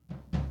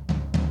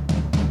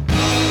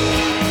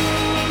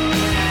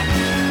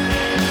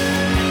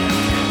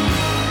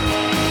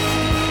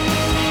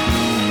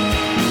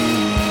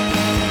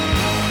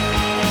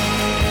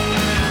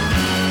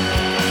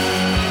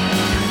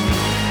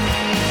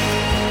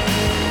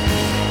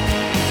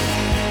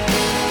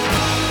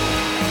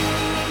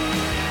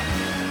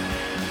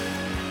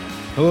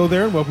Hello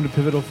there, and welcome to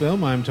Pivotal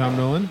Film. I'm Tom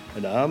Nolan.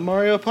 And I'm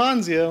Mario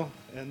Ponzio,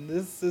 and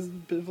this is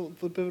Pivotal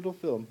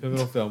Film.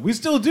 Pivotal Film. We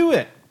still do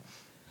it.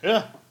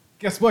 Yeah.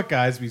 Guess what,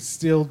 guys? We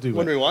still do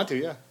When it. we want to,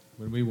 yeah.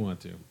 When we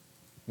want to.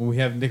 When we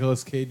have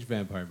Nicolas Cage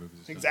vampire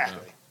movies.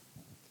 Exactly.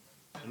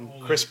 And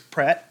Chris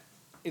Pratt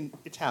in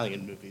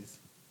Italian movies.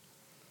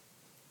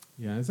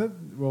 Yeah, is that...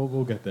 Well,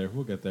 we'll get there.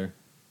 We'll get there.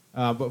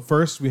 But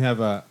first, we have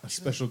a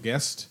special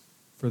guest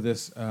for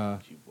this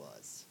She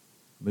was.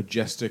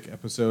 majestic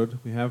episode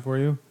we have for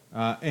you.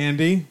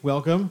 Andy,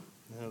 welcome.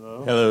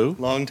 Hello. Hello.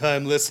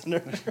 Long-time listener.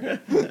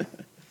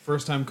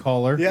 First-time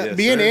caller. Yeah, Yes,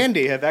 me and sir.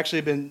 Andy have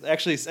actually been... I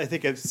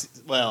think I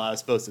was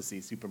supposed to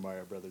see Super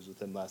Mario Brothers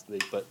with him last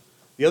week, but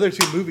the other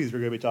two movies we're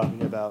going to be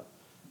talking about,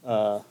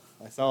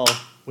 I saw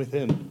with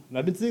him. And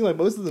I've been seeing like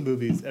most of the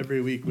movies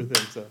every week with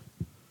him, so...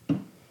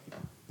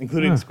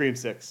 Including Huh. Scream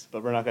 6,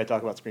 but we're not going to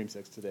talk about Scream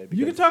 6 today.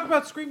 You can talk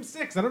about Scream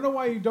 6. I don't know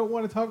why you don't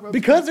want to talk about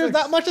Because Scream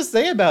there's 6. not much to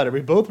say about it.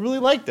 We both really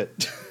liked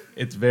it.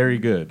 It's very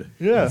good.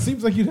 Yeah. It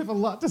seems like you'd have a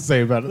lot to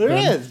say about it. There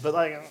then. is, but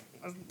like,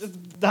 the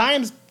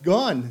time's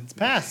gone. It's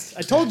past.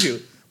 I told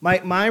you.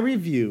 My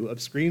review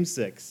of Scream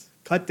 6,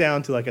 cut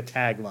down to like a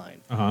tagline,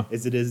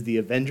 is it is the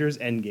Avengers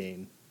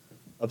Endgame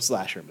of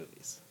slasher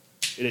movies.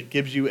 It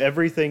gives you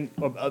everything,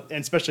 and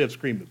especially of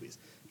Scream movies.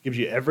 It gives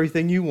you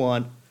everything you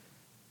want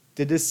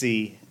to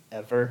see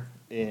ever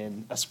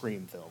in a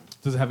Scream film.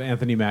 Does it have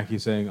Anthony Mackie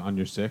saying on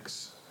your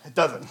 6? It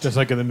doesn't. Just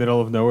like in the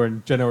middle of nowhere,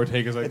 and Jenna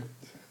Ortega's like,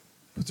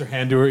 puts her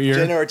hand to her ear.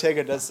 Jenna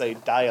Ortega does say,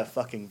 "Die a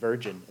fucking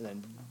virgin," and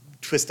then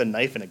twist a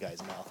knife in a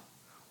guy's mouth,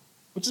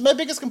 which is my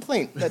biggest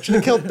complaint. That should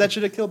have killed. That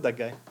should have killed that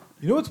guy.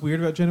 You know what's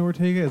weird about Jenna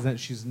Ortega is that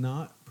she's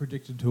not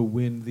predicted to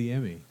win the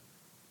Emmy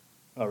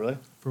Oh, really?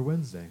 for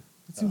Wednesday.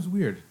 It seems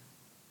weird.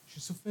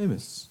 She's so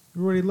famous.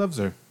 Everybody loves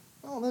her.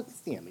 Oh, that's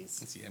the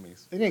Emmys. It's the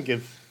Emmys. They didn't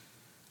give,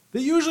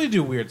 They usually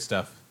do weird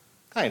stuff.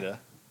 kinda,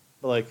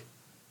 but like,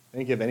 they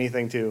didn't give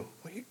anything to.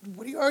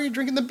 What are you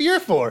drinking the beer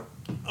for?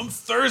 I'm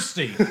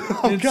thirsty.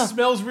 Oh, it God.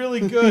 smells really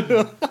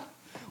good.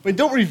 Wait,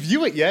 don't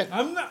review it yet.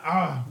 I'm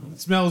not. It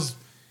smells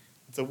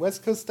It's a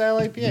West Coast style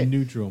IPA.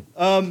 neutral.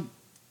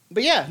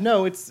 But yeah,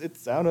 no, it's.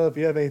 I don't know if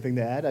you have anything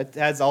to add. It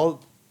has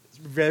all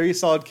very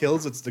solid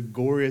kills. It's the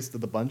goriest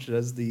of the bunch. It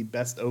has the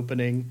best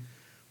opening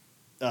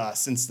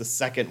since the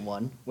second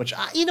one. Which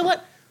you know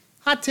what?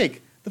 Hot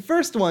take. The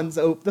first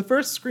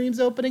Scream's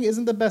opening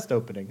isn't the best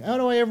opening. I don't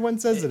know why everyone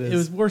says it is. It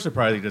was more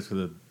surprising just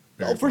because of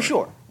Oh, for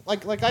sure.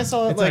 Like I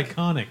saw it It's like,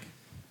 iconic.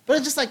 but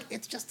it's just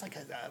like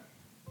a.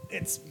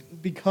 It's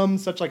become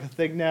such like a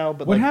thing now.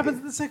 But What like, happens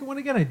in the second one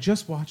again? I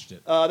just watched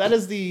it. That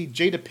is the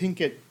Jada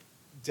Pinkett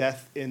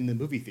death in the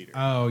movie theater.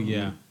 Oh,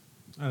 yeah.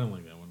 I don't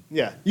like that one.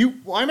 Yeah,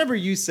 I remember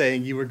you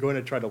saying you were going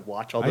to try to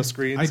watch all the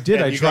screens. I did.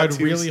 and I you tried got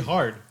to- really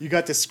hard. You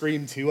got to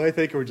Scream 2, I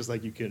think, or were just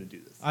like, you couldn't do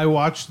this. I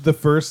watched the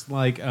first,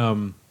 like,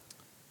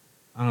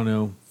 I don't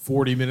know,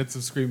 40 minutes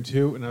of Scream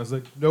 2, and I was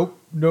like, nope,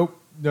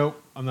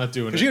 I'm not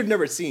doing Because it. you had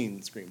never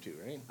seen Scream 2,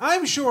 right?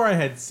 I'm sure I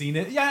had seen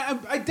it. Yeah,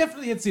 I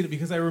definitely had seen it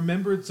because I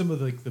remembered some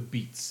of like the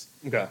beats.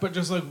 Okay. But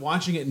just like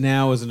watching it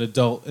now as an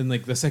adult, and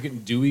like the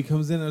second Dewey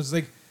comes in, I was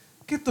like,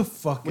 get the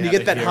fuck When you outta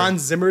get that here.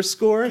 Hans Zimmer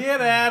score,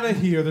 Get out of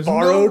here. There's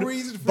borrowed, no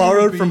reason for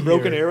borrowed you to be from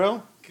Broken here.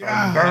 Arrow.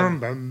 God.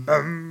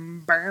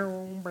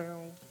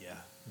 Because Yeah,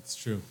 it's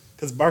true.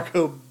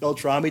 Marco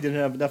Beltrami didn't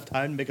have enough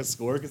time to make a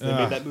score because they Ugh.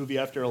 made that movie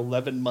after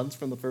 11 months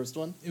from the first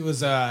one. It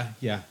was,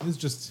 it was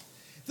just.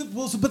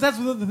 But that's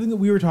the thing that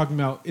we were talking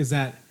about is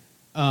that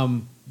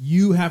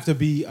you have to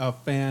be a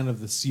fan of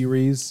the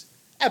series.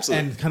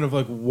 Absolutely. And kind of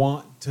like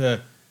want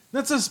to,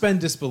 not suspend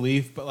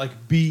disbelief, but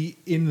like be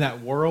in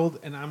that world.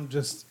 And I'm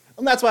just.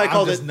 And that's why I I'm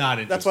called just it. not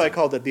That's why I interested.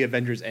 called it the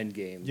Avengers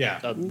Endgame Yeah.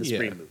 of the Yeah.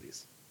 Scream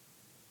movies.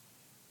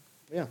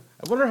 Yeah.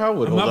 I wonder how it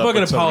would I'm hold not up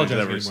gonna with somebody who's apologize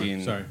never anymore.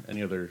 seen Sorry.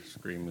 any other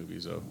Scream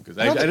movies, though. Because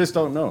I don't I think- just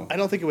don't know. I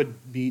don't think it would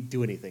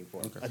do anything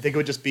for them. Okay. I think it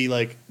would just be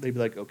like, they'd be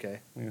like, okay.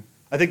 Yeah.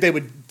 I think they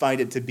would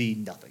find it to be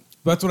nothing.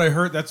 That's what I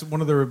heard. That's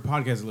one of the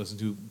podcasts I listened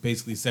to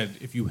basically said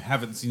if you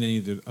haven't seen any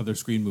of the other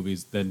Scream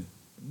movies, then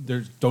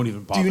don't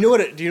even bother. Do you know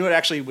what it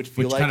actually would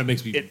feel Which like? kinda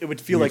makes me- It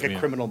would feel weirds like me a out.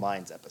 Criminal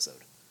Minds episode.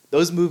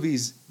 Those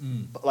movies,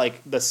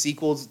 like the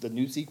sequels, the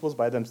new sequels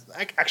by them.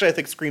 Actually, I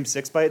think Scream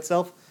 6 by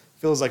itself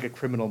feels like a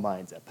Criminal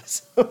Minds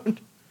episode.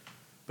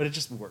 But it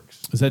just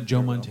works. Is that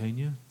Joe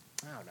Montana?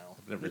 I don't know.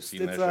 I've never It's-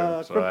 seen it's,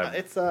 that show,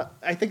 so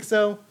I think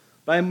so.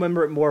 But I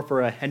remember it more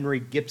for Henry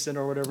Gibson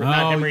or whatever.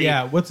 Not Oh, Henry,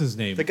 yeah. What's his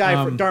name? The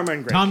guy from Dharma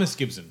and Greg. Thomas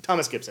Gibson.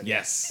 Thomas Gibson.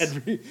 Yes.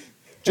 Henry.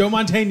 Joe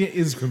Montana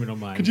is Criminal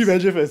Minds. Could you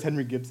imagine if it was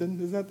Henry Gibson?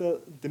 Isn't that the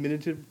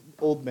diminutive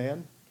old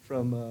man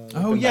from Oh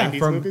the yeah, 90s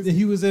from movies?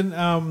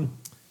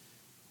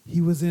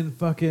 he was in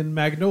fucking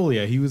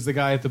Magnolia. He was the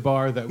guy at the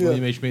bar that Yeah.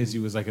 William H Macy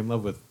was like in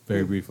love with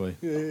very briefly.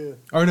 Yeah.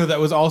 Or no, that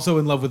was also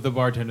in love with the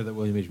bartender that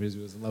William H Macy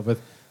was in love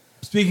with.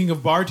 Speaking of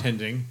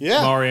bartending,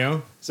 Yeah.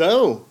 Mario.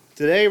 So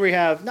today we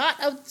have not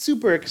a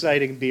super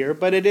exciting beer,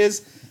 but it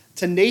is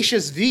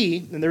Tenacious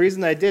V, and the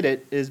reason I did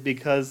it is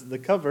because the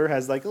cover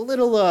has like a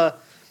little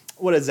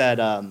what is that?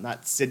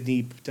 Not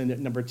Sydney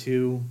number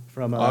 2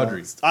 from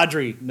Audrey.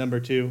 Audrey number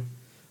 2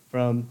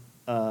 from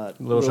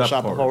Little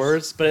Shop of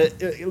Horrors.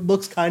 but it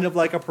looks kind of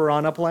like a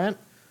piranha plant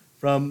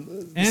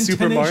from And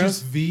Super Mario.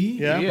 Tenacious V.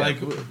 Yeah.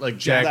 Like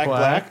Jack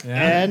Black.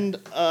 Yeah. And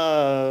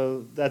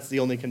that's the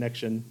only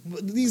connection.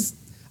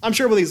 I'm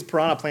sure these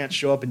piranha plants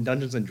show up in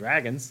Dungeons and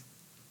Dragons.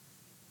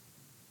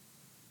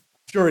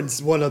 Sure, in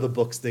one of the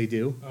books they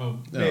do. Oh,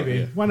 maybe.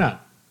 yeah. Why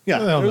not? Yeah,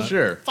 Why the hell there's not?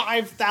 Sure.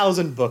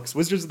 5,000 books.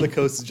 Wizards of the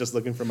Coast is just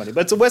looking for money.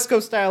 But it's a West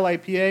Coast style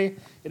IPA.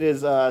 It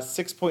is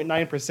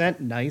 6.9%.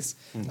 Nice.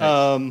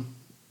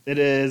 It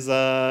is,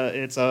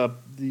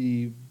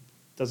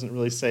 doesn't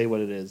really say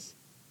what it is.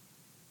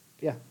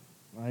 Yeah.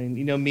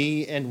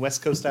 Me and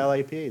West Coast style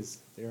IPAs.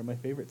 They are my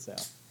favorite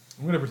style.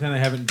 I'm going to pretend I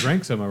haven't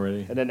drank some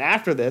already. And then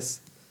after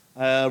this,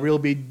 we'll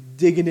be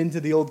digging into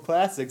the old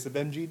classics of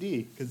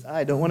MGD because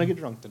I don't want to get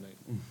drunk tonight.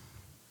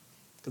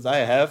 Because I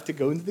have to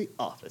go into the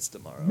office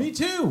tomorrow. Me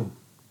too.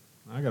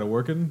 I got to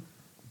work in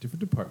a different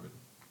department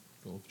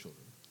full of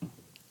children.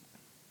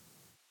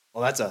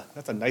 Well, that's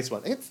a nice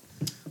one. It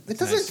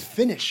doesn't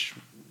finish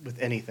with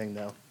anything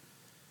though.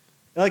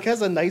 It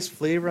has a nice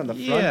flavor on the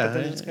front, but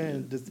then it just kind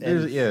of just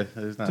ends.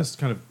 There's not. Just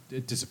kind of,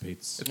 it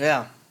dissipates.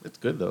 Yeah, It's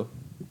good though.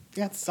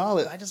 yeah, it's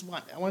solid. I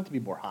want it to be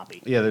more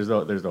hoppy. Yeah, there's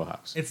no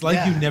hops. It's like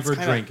Yeah, you never it's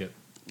kinda- drank it.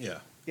 Yeah.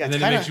 Yeah, And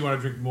it's then it kinda, makes you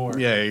want to drink more.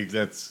 Yeah,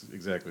 that's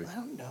exactly. I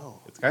don't know.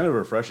 It's kind of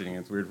refreshing.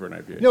 It's weird for an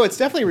IPA. No, it's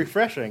definitely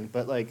refreshing,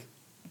 but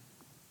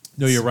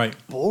No, you're right.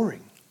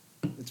 boring.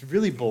 It's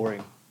really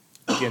boring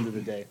at the end of the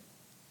day.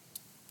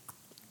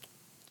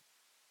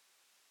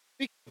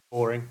 Speaking of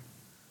boring.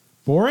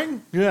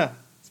 Boring? Yeah.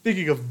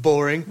 Speaking of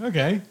boring,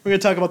 Okay. we're going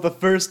to talk about the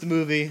first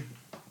movie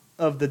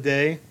of the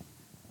day.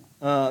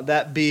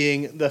 That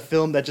being the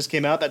film that just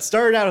came out that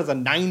started out as a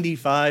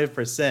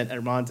 95%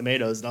 at Rotten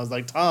Tomatoes. And I was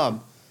like,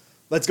 Tom,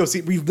 let's go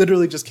see. We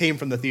literally just came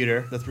from the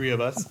theater, the three of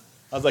us.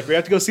 I was like, we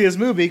have to go see this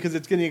movie because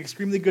it's getting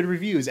extremely good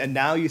reviews. And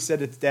now you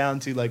said it's down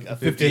to like a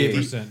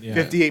 58%, yeah.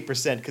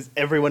 58% because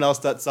everyone else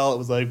that saw it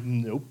was like,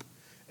 nope.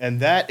 And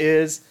that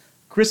is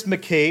Chris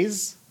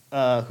McKay's,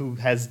 who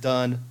has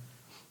done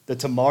the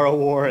Tomorrow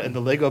War and the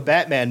Lego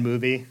Batman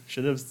movie.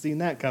 Should have seen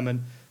that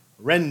coming.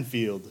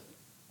 Renfield.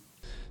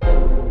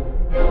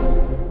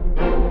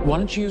 Why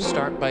don't you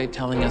start by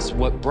telling us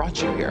what brought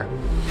you here?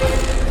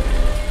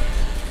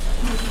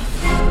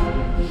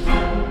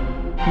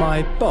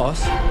 My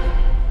boss,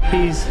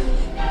 he's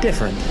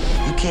different.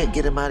 You can't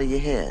get him out of your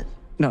head.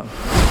 No.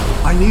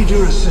 I need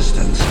your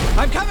assistance.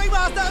 I'm coming,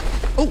 Master!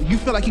 Oh, you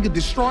feel like he could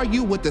destroy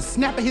you with the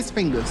snap of his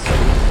fingers.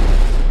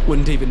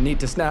 Wouldn't even need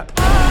to snap.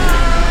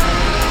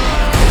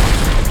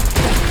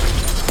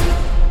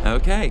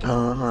 Okay.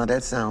 Uh-huh,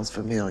 that sounds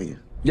familiar.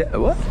 Yeah,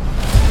 what?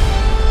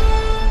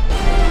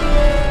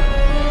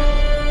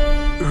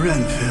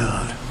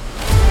 Renfield,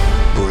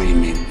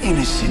 bring in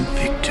innocent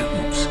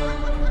victims.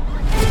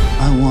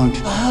 I want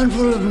a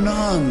handful of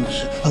nuns,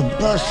 a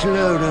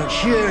busload of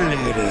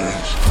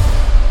cheerleaders.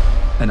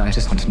 And I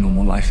just want a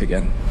normal life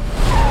again.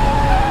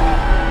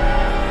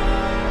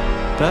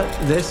 But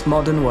this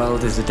modern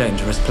world is a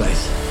dangerous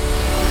place.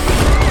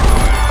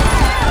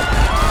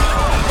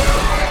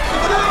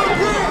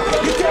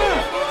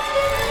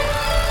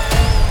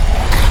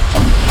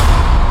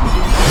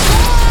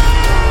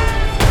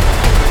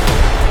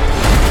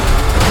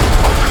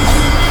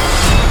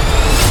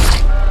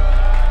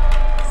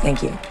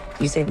 Thank you.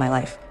 You saved my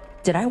life.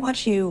 Did I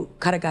watch you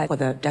cut a guy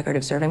with a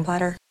decorative serving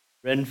platter?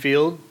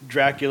 Renfield,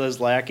 Dracula's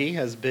lackey,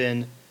 has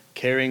been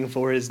caring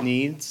for his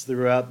needs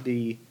throughout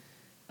the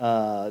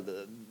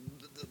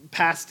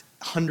past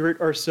 100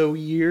 or so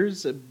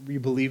years. We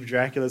believe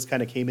Dracula's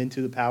kind of came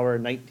into the power,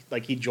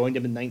 like he joined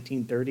him in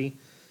 1930,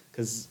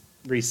 because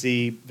we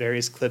see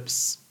various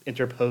clips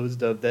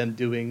interposed of them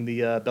doing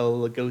the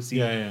Bela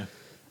Lugosi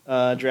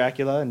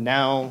Dracula. And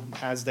now,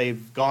 as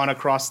they've gone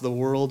across the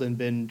world and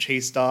been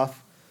chased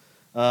off,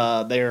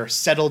 they're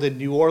settled in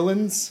New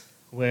Orleans,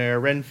 where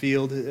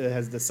Renfield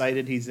has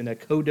decided he's in a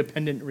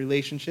codependent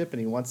relationship and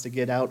he wants to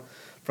get out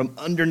from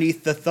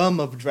underneath the thumb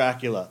of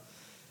Dracula.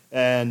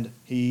 And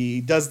he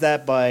does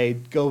that by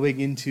going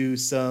into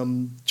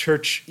some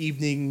church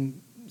evening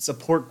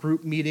support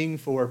group meeting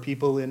for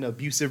people in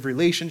abusive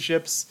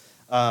relationships.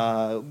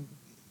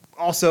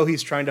 Also,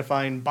 he's trying to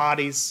find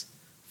bodies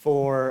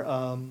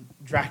for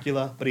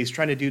Dracula, but he's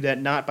trying to do that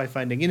not by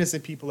finding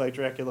innocent people like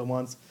Dracula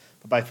wants,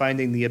 but by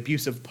finding the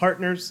abusive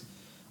partners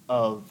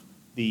of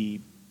the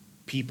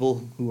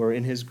people who are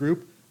in his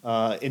group.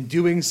 In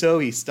doing so,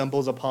 he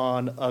stumbles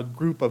upon a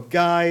group of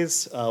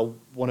guys,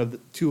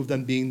 two of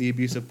them being the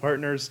abusive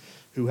partners,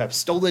 who have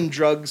stolen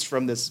drugs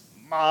from this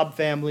mob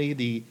family,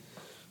 the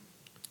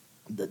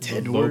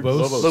Ted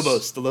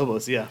Lobos? The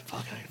Lobos, yeah.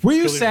 Fuck, Were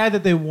you sad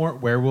that they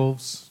weren't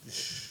werewolves?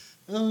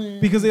 Oh, yeah.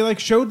 Because they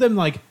showed them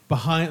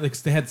behind,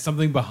 they had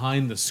something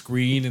behind the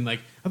screen, and I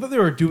thought they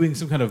were doing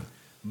some kind of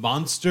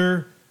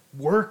monster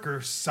work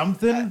or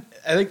something.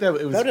 I think that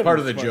it was That'd part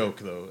have of the been joke,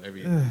 though. I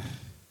mean,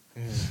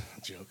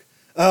 joke.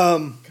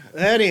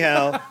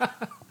 Anyhow,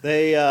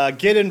 they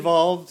get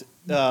involved.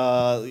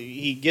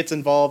 He gets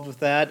involved with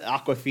that.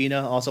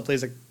 Aquafina also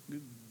plays a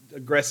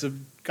aggressive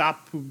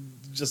cop who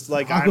just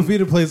like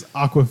Awkwafina plays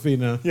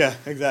Awkwafina. Yeah,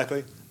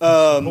 exactly.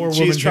 Poor She's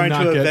woman trying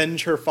cannot to get-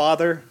 avenge her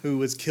father, who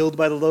was killed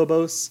by the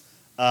Lobos.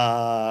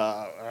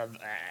 At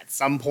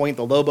some point,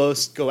 the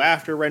Lobos go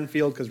after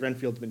Renfield because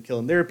Renfield's been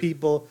killing their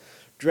people.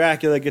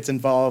 Dracula gets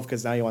involved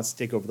because now he wants to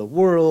take over the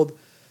world.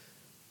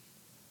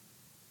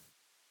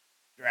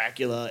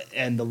 Dracula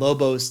and the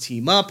Lobos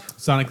team up.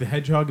 Sonic the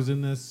Hedgehog is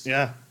in this.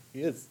 Yeah,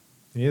 he is.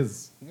 He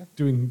is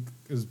doing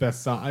his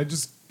best.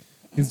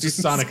 He's just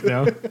Sonic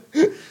now.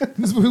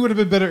 This movie would have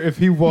been better if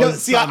he was. No,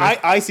 see, Sonic.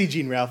 I see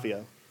Gene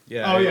Ralphio.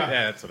 Yeah, Oh, yeah.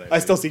 that's what I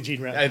still see Gene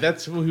Ralphio.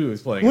 That's who he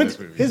was playing in this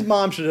movie. His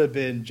mom should have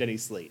been Jenny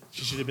Slate.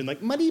 She should have been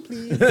like, money,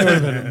 please. That would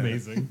have been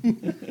amazing.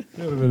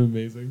 That would have been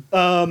amazing.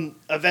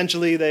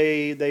 Eventually,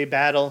 they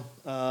battle,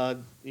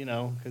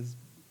 because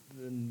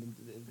gotta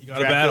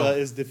Dracula battle.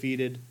 is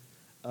defeated,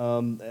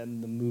 and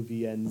the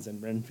movie ends,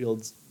 and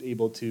Renfield's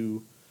able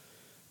to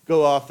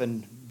go off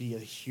and be a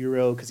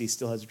hero because he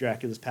still has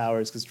Dracula's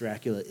powers, because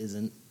Dracula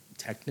isn't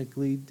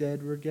technically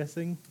dead, we're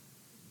guessing.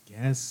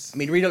 Yes. I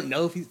mean, we don't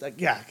know if he's like,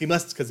 yeah, he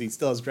must because he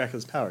still has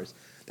Dracula's powers.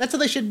 That's how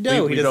they should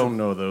know. We He doesn't- don't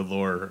know the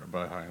lore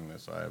behind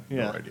this. I have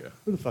no idea.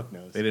 Who the fuck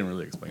knows? They didn't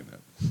really explain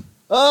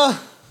that.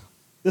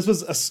 This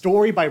was a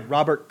story by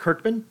Robert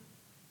Kirkman.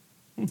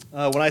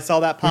 When I saw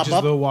that pop Which is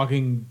up, the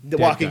Walking The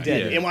Dead Walking guy.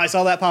 Dead. Yeah. And when I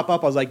saw that pop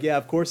up, I was like, yeah,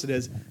 of course it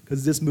is,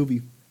 because this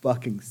movie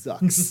fucking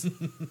sucks.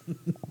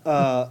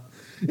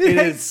 It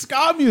has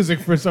ska music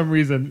for some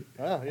reason.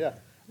 Oh, yeah.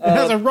 It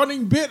has a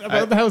running bit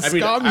about how ska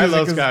music I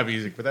love is. ska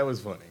music, but that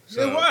was funny.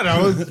 So. What? I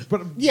was,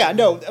 but Yeah,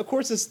 no, of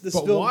course this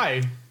but film...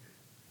 why? this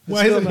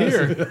Why is it film has-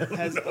 here?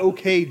 has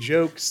okay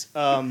jokes,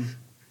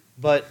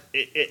 but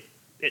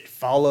it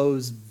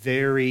follows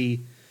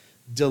very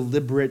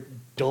deliberate,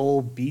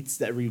 dull beats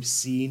that we've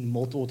seen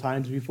multiple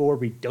times before.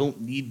 We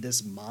don't need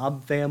this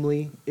mob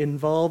family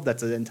involved.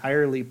 That's an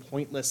entirely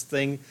pointless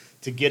thing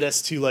to get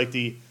us to like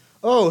the,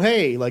 oh,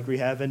 hey, like we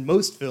have in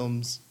most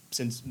films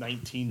since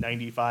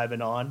 1995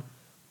 and on.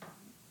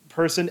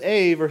 Person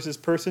A versus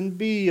person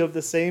B of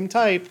the same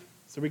type.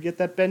 So we get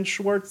that Ben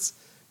Schwartz,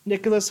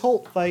 Nicholas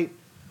Hoult fight.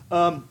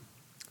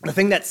 The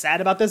thing that's sad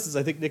about this is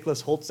I think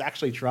Nicholas Holt's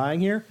actually trying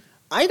here.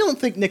 I don't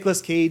think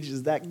Nicolas Cage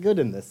is that good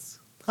in this.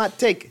 Hot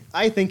take.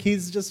 I think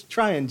he's just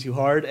trying too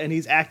hard, and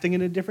he's acting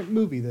in a different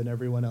movie than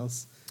everyone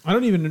else. I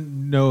don't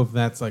even know if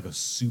that's like a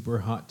super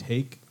hot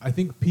take. I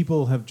think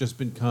people have just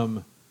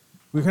become.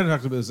 We kind of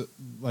talked about this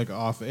like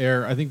off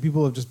air. I think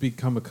people have just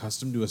become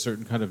accustomed to a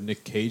certain kind of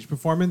Nick Cage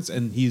performance,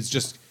 and he's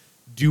just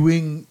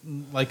doing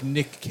like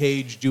Nick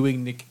Cage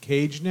doing Nick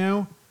Cage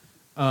now.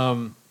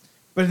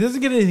 But it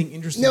doesn't get anything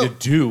interesting to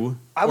do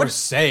or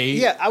say.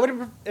 Yeah, I would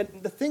have.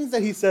 The things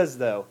that he says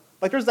though,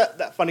 like there's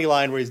that funny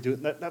line where he's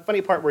doing that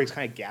funny part where he's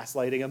kind of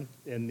gaslighting him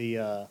in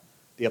the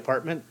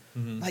apartment.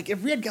 Like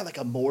if we had got like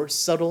a more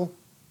subtle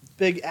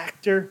big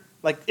actor,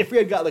 like if we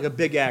had got like a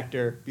big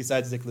actor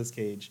besides Nicolas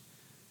Cage,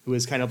 who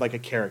is kind of like a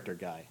character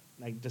guy.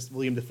 Like just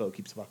William Dafoe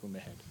keeps fucking in my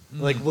head.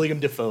 Like William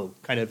Dafoe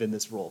kind of in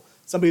this role.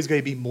 Somebody's going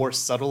to be more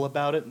subtle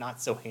about it,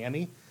 not so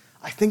hammy.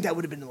 I think that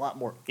would have been a lot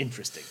more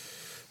interesting.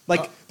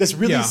 Like this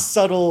really yeah.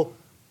 subtle,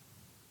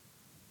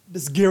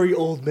 this Gary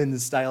Oldman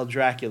style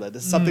Dracula.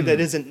 This something that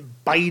isn't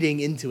biting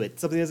into it.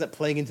 Something that isn't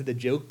playing into the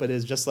joke, but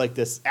is just like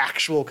this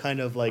actual kind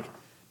of like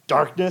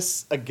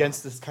darkness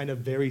against this kind of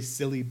very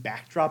silly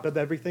backdrop of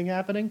everything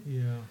happening.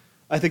 Yeah.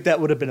 I think that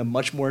would have been a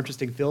much more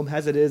interesting film.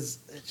 As it is,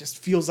 it just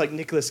feels like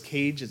Nicolas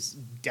Cage is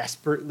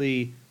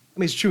desperately. I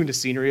mean, he's chewing the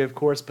scenery, of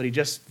course, but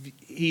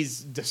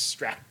he's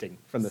distracting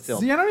from the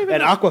film. See, I don't even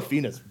and know-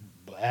 Awkwafina's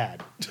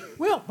bad.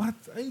 Well,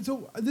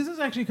 so this is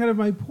actually kind of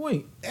my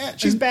point.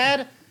 She's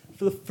bad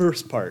for the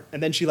first part,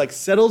 and then she like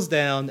settles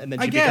down, and then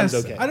she becomes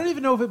okay. I don't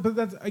even know if it, but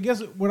that's. I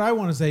guess what I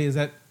want to say is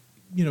that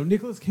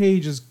Nicolas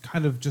Cage is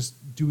kind of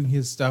just doing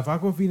his stuff.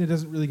 Awkwafina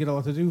doesn't really get a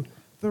lot to do.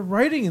 The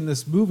writing in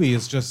this movie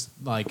is just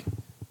like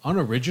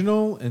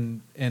unoriginal,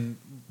 and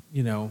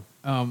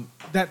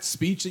that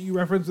speech that you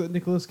referenced that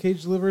Nicolas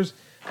Cage delivers.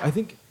 I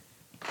think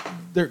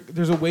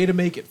there's a way to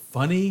make it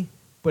funny,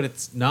 but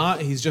it's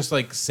not. He's just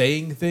like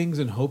saying things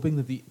and hoping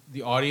that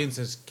the audience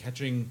is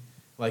catching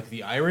like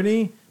the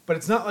irony. But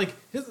it's not like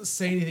he doesn't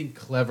say anything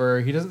clever.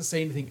 He doesn't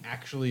say anything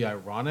actually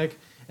ironic.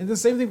 And the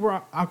same thing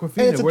for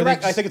Awkwafina. And where I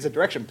think it's a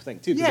direction thing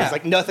too. Yeah. It's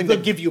like nothing to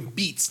give you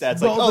beats.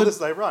 That's like, this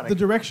is ironic. The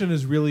direction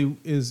was really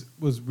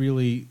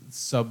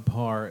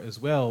subpar as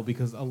well,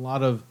 because a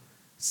lot of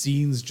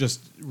scenes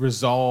just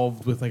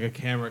resolved with like a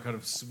camera kind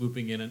of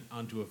swooping in and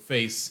onto a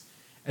face,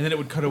 and then it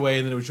would cut away,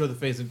 and then it would show the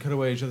face, and cut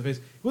away and show the face.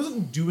 It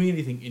wasn't doing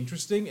anything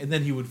interesting, and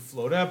then he would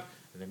float up,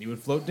 and then he would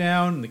float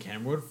down, and the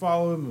camera would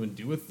follow him and would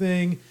do a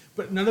thing,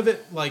 but none of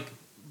it like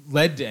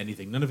led to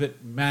anything. None of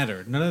it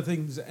mattered. None of the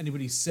things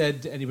anybody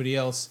said to anybody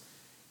else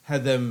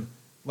had them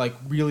like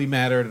really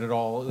mattered at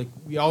all. Like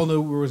we all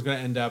knew where it was going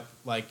to end up.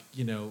 Like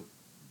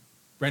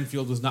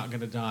Renfield was not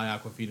going to die.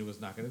 Awkwafina was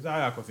not going to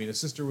die. Awkwafina's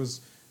sister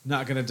was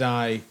not going to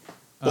die.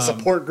 The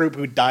support group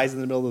who dies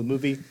in the middle of the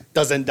movie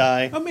doesn't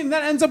die. I mean,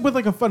 that ends up with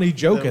like a funny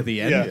joke at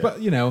the end. Yeah.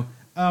 But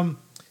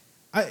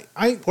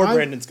Poor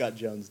Brandon Scott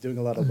Jones doing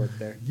a lot of work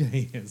there. Yeah,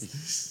 he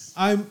is.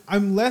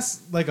 I'm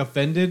less like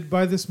offended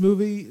by this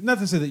movie. Not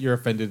to say that you're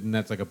offended and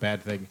that's like a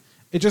bad thing.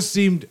 It just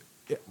seemed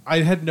I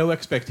had no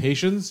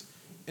expectations,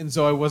 and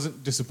so I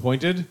wasn't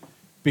disappointed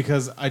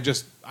because I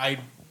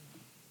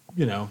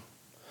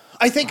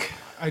think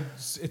I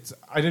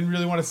didn't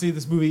really want to see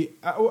this movie.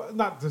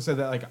 Not to say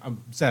that like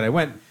I'm sad I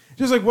went.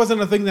 Just like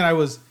wasn't a thing that I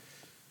was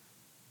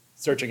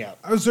searching out.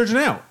 I was searching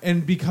out,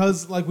 and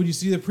because like when you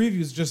see the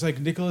previews, just like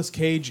Nicolas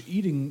Cage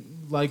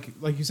eating like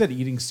you said,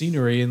 eating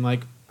scenery, and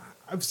like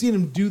I've seen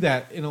him do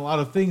that in a lot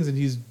of things, and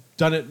he's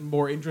done it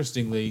more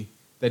interestingly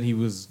than he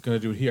was going to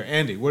do it here.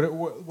 Andy,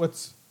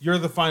 what's you're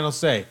the final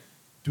say?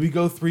 Do we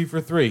go 3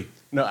 for 3?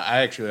 No,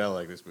 I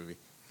like this movie.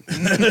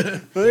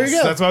 Well, there you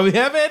go. That's why we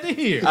have Andy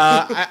here.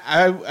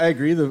 I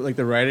agree.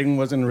 The writing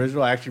wasn't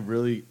original. I actually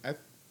really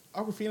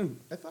Awkwafina.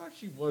 I thought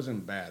she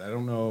wasn't bad. I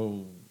don't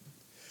know.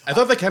 I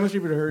thought the chemistry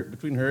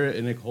between her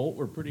and Nick Holt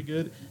were pretty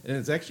good, and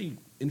it's actually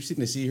interesting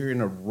to see her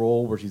in a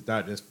role where she's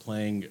not just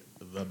playing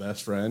the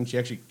best friend. She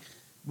actually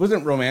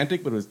wasn't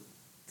romantic, but it was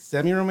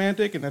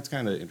semi-romantic, and that's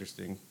kind of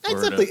interesting.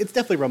 It's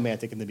definitely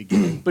romantic in the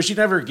beginning, but she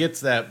never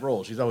gets that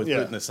role. She's always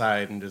putting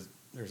aside and just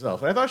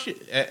herself. And I thought she,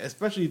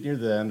 especially near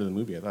the end of the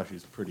movie, I thought she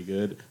was pretty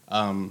good.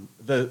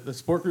 The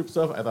support group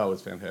stuff I thought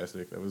was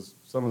fantastic. That was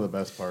some of the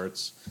best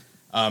parts.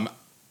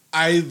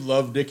 I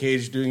love Nick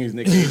Cage doing his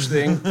Nick Cage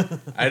thing.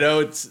 I know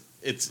it's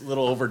a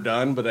little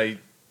overdone, but I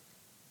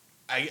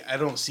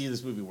don't see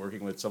this movie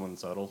working with someone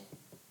subtle.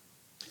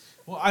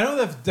 Well, I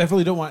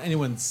definitely don't want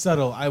anyone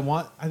subtle. I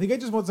think I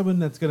just want someone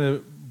that's going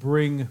to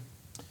bring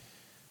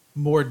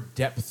more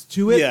depth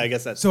to it. Yeah, I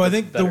guess that's so. I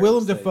think the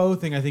Willem Dafoe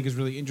thing I think is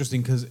really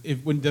interesting because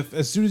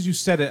as soon as you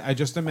said it, I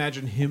just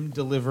imagine him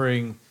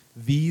delivering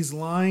these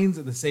lines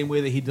in the same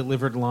way that he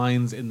delivered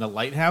lines in The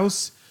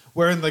Lighthouse,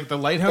 where in like The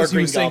Lighthouse he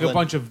was saying a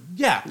bunch of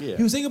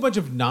he was saying a bunch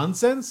of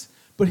nonsense,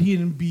 but he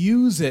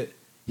imbues it.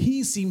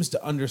 He seems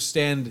to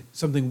understand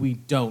something we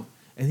don't,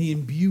 and he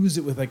imbues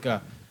it with like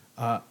a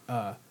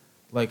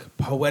like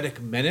poetic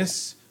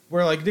menace,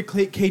 where like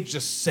Nick Cage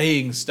just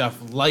saying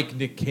stuff like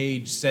Nick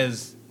Cage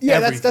says. Yeah,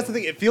 that's the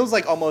thing. It feels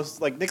like almost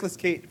like Nicolas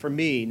Cage. For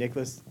me,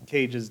 Nicolas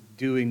Cage is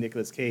doing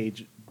Nicolas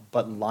Cage,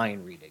 but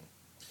line reading.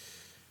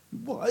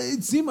 Well,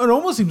 it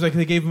almost seems like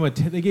they gave him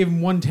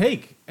one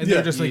take, and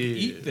they're just like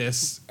eat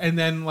this, and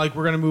then like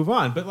we're gonna move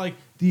on. But like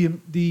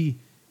the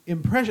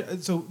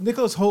impression. So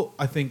Nicholas Hoult,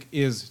 I think,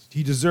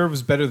 he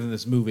deserves better than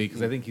this movie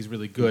because I think he's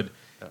really good.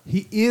 Yeah.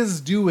 He is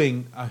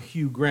doing a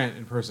Hugh Grant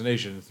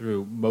impersonation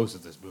through most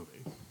of this movie.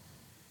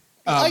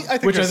 I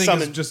think which there's I think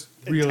some is just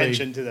really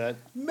intention to that.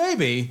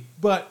 Maybe,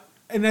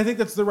 and I think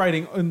that's the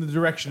writing in the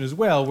direction as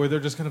well, where they're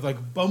just kind of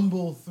like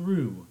bumble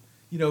through,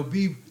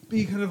 be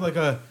kind of like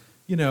a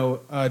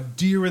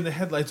deer in the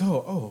headlights.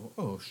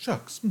 Oh,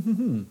 shucks.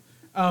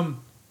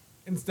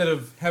 Instead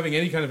of having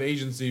any kind of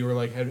agency or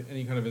like have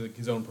any kind of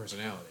his own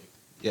personality.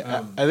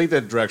 Yeah, I think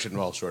that direction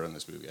falls short on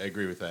this movie. I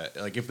agree with that.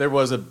 Like if there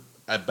was a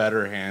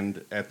better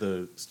hand at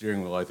the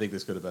steering wheel, I think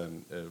this could have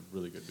been a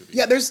really good movie.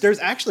 Yeah, there's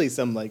actually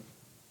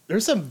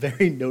there's some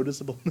very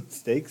noticeable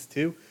mistakes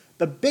too.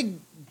 The big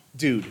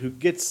dude who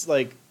gets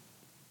like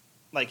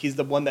he's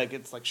the one that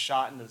gets like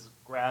shot and is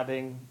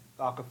grabbing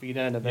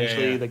Awkwafina, and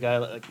eventually the guy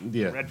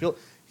Renfield,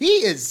 he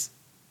is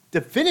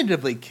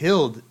definitively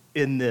killed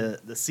in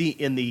the scene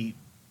in the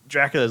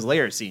Dracula's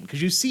lair scene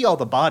because you see all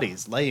the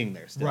bodies laying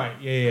there still. Right.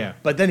 Yeah.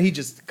 But then he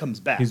just comes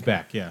back. He's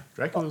back. Yeah.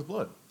 Dracula's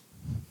blood.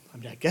 I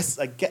mean, I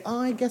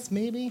guess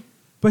maybe.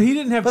 But he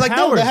didn't have powers. But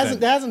no,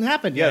 that hasn't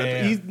happened.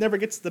 Yeah, he never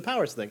gets the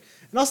powers thing.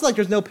 And also, like,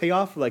 there's no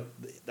payoff for like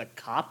the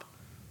cop,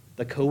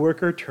 the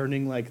coworker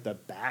turning like the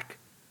back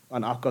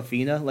on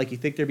Awkwafina. Like, you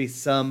think there'd be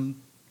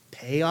some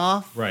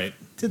payoff,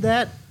 to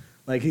that?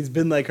 Like, he's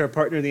been like her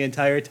partner the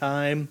entire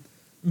time.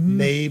 Mm-hmm.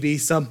 Maybe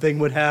something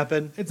would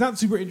happen. It's not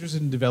super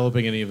interested in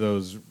developing any of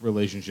those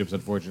relationships,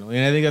 unfortunately.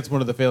 And I think that's one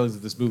of the failings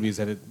of this movie is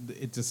that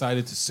it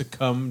decided to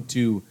succumb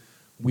to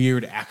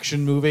weird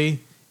action movie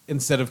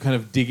instead of kind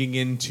of digging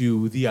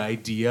into the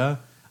idea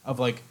of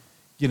like,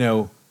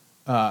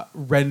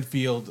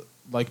 Renfield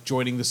like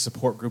joining the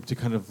support group to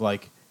kind of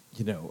like,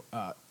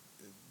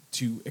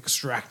 to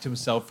extract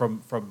himself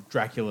from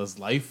Dracula's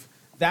life.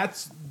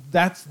 That's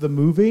the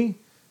movie.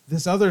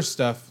 This other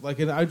stuff, like,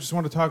 and I just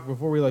want to talk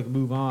before we like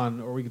move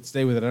on, or we could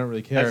stay with it. I don't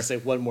really care. I have to say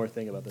one more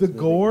thing about this movie. The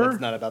gore. That's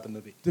not about the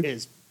movie. It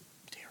is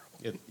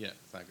terrible.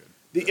 It's not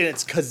good. And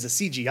it's because the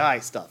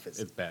CGI stuff is.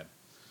 It's bad.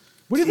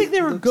 What do you think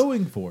they were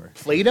going for?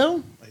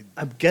 Play-Doh?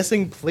 I'm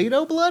guessing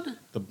Play-Doh blood?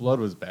 The blood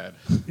was bad.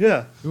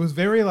 Yeah. It was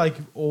very like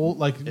old,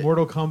 like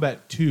Mortal Kombat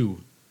 2.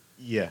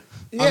 Yeah.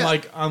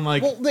 Unlike.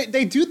 Well,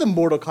 they do the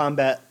Mortal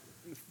Kombat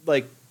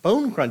like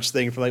bone crunch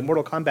thing for like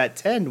Mortal Kombat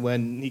 10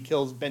 when he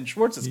kills Ben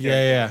Schwartz's character.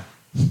 Yeah.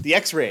 The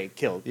X-ray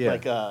killed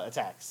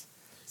attacks.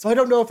 So I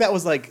don't know if that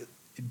was like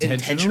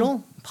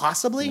intentional?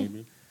 Possibly.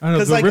 Maybe. I don't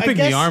know. The ripping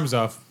the arms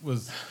off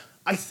was.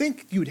 I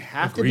think you'd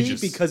have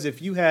egregious. to be because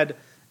if you had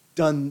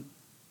done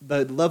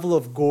the level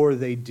of gore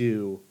they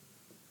do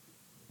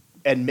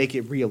and make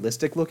it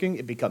realistic looking,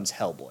 it becomes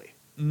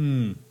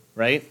Hellboy.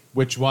 Right?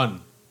 Which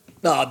one?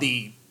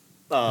 The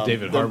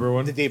David Harbour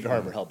one? The David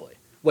Harbour Hellboy.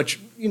 Which,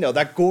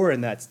 that gore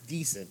in that's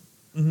decent,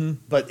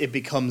 but it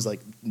becomes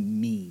like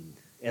mean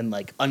and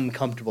like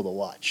uncomfortable to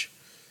watch.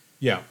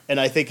 Yeah. And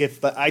I think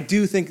I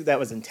do think that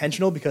was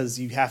intentional because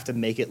you have to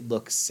make it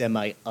look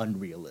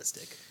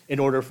semi-unrealistic in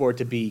order for it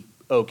to be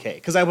okay.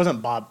 Because I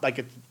wasn't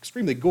it's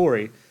extremely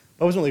gory,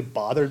 but I wasn't really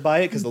bothered by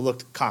it because it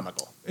looked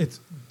comical. It's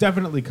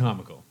definitely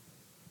comical.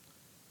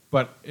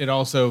 But it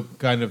also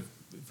kind of,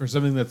 for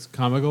something that's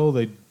comical,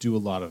 they do a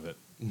lot of it.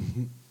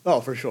 Oh,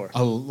 for sure.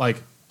 A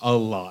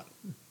lot.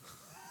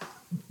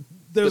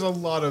 There's a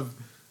lot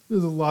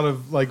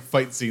of like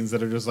fight scenes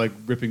that are just like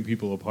ripping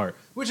people apart,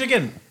 which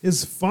again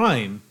is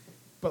fine,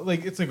 but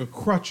like it's like a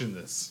crutch in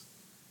this.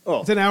 Oh,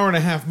 it's an hour and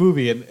a half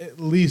movie, and at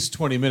least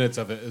 20 minutes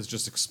of it is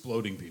just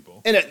exploding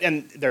people.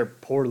 And they're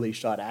poorly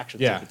shot action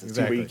sequences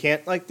exactly. where you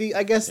can't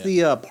the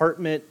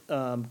apartment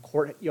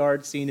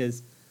courtyard scene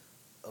is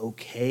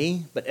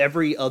okay, but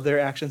every other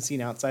action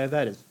scene outside of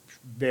that is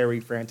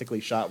very frantically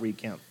shot where you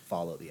can't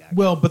follow the action.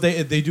 Well, but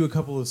they do a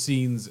couple of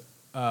scenes.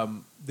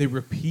 They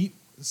repeat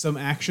some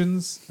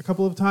actions a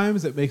couple of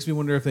times. It makes me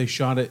wonder if they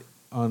shot it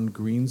on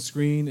green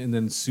screen and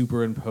then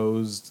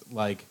superimposed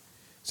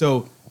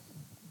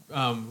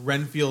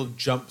Renfield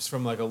jumps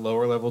from like a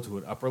lower level to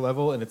an upper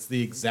level, and it's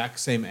the exact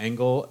same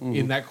angle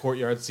in that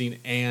courtyard scene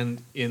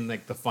and in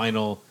like the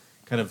final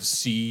kind of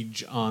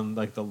siege on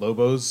like the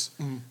Lobos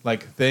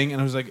like thing. And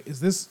I was like,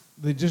 is this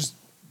they just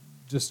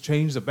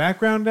change the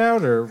background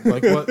out, or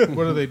like what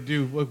do they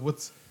do? Like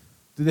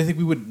do they think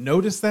we would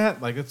notice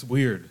that? Like it's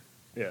weird.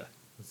 Yeah.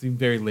 It seemed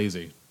very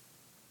lazy.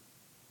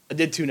 I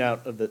did tune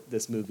out of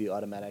this movie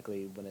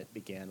automatically when it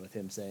began with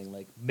him saying,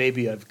 like,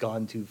 maybe I've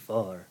gone too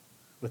far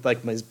with,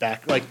 like, his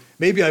back. Like,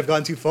 maybe I've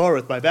gone too far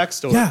with my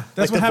backstory. Yeah,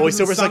 that's like, what happens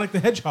in Sonic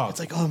the Hedgehog. It's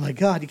like, oh, my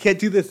God, you can't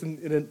do this in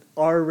an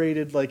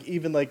R-rated, like,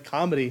 even, like,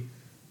 comedy,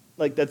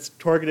 like, that's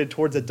targeted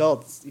towards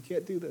adults. You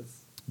can't do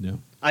this. No.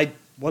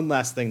 One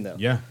last thing, though.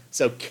 Yeah.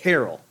 So,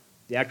 Carol,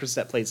 the actress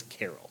that plays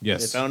Carol.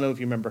 Yes. I don't know if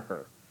you remember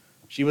her.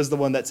 She was the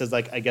one that says,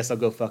 like, I guess I'll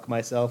go fuck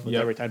myself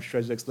every time she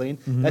tries to explain.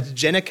 Mm-hmm. That's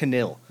Jenna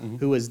Cannell,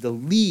 who is the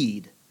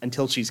lead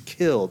until she's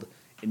killed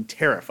in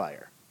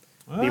Terrifier,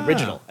 the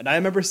original. And I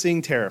remember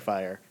seeing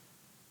Terrifier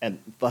and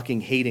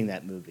fucking hating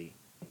that movie.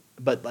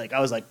 But, like, I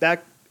was like,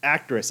 that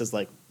actress is,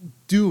 like,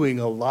 doing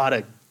a lot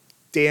of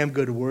damn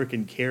good work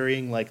in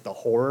carrying, like, the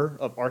horror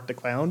of Art the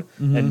Clown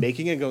and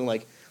making it going,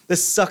 like,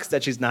 this sucks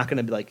that she's not going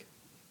to, be like,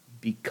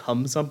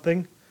 become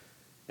something.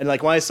 And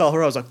like when I saw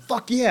her, I was like,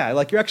 "Fuck yeah!"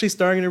 Like you're actually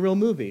starring in a real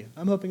movie.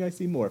 I'm hoping I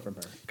see more from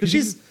her because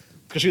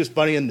she was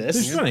funny in this.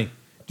 She's funny.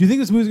 Do you think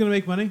this movie's gonna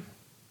make money?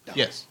 No.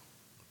 Yes.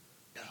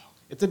 No.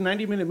 It's a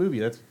 90-minute movie.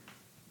 That's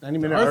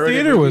 90-minute. Our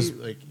theater was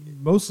like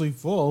mostly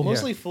full.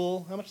 Mostly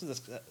full. How much is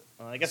this?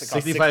 I guess it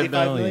cost $65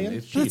 million.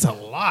 It's cheap. That's a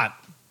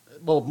lot.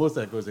 Well, most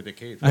of that goes to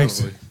Cage.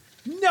 Probably.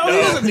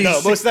 No,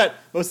 most of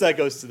that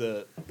goes to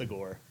the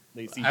gore.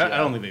 I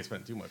don't think they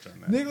spent too much on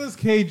that. Nicolas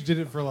Cage did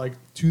it for like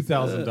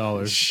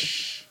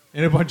 $2,000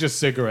 and a bunch of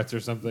cigarettes or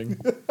something.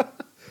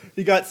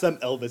 He got some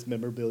Elvis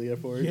memorabilia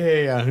for it.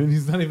 Yeah, and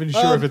he's not even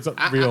sure if it's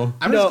real.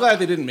 I'm just glad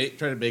they didn't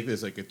try to make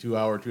this like a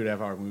 2.5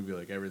 hour movie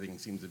like everything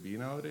seems to be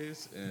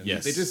nowadays. And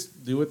yes. They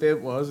just do what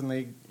it was, and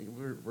they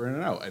were in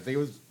and out. I think it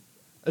was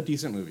a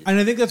decent movie. And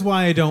I think that's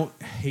why I don't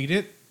hate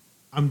it.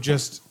 I'm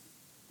just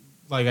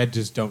like I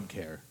just don't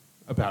care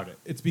about it.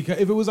 It's because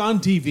if it was on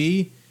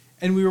TV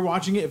and we were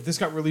watching it, if this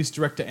got released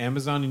direct to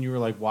Amazon and you were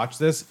like, watch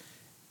this,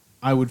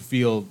 I would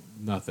feel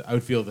nothing. I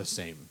would feel the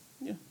same.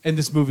 Yeah. And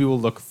this movie will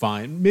look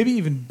fine, maybe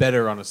even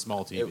better on a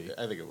small TV.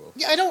 I think it will.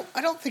 Yeah, I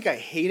don't think I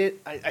hate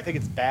it. I think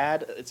it's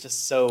bad. It's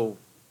just so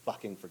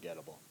fucking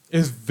forgettable.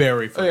 It's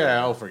very forgettable. Oh,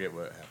 yeah, I'll forget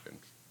what happened.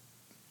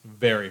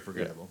 Very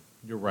forgettable.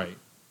 Yeah. You're right.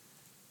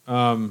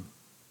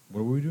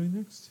 What were we doing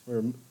next?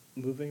 We're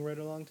moving right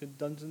along to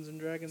Dungeons and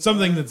Dragons.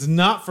 Something that's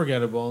not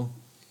forgettable.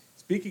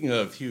 Speaking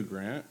of Hugh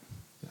Grant.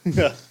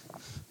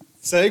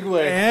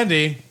 Segue.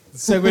 Andy, the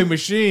Segway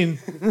machine,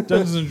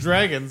 Dungeons and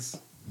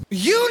Dragons.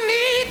 You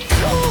need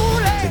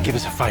to give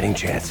us a fighting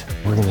chance.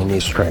 We're gonna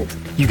need strength.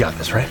 You got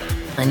this, right?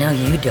 I know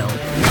you don't.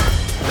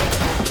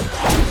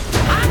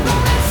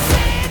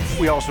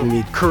 We also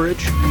need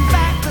courage,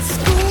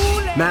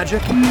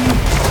 magic,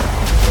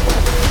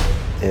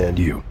 and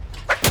you.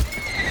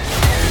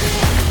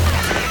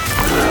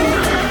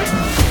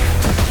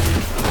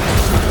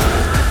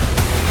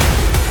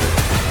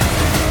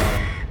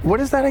 What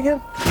is that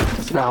again?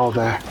 It's an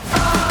owlbear.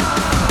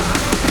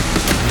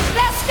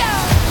 Let's go!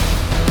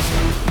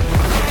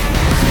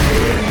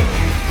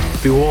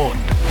 Be warned.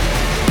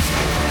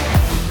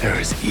 There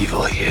is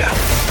evil here.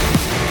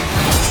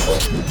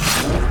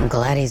 I'm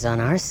glad he's on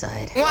our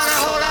side.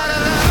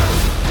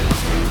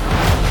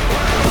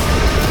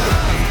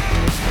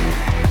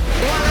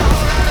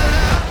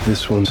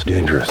 This one's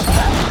dangerous.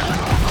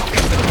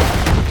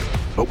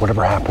 But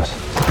whatever happens,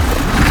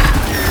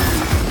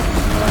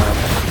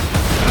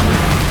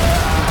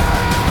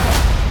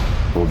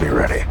 we'll be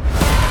ready.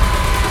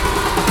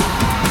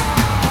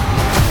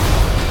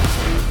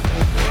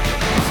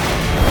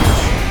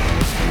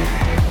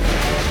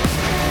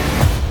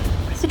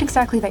 Is it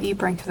exactly that you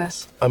bring to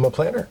this? I'm a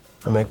planner.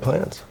 I make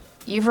plans.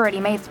 You've already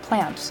made the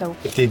plan, so...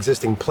 If the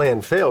existing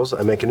plan fails,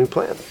 I make a new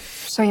plan.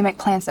 So you make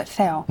plans that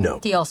fail? No.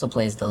 He also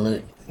plays the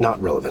lute.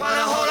 Not relevant.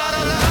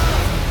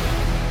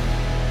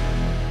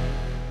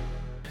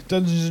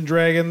 Dungeons and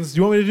Dragons. Do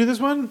you want me to do this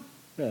one?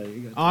 Yeah,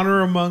 you got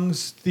Honor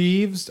Amongst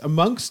Thieves.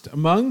 Amongst. Just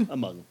among.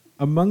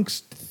 No.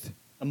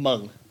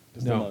 Among.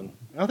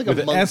 I don't think With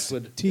amongst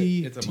would.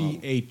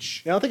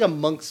 STTH. I don't think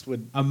amongst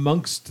would.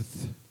 Amongst.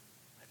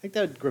 I think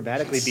that would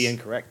grammatically be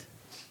incorrect.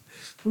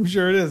 I'm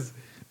sure it is.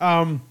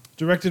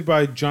 Directed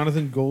by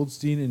Jonathan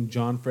Goldstein and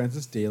John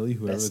Francis Daly,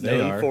 whoever Best they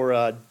known are.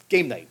 for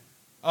Game Night.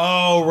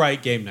 Oh,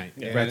 right, Game Night.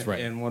 Yeah, That's right.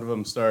 And one of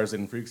them stars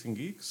in Freaks and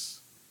Geeks.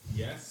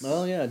 Yes.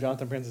 Oh yeah,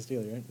 Jonathan Francis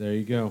Daly, right? There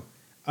you go.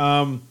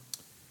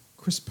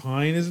 Chris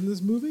Pine is in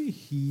this movie.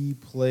 He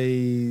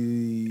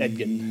plays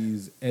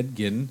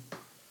Edgin,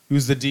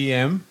 who's the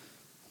DM,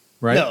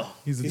 right? No,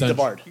 he's the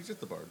bard. He's just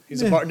the bard.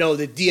 He's a bard. No,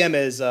 the DM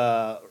is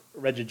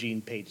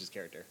Regina Page's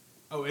character.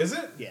 Oh, is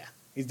it? Yeah,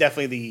 he's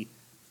definitely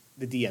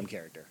the DM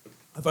character.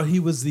 I thought he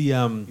was the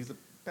He's a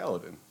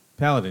paladin.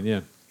 paladin.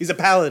 Yeah. He's a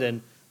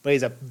paladin, but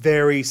he's a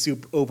very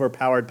super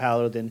overpowered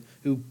paladin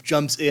who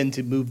jumps in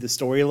to move the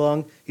story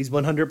along. He's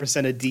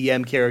 100% a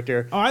DM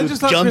character. Oh, I who just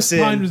thought jumps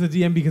Chris Pine in. was the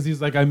DM because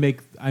he's like I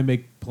make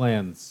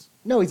plans.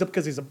 No,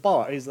 because he's a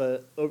bard.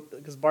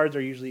 Because bards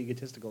are usually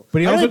egotistical.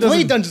 But he I also haven't played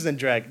doesn't- Dungeons and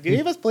Dragons. Do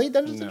any of us play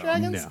Dungeons and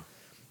Dragons? No.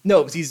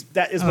 No, because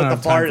that is I don't what the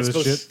have time bard for is this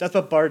supposed. shit. That's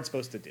what bard's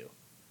supposed to do.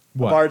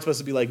 What? A bard's supposed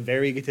to be like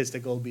very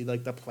egotistical, be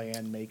like the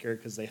plan maker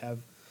because they have,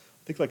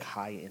 I think like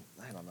high in.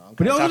 I don't know. I'm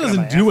But he kinda also talking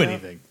out doesn't my do ass now.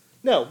 anything.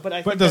 No, but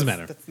I think it doesn't that's,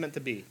 matter. That's meant to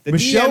be.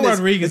 Michelle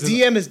Rodriguez The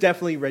is- DM is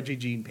definitely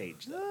Regina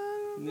Page.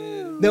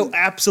 No,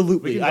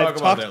 absolutely. We can talk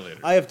about that later.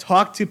 I have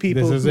talked to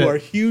people This is who it. are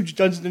huge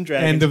Dungeons and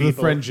Dragons End of the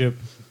people friendship.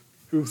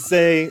 who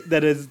say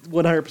that is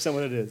 100%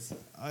 what it is.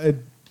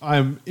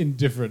 I'm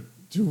indifferent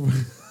to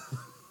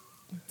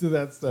to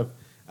that stuff.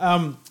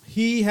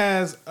 He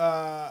has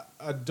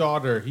a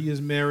daughter. He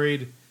is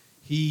married.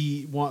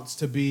 He wants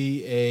to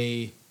be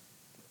a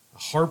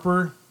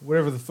harper,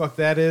 whatever the fuck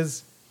that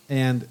is,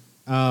 and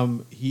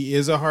he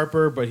is a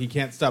harper, but he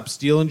can't stop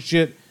stealing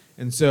shit.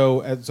 And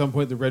so, at some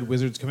point, the Red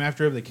Wizards come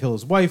after him. They kill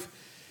his wife,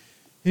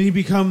 and he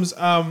becomes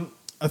a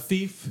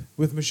thief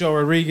with Michelle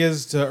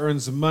Rodriguez to earn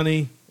some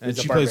money. And He's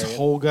a she plays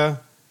barbarian.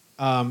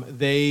 Holga.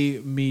 They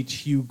meet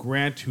Hugh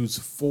Grant, who's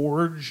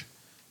Forge,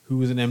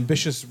 who is an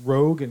ambitious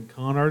rogue and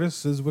con artist,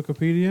 says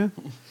Wikipedia.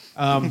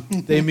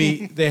 They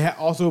meet.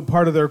 Also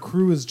part of their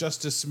crew is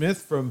Justice Smith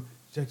from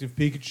Detective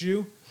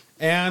Pikachu,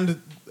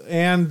 and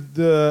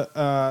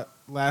the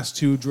last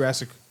two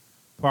Jurassic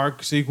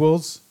Park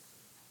sequels,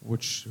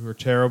 which were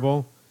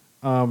terrible.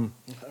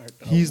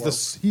 He's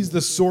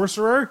the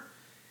sorcerer.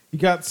 You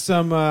got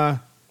some.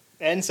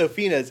 And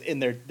Sophina's in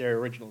their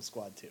original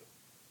squad too.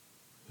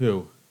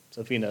 Who?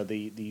 Sophina,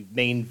 the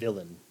main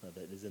villain of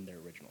it, is in their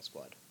original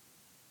squad.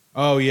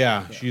 Oh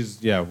yeah, she's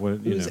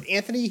What you Who's know?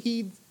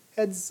 Anthony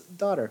Head's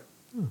daughter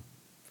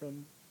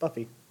from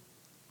Buffy.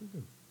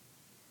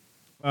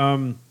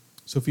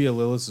 Sophia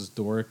Lillis is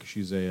Doric.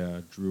 She's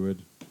a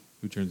druid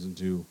who turns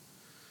into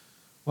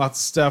lots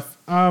of stuff.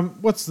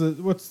 What's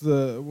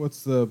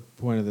the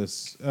point of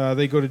this?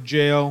 They go to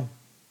jail.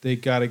 They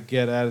gotta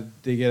get out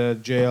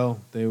of jail.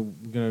 They're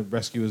gonna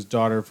rescue his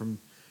daughter from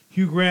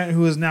Hugh Grant,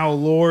 who is now a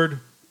lord.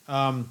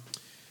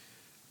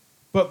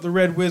 But the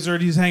Red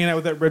Wizard, he's hanging out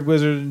with that Red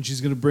Wizard, and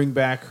she's gonna bring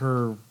back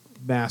her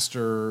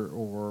master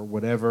or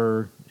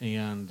whatever.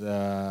 And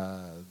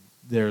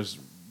there's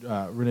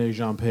Rene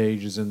Jean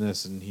Page is in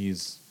this, and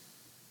he's,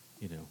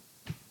 he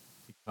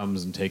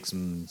comes and takes him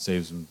and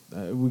saves him.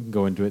 We can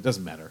go into it.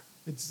 Doesn't matter.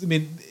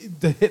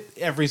 To hit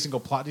every single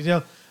plot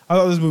detail. I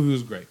thought this movie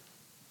was great.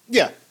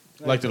 Yeah.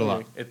 Liked it a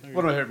lot. It's one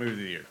of my favorite movies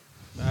of the year.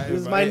 It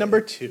was my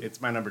number 2. It's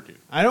my number 2.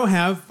 I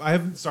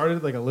haven't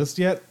started like a list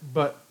yet,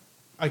 but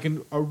I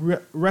can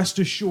rest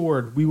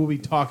assured we will be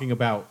talking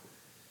about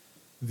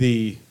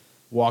the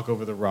walk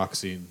over the rock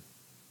scene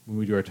when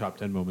we do our top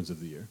 10 moments of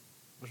the year.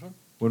 Which one?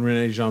 When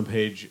Rene Jean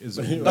Page is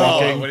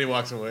walking, when he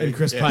walks away, and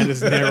Chris Pine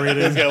is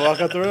narrating. He's gonna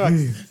walk up the rocks.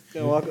 He's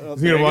gonna walk.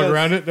 Is he gonna walk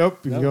around it? Nope,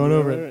 he's going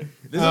over it.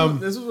 This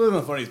was one of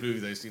the funniest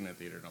movies I've seen in the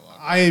theater in a long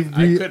time.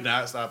 I could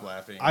not stop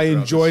laughing. I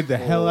enjoyed the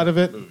hell out of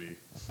it. Movie.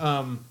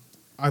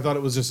 I thought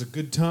it was just a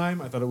good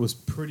time. I thought it was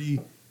pretty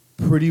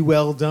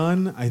well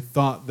done. I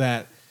thought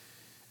that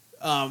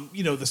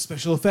the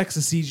special effects,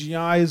 the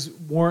CGIs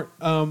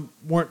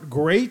weren't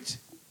great,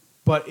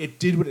 but it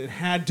did what it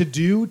had to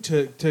do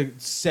to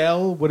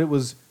sell what it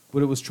was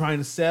trying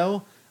to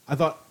sell. I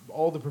thought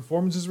all the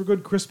performances were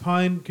good. Chris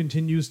Pine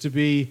continues to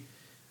be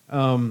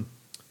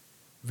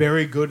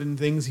very good in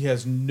things he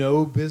has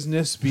no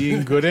business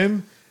being good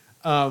in.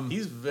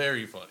 He's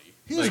very funny.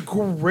 He's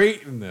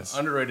great in this.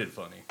 Underrated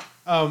funny.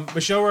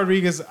 Michelle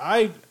Rodriguez,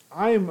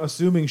 I'm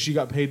assuming she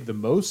got paid the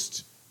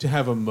most to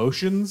have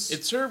emotions.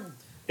 It's her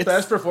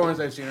best performance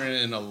I've seen her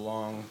in a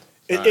long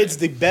time. It's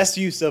the best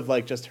use of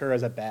like just her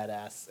as a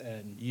badass,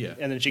 and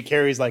then she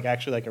carries like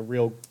actually like a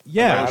real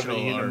Yeah. emotional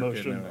Emotional arc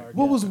emotion and arc.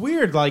 What was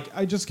weird, like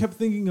I just kept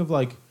thinking of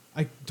like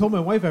I told my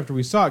wife after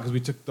we saw it because we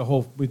took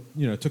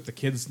took the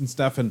kids and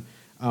stuff, and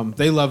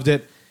they loved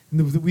it.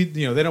 We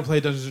they don't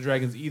play Dungeons and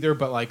Dragons either,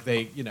 but like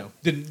they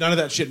didn't, none of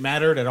that shit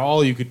mattered at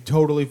all. You could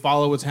totally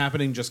follow what's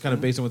happening just kind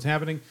of based on what's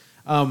happening.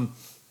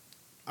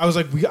 I was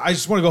like, I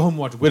just want to go home and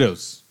watch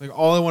Widows. Like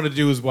all I want to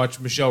do is watch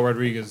Michelle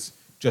Rodriguez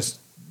just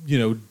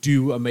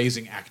do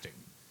amazing acting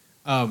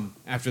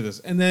after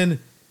this. And then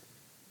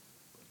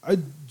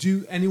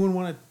do anyone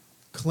want to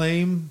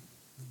claim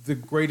the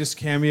greatest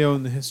cameo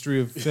in the history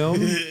of film?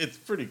 It's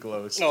pretty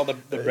close. Oh, the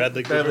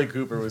Bradley Cooper. Bradley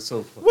Cooper was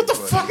so fucking What the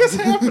funny. fuck is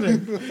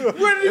happening?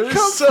 Where did it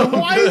come from?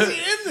 Why is he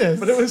in this?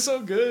 But it was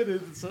so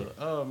good.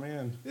 Oh,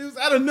 man. It was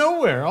out of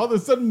nowhere. All of a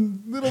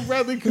sudden, little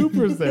Bradley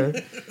Cooper's there.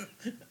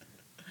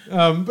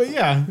 But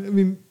yeah, I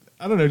mean,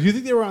 I don't know. Do you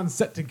think they were on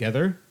set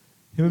together?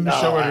 Him and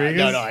Michelle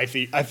Rodriguez? No. I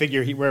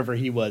figure wherever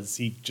he was,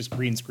 he just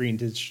green screened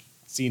his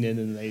scene in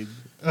and they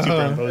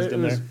superimposed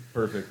him there. It was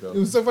perfect, though. It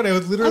was so funny. I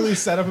was literally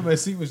sat up in my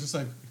seat, was just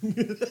like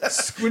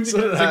squinting.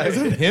 So did like, I. is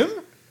it him?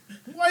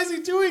 Why is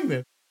he doing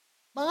this?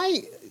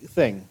 My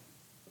thing,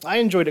 I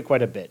enjoyed it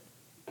quite a bit.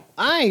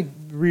 I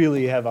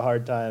really have a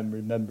hard time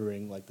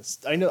remembering like this.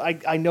 I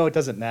know it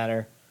doesn't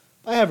matter.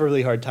 I have a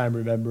really hard time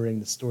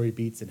remembering the story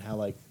beats and how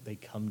like they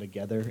come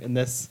together in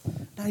this.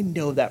 I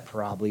know that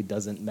probably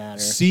doesn't matter.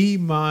 See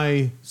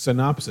my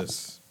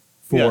synopsis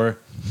for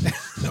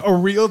a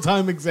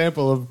real-time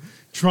example of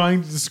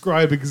trying to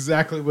describe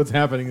exactly what's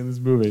happening in this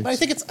movie. I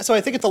think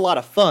it's a lot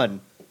of fun,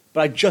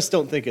 but I just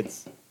don't think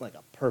it's like I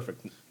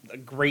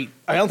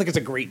don't think it's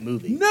a great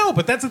movie. No,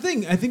 but that's the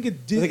thing. I think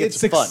it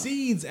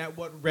succeeds at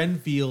what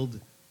Renfield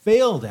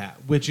failed at,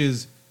 which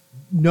is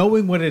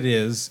knowing what it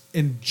is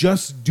and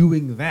just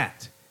doing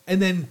that.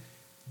 And then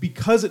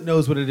because it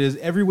knows what it is,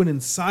 everyone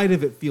inside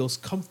of it feels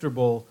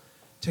comfortable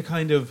to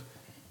kind of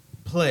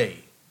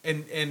play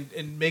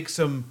and make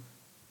some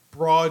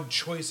broad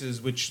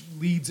choices, which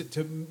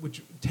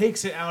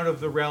takes it out of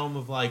the realm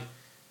of like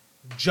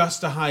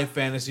just a high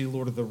fantasy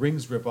Lord of the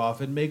Rings ripoff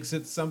and makes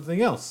it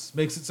something else,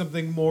 makes it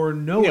something more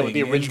knowing. Yeah, what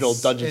the original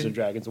Dungeons and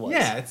Dragons was.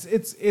 Yeah,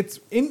 it's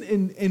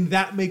and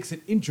that makes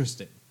it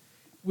interesting,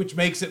 which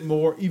makes it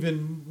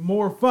even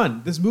more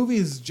fun. This movie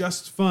is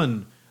just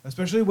fun,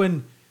 especially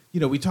when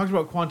we talked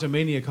about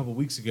Quantumania a couple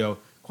weeks ago.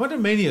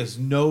 Quantumania is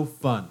no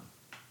fun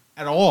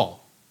at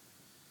all,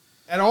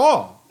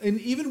 and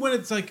even when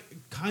it's like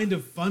kind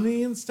of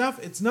funny and stuff,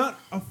 it's not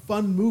a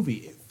fun movie.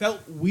 It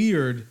felt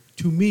weird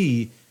to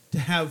me to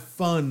have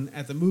fun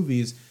at the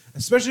movies,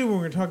 especially when we're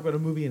going to talk about a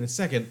movie in a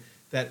second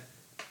that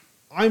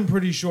I'm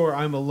pretty sure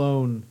I'm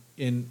alone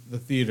in the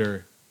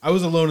theater. I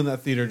was alone in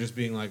that theater just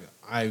being like,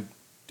 I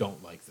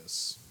don't like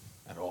this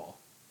at all.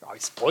 Oh,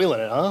 he's spoiling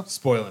it, huh?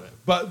 Spoiling it.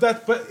 But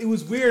it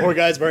was weird. Poor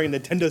guy's wearing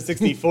Nintendo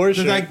 64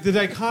 shirt. The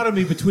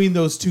dichotomy between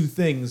those two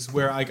things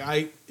where like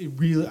I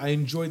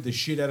enjoyed the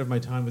shit out of my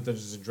time with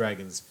Dungeons and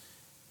Dragons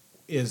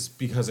is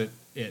because it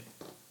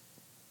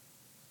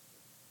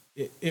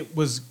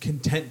was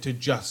content to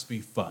just be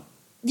fun.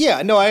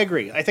 Yeah, no, I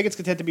agree. I think it's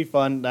content to be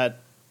fun.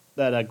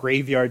 That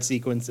graveyard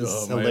sequence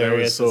is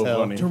hilarious as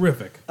hell. Funny.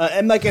 Terrific.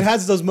 And like it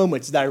has those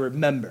moments that I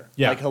remember.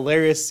 Yeah. Like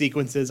hilarious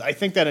sequences. I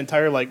think that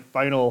entire like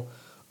final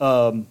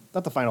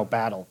not the final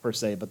battle per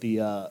se, but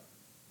the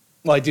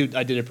I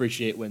did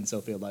appreciate when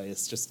Sophia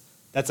Elias just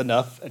that's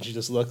enough and she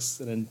just looks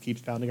and then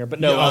keeps pounding her. But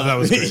no, that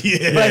was great.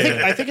 Yeah.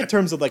 But I think in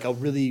terms of like a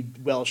really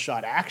well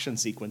shot action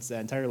sequence, that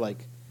entire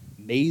like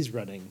maze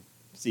running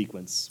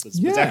sequence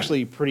was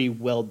actually pretty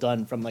well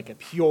done from like a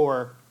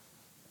pure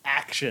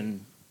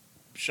action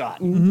shot.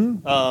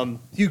 Mm-hmm.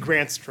 Hugh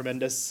Grant's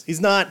tremendous.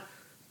 He's not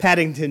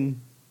Paddington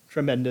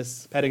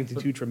tremendous. Paddington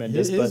 2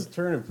 tremendous. His but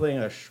turn of playing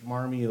a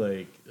schmarmy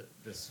like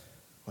just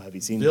have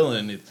you seen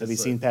villain. Have you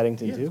seen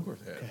Paddington 2? Yeah, of course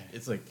I have.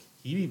 It's like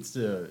he needs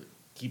to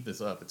keep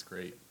this up. It's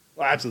great.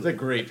 Well, absolutely, it's a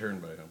great turn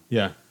by him.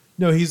 Yeah,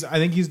 no, I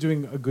think he's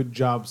doing a good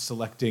job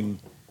selecting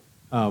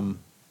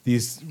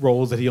these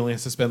roles that he only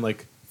has to spend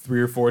like 3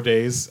 or 4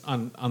 days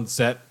on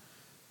set,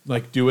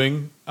 like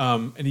doing,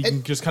 and he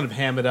can just kind of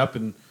ham it up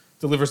and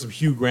deliver some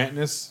Hugh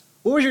Grantness.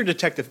 What was your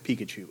Detective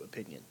Pikachu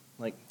opinion?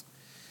 Like,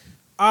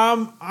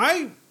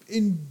 I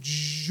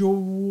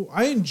enjoyed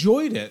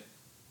it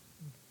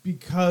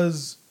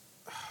because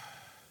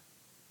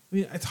I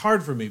mean it's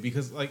hard for me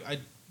because like I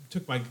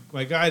took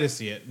my guy to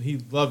see it and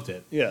he loved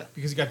it. Yeah,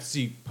 because he got to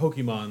see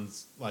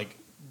Pokemon's like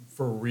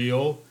for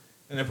real,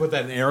 and I put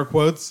that in air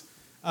quotes.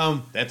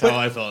 That's how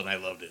I felt, and I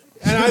loved it.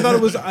 And I thought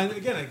it was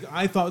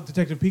I thought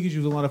Detective Pikachu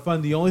was a lot of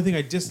fun. The only thing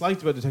I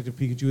disliked about Detective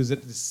Pikachu is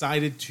that it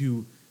decided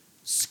to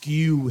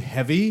skew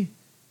heavy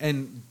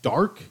and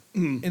dark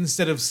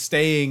instead of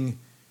staying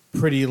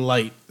pretty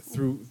light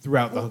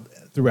throughout.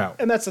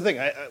 And that's the thing.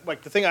 I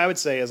like the thing I would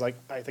say is like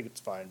I think it's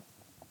fine,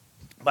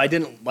 but I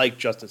didn't like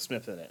Justice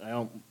Smith in it.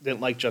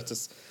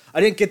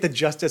 I didn't get the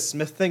Justice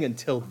Smith thing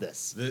until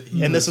this,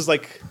 and this is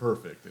like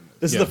perfect.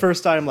 This is the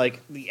first time like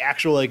the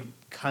actual like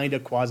kind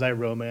of quasi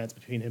romance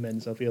between him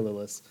and Sophia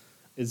Lillis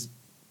is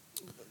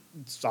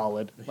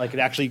solid. Like it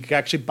actually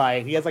buy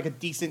it. He has like a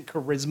decent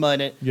charisma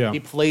in it. Yeah. He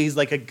plays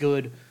like a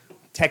good.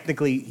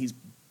 Technically, he's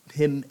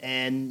him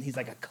and he's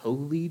like a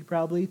co-lead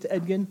probably to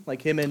Edgin.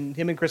 Like him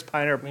and Chris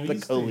Pine are the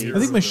co-lead. I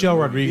think Michelle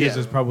Rodriguez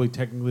is probably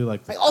technically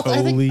like the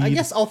co-lead. I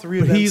guess all three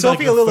of but them. he's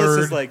Sophia like the Lillis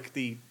is third. like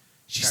the.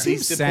 She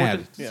seems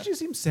sad. Yeah. She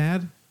seems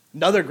sad.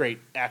 Another great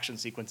action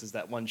sequence is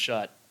that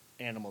one-shot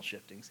animal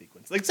shifting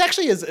sequence. Like, it's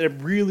actually a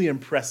really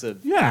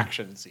impressive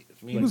action scene.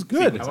 It was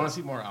good. I want to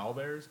see more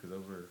owlbears because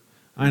those were.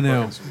 I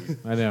know.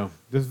 I know.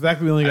 The fact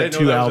that we only I got didn't know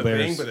two that was a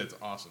owlbears. thing, but it's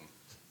awesome.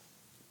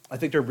 I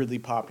think they're really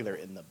popular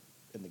in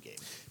the game.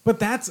 But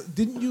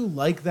didn't you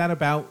like that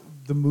about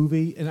the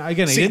movie? And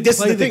again, I didn't this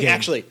play is the thing, game.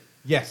 actually.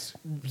 Yes.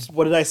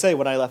 What did I say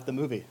when I left the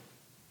movie?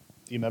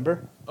 Do you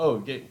remember?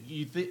 Oh,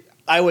 you think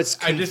I was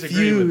I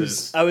disagree with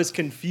this. I was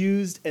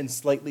confused and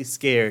slightly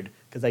scared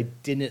because I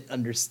didn't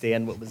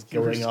understand what was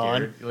going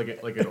on.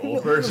 Like an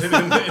old person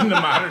in the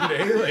modern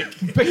day, like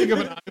picking up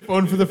an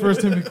iPhone for the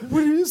first time. Like,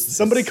 what is this?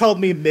 Somebody called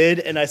me mid,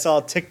 and I saw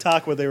a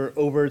TikTok where they were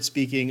over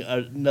speaking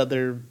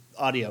another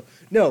audio.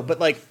 No, but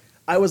like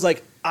I was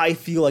like, I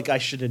feel like I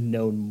should have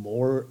known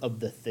more of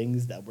the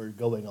things that were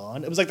going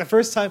on. It was like the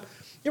first time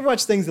you ever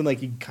watch things and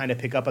like you kind of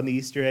pick up on the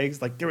Easter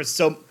eggs. Like there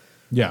was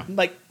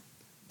like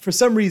for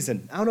some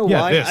reason I don't know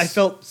why I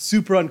felt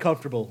super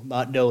uncomfortable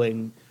not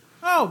knowing.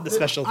 The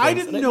special things. I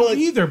didn't know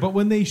either, but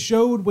when they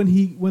showed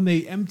when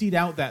they emptied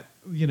out that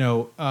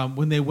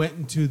when they went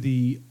into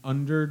the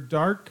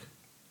Underdark,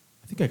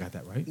 I think I got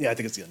that right. Yeah, I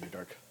think it's the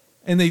Underdark.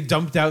 And they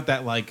dumped out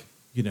that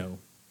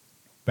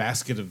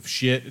basket of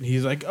shit, and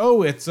he's like,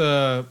 "Oh, it's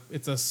a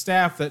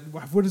staff that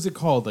what is it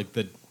called? Like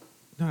I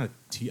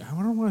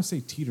don't want to say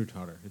teeter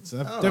totter. It's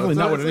definitely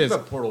not what it is.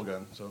 It's a portal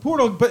gun. So.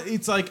 Portal, but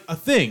it's like a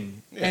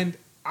thing, and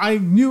I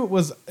knew it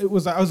was. I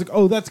was like,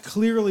 oh, that's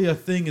clearly a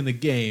thing in the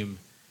game.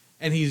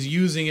 And he's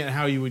using it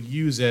how you would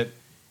use it.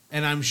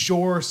 And I'm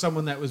sure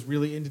someone that was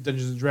really into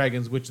Dungeons &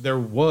 Dragons, which there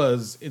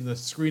was in the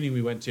screening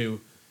we went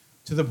to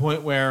the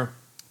point where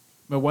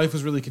my wife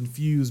was really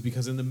confused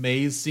because in the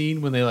maze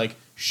scene when they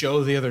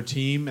show the other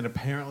team, and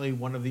apparently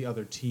one of the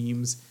other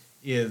teams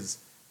is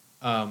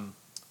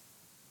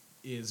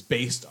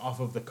based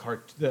off of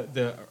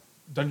the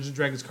Dungeons &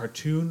 Dragons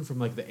cartoon from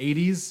the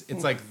 80s.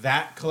 It's like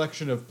that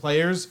collection of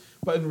players,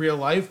 but in real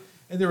life.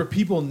 And there were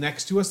people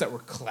next to us that were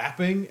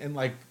clapping and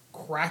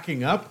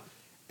cracking up,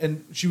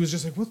 and she was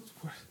just like, what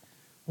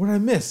did I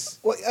miss?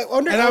 Well,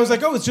 I was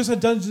like, oh, it's just a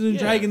Dungeons and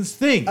Dragons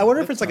thing. I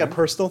wonder if it's a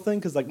personal thing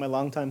because my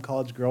longtime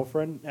college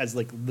girlfriend has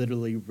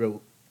literally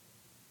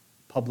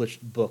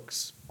published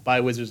books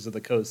by Wizards of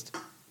the Coast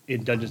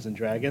in Dungeons and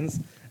Dragons,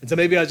 and so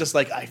maybe I was just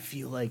like, I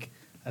feel like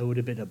I would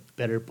have been a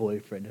better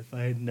boyfriend if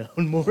I had known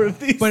more of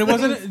these. But it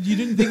wasn't. You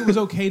didn't think it was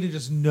okay to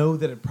just know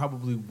that it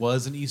probably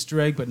was an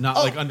Easter egg, but not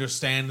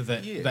understand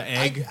the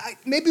egg.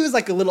 Maybe it was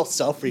a little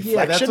self-reflection.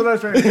 Yeah, that's what I was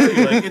trying to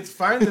tell you. It's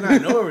fine to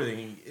not know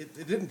everything.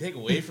 It didn't take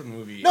away from the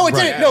movie. No, it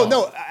didn't.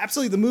 No,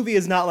 absolutely. The movie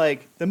is not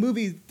the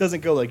movie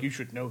doesn't go you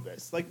should know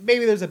this.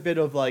 Maybe there's a bit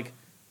of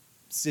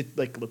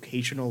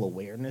locational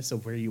awareness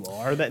of where you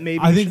are that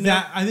maybe. I think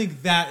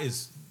that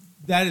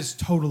is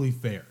totally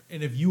fair.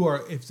 And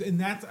and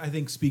that I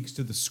think speaks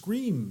to the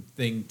Scream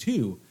thing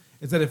too.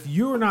 Is that if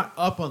you're not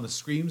up on the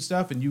Scream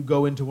stuff and you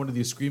go into one of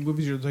these Scream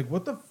movies, you're like,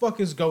 what the fuck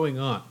is going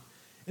on?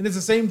 And it's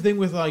the same thing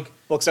with well,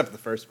 except for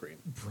the first Scream,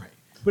 right?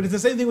 But it's the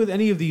same thing with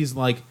any of these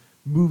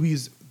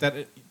movies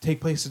that take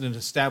place in an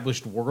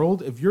established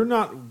world. If you're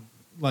not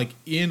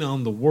in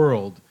on the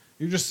world,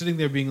 you're just sitting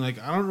there being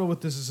like, I don't know what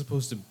this is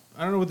supposed to.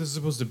 I don't know what this is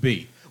supposed to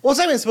be. Well, it's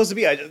not even supposed to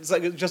be. It's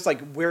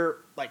where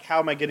how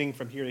am I getting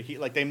from here to here?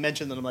 They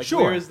mentioned that I'm like,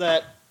 sure. Where is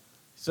that?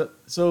 So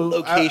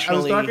locationally, I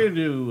was talking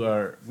to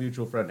our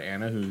mutual friend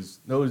Anna, who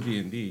knows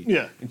D&D.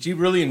 Yeah, and she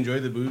really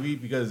enjoyed the movie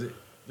because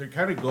they're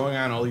kind of going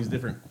on all these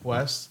different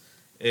quests,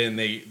 and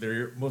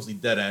they're mostly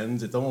dead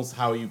ends. It's almost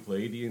how you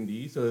play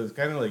D&D, so it's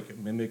kind of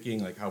mimicking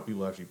how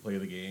people actually play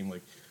the game.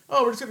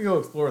 We're just gonna go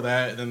explore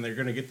that, and then they're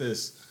gonna get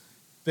this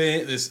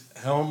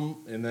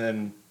helm, and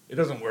then it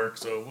doesn't work,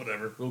 so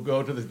whatever. We'll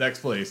go to the next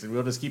place, and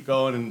we'll just keep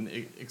going and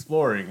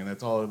exploring, and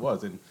that's all it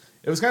was. And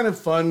it was kind of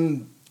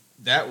fun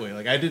that way.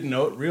 I didn't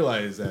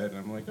realize that, and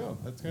I'm like, oh,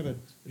 that's kind of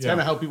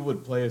how people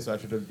would play a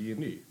session of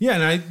D&D. Yeah,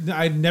 and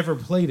I'd never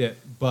played it,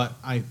 but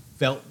I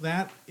felt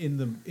that in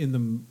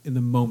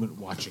the moment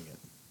watching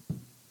it,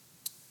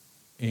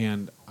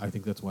 and I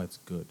think that's why it's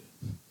good.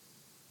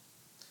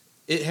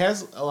 It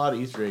has a lot of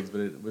Easter eggs,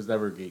 but it was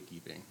never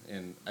gatekeeping,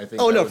 and I think.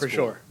 Oh no, for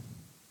sure.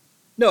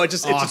 No, it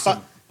just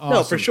awesome.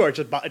 No, for sure. It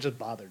just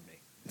bothered me.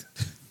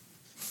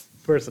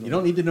 Personally, you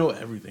don't need to know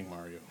everything,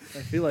 Mario. I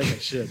feel like I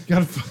should.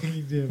 God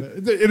fucking damn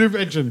it! The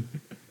intervention,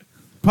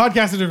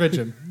 podcast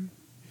intervention.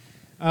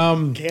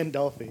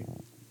 Gandalfi.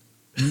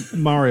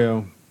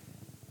 Mario.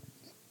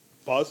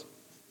 Pause.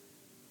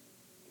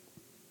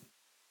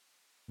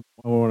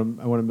 I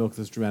want to milk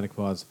this dramatic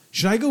pause.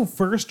 Should I go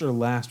first or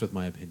last with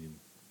my opinion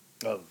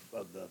of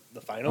the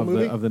final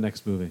movie of the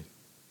next movie?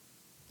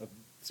 Of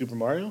Super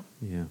Mario?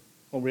 Yeah.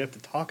 Well, we have to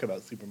talk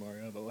about Super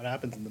Mario, but what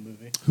happens in the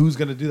movie? Who's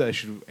going to do that?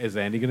 Is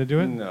Andy going to do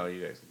it? No,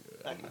 you guys can do it.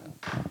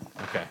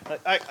 Okay.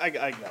 I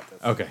got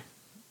this. Okay.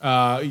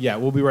 Yeah,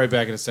 we'll be right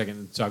back in a second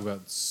and talk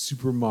about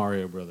Super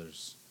Mario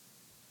Brothers.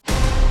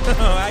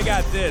 Oh, I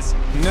got this.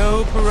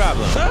 No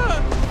problem.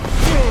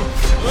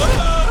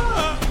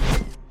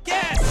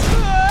 Yes!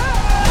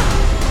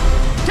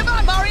 Come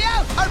on,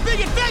 Mario! Our big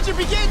adventure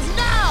begins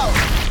now!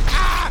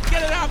 Ah!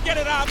 Get it off! Get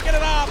it off! Get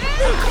it off!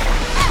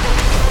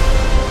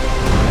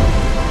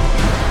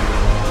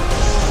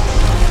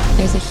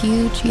 There's a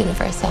huge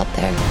universe out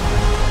there.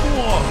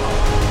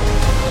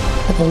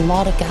 Whoa! With a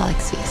lot of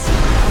galaxies.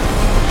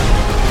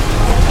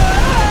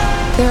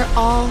 They're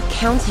all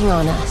counting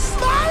on us.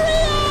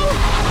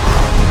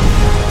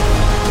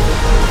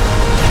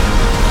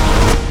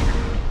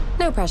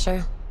 No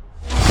pressure.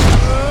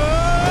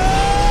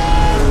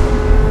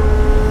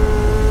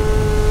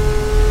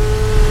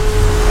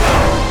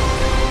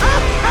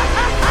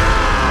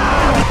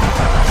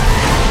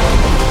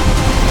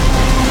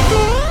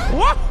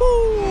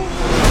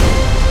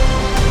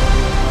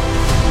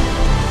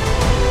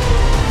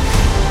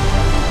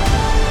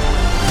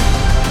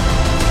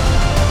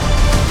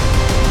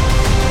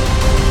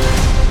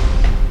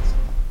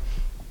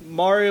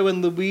 Mario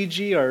and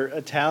Luigi are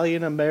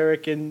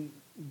Italian-American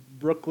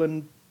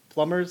Brooklyn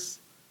plumbers.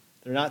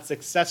 They're not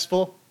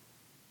successful.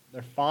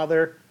 Their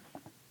father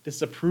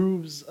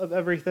disapproves of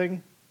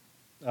everything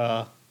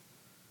because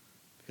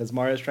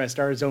Mario's trying to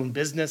start his own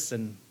business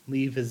and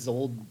leave his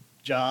old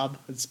job.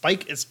 Is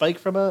Spike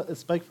from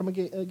a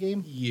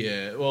game?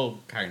 Yeah, well,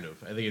 kind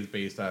of. I think it's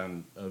based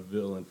on a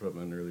villain from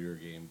an earlier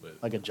game, but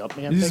like a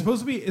Jumpman. Is it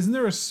supposed to be? Isn't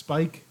there a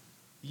Spike?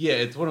 Yeah,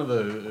 it's one of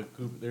the.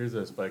 There's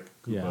a Spike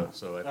Koopa, Yeah.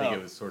 so I think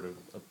it was sort of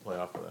a play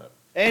off of that.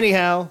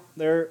 Anyhow,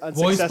 they're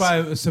Voiced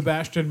unsuccessful. by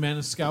Sebastian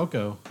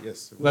Maniscalco.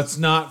 Yes. Let's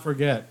not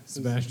forget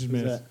Sebastian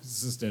who's Maniscalco. that?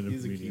 He's a stand-up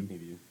He's a comedian.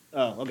 comedian.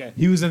 Oh, okay.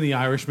 He was in The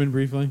Irishman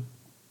briefly.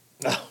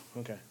 Oh,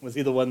 okay. Was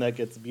he the one that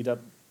gets beat up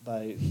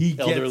by He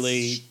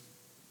elderly?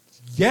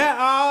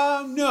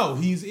 Yeah. No.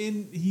 He's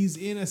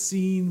in a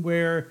scene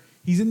where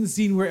he's in the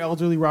scene where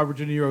elderly Robert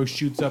De Niro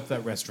shoots up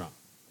that restaurant.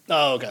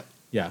 Oh, okay.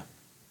 Yeah.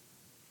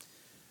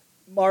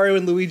 Mario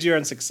and Luigi are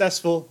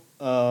unsuccessful.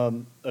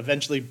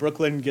 Eventually,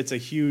 Brooklyn gets a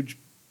huge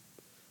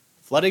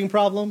flooding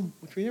problem,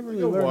 which we never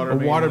really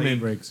learned. A water main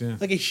breaks. Yeah.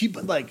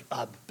 Like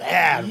a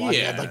bad one,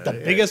 Yeah, like the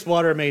yeah. biggest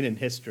water main in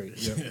history.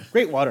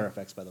 Great water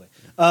effects, by the way.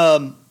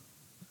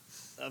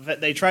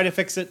 They try to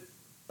fix it,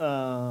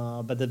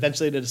 but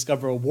eventually they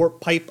discover a warp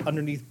pipe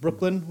underneath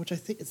Brooklyn, which I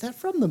think is that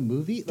from the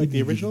movie, like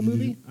the original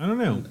movie. I don't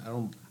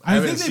know. I I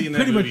haven't think they seen that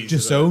pretty much movie,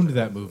 disowned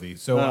that movie,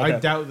 so Oh, okay. I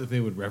doubt that they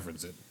would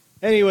reference it.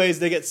 Anyways,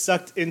 they get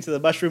sucked into the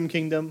Mushroom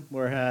Kingdom,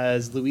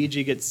 whereas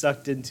Luigi gets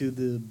sucked into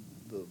the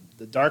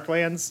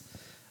Darklands.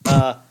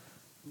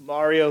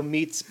 Mario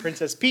meets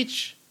Princess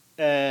Peach,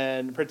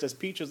 and Princess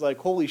Peach is like,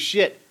 "Holy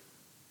shit,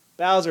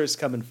 Bowser's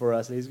coming for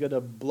us, and he's gonna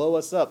blow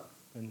us up."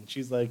 And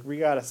she's like, "We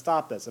gotta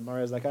stop this." And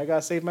Mario's like, "I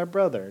gotta save my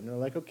brother." And they're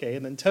like, "Okay."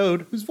 And then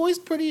Toad, whose voice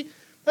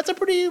that's a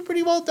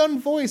pretty well done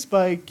voice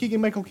by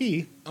Keegan-Michael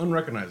Key.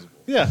 Unrecognizable.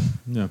 Yeah.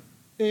 No.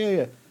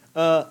 Yeah.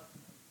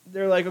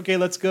 They're like, okay,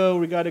 let's go.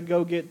 We got to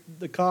go get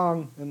the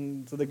Kong.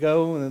 And so they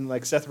go, and then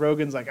like Seth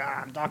Rogen's like,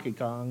 I'm Donkey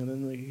Kong. And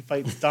then he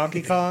fights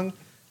Donkey Kong,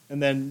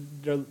 and then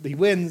he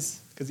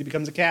wins because he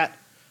becomes a cat.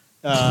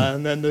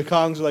 And then the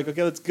Kongs are like,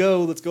 okay, let's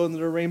go into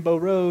the Rainbow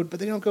Road. But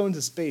they don't go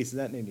into space, and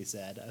that made me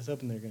sad. I was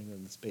hoping they were going to go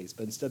into space,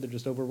 but instead they're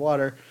just over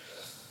water.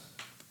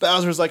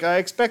 Bowser's like, I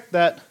expect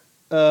that.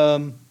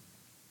 And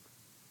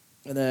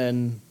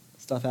then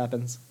stuff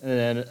happens, and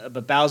then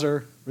but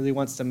Bowser really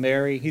wants to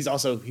marry. He's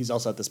also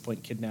at this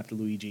point kidnapped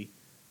Luigi.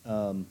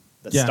 The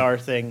star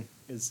thing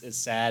is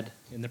sad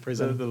in the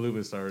prison. The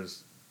Luma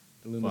Stars.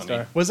 The Luma funny.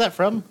 Star. What's that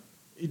from?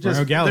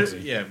 Mario Galaxy.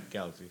 Yeah,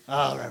 Galaxy.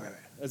 Oh, right.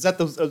 Is that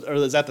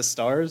the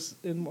stars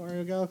in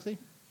Mario Galaxy?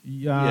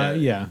 Yeah.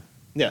 Yeah.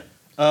 It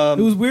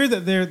was weird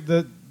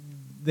that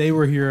they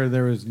were here.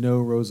 There was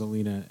no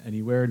Rosalina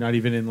anywhere, not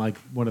even in like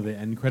one of the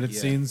end credit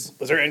scenes.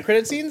 Was there end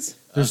credit scenes?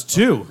 There's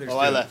two.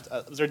 I left.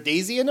 Was there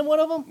Daisy in one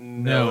of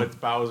them? No, it's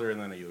Bowser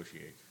and then a Yoshi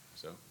egg.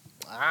 So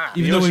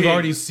Even though Yoshi we've egg-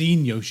 already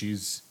seen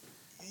Yoshi's.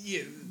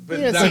 Yeah, but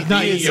Yeah, not, it's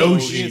not like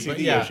Yoshi, but but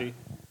yeah. Yoshi.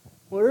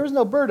 Well, there was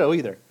no Birdo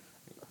either.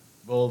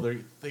 Well,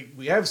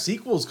 we have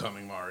sequels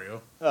coming,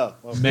 Mario. Oh,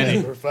 well, Many.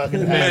 we're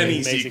fucking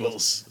Many having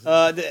sequels.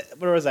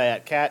 Where was I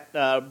at?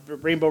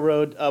 Rainbow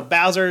Road.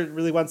 Bowser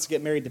really wants to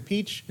get married to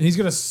Peach. And he's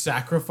gonna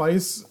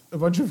sacrifice a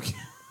bunch of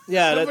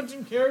Yeah, a bunch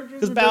of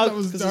characters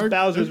because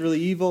Bowser's really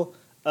evil.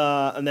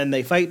 And then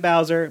they fight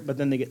Bowser, but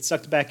then they get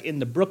sucked back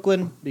into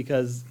Brooklyn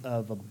because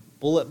of a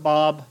Bullet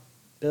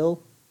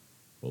Bill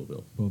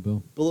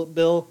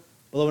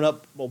blowing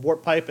up a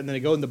warp pipe, and then they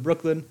go into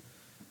Brooklyn.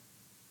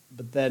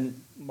 But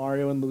then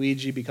Mario and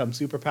Luigi become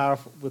super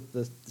powerful with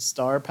the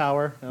star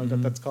power. I don't know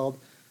what that's called.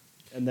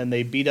 And then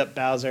they beat up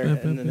Bowser,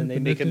 and then they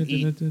make him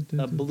eat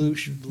a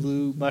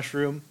blue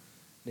mushroom.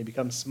 They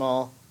become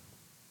small,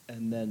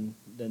 and then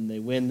they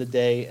win the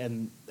day,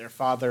 and their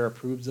father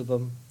approves of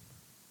them,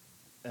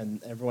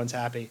 and everyone's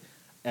happy.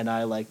 And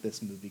I like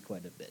this movie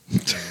quite a bit.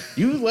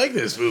 You like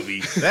this movie?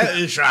 That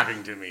is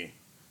shocking to me.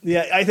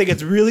 Yeah, I think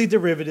it's really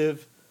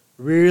derivative,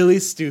 really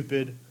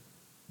stupid,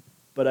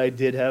 but I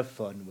did have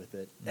fun with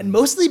it, and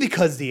mostly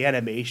because the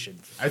animation.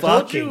 I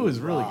told you fucking it was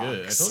really rocks. good. I told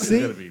you it was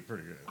See, gonna be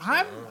pretty good.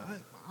 I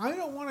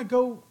don't want to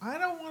go. I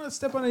don't want to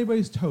step on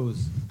anybody's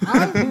toes.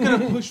 I'm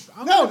gonna push.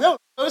 No.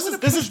 This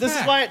is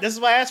why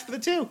I asked for the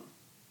 2.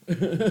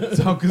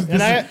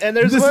 And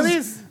there's one of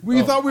these.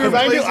 We thought we were.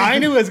 I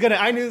knew this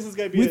was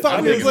gonna be. We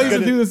thought we were going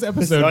to do this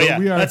episode. Oh but yeah,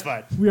 we are. that's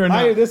fine. We are not.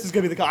 I knew this was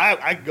gonna be the.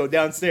 I could go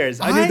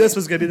downstairs. I knew this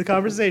was gonna be the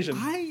conversation.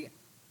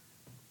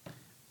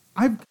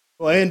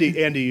 Well, Andy,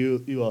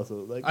 you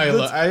also like.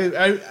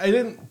 I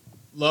didn't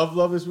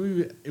love this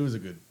movie. It was a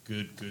good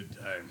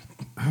time.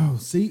 Oh,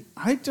 see,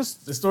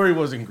 the story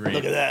wasn't great.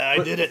 Look at that!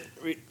 I did it.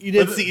 You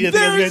didn't see. You didn't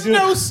think I was There's gonna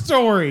do no it.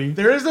 story.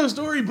 There is no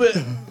story, but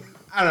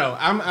I don't know.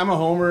 I'm a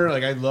homer.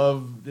 Like I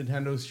love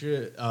Nintendo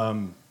shit.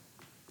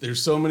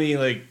 There's so many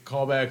like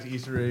callbacks,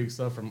 Easter egg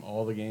stuff from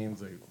all the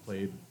games I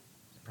played.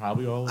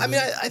 Probably all. Of I mean,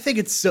 them. I think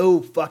it's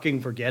so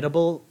fucking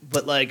forgettable.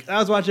 But like, I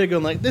was watching it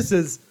going like, this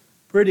is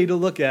pretty to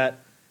look at,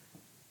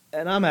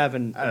 and I'm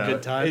having a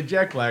good time.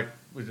 Jack Black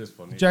was just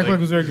funny. Jack Black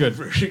was very good.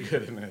 Very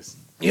good in this.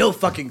 You know, what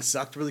fucking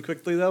sucked really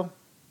quickly though.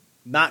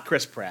 Not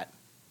Chris Pratt.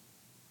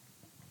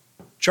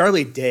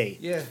 Charlie Day.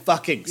 Yeah.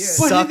 Fucking But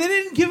sucked. they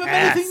didn't give him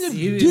ass. anything to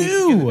He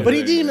do. But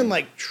he didn't even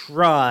like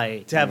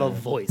try to have a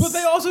voice. But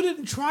they also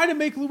didn't try to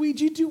make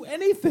Luigi do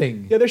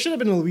anything. Yeah, there should have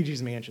been a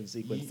Luigi's Mansion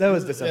sequence. That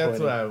was disappointing.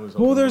 That's what I was.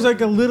 Well, there's hoping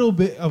like a little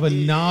bit of a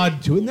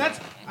nod to it. And that's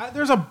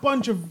there's a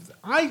bunch of.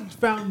 I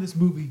found this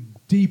movie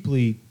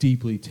deeply,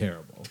 deeply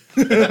terrible.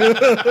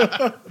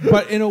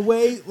 But in a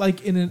way,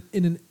 like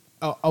in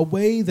a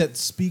way that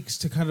speaks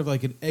to kind of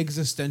like an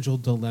existential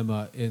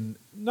dilemma in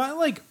not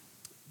like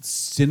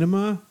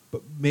cinema,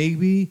 but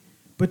maybe,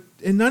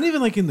 and not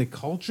even like in the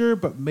culture,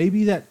 but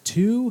maybe that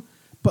too.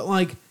 But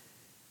like,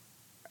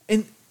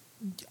 and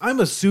I'm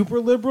a super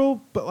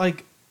liberal, but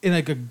like in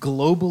like a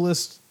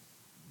globalist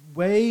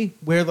way,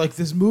 where like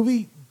this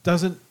movie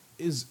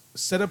is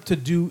set up to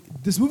do.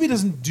 This movie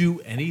doesn't do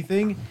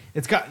anything.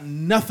 It's got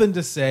nothing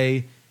to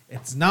say.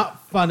 It's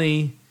not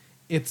funny.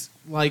 It's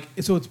like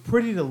so. It's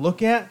pretty to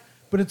look at,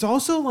 but it's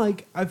also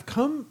like I've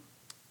come,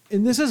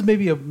 and this is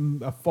maybe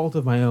a fault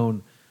of my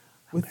own,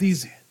 with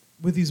these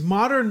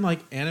modern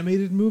like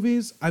animated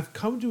movies. I've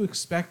come to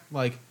expect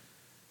like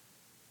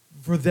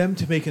for them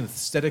to make an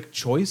aesthetic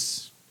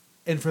choice,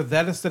 and for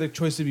that aesthetic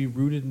choice to be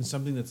rooted in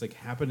something that's like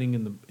happening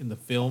in the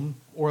film,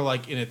 or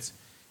like in its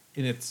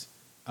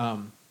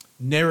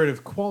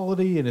narrative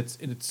quality and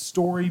its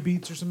story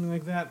beats or something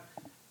like that.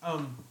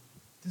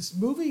 This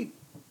movie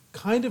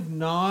kind of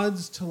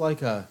nods to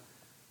like a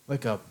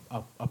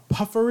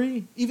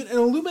puffery. Even and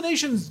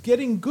Illumination's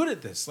getting good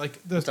at this.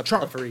 Like the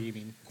puffery, you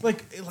mean?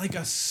 Like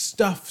a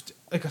stuffed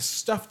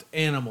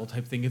animal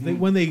type thing. If they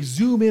when they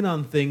zoom in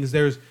on things,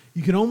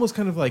 you can almost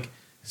kind of like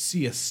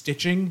see a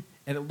stitching,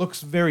 and it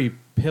looks very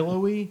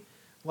pillowy.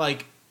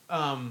 Like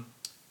I'm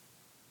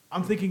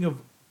thinking of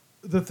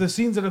the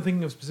scenes that I'm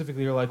thinking of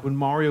specifically are like when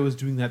Mario is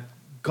doing that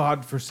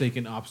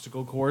godforsaken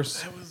obstacle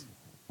course. That was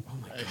oh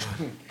my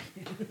god.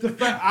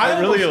 I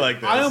really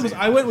like that.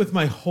 I went with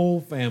my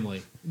whole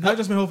family, not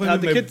just my whole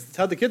family.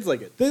 How'd the kids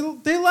like it?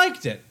 They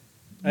liked it.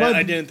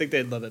 I didn't think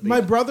they'd love it. My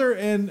brother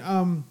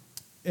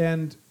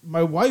and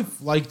my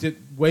wife liked it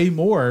way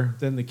more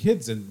than the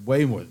kids and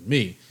way more than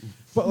me.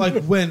 But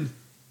like when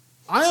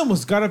I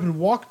almost got up and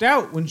walked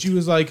out when she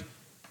was like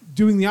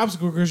doing the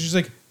obstacle course, she's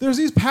like, "There's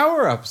these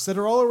power ups that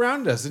are all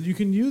around us and you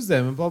can use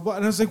them and blah blah."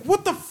 And I was like,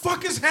 "What the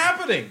fuck is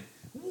happening?"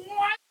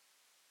 What?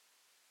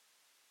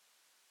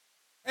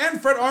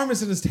 And Fred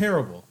Armisen is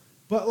terrible.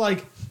 But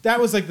like that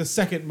was like the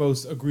second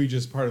most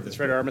egregious part of this. Is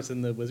Fred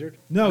Armisen the wizard?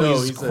 No,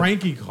 he's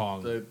Cranky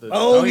Kong.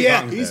 Oh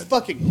yeah, he's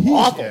fucking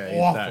awful. Yeah,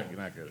 awful.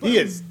 not good. He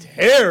is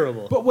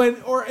terrible. But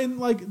when or in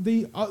like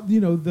the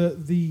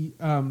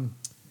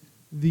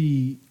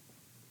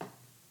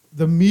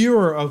the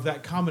mirror of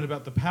that comment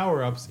about the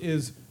power ups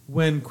is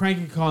when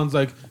Cranky Kong's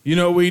like, you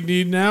know what we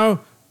need now?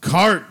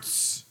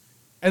 Carts.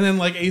 And then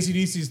like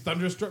AC/DC's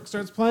Thunderstruck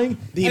starts playing.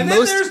 Then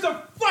there's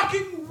the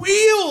fucking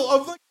wheel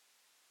of the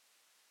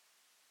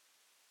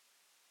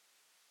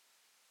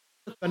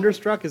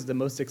Thunderstruck is the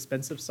most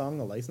expensive song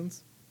to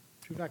license.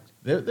 True fact.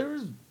 There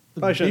was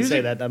Probably shouldn't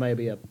say that. That might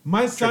be a.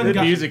 My son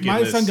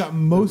got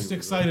most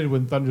excited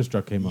when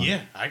Thunderstruck came on.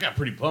 Yeah, I got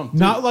pretty pumped.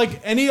 Not like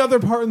any other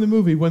part in the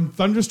movie. When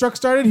Thunderstruck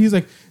started, he's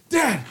like,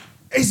 "Dad,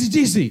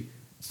 AC/DC,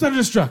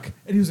 Thunderstruck,"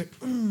 and he was like,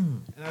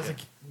 And I was like,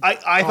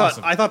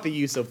 I thought the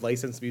use of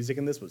licensed music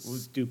in this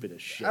was stupid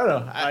as shit. I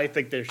don't know. I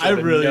think there should have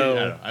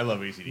been I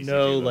love AC/DC.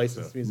 no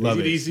licensed music.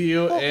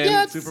 AC/DC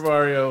and Super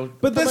Mario.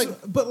 But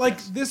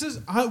this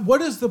is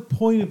what is the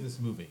point of this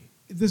movie?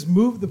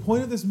 The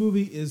point of this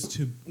movie is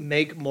to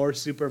make more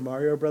Super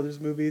Mario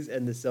Brothers movies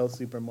and to sell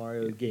Super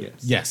Mario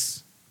games.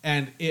 Yes,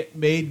 and it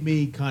made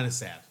me kind of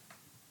sad.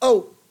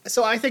 Oh,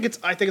 so I think it's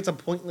a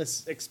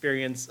pointless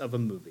experience of a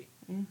movie,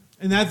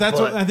 and I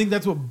think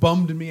that's what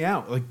bummed me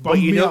out. Like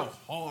bummed me out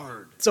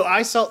hard. So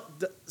I saw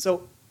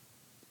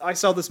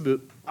this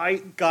movie. I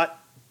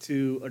got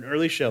to an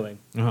early showing,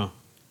 and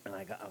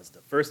I was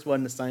the first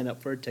one to sign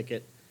up for a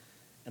ticket,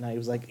 and I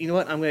was like, you know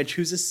what, I'm going to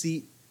choose a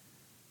seat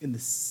in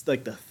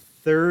the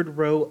third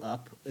row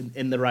up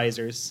in the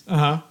risers,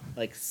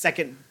 like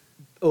second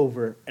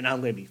over, and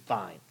I'm gonna be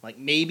fine. Like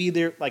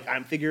maybe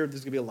I'm figuring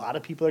there's gonna be a lot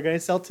of people that are gonna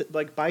sell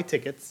buy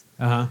tickets,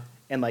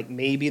 and like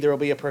maybe there will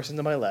be a person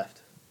to my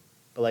left,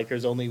 but like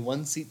there's only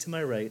one seat to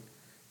my right,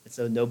 and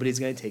so nobody's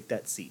gonna take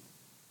that seat.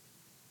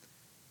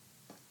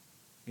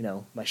 You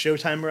know, my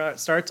showtime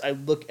starts. I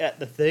look at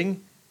the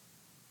thing.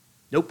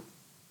 Nope,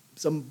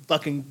 some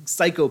fucking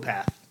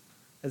psychopath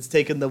has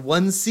taken the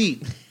one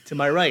seat to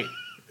my right.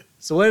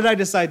 So what did I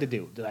decide to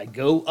do? Did I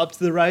go up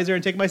to the riser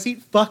and take my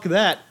seat? Fuck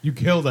that. You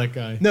killed that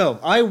guy. No,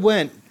 I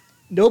went.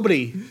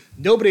 Nobody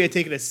had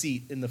taken a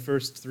seat in the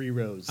first three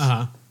rows.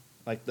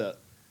 Like the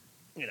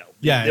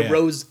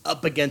rows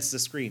up against the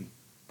screen.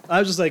 I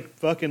was just like,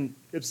 fucking,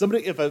 if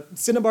a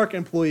Cinemark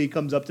employee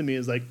comes up to me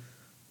and is like,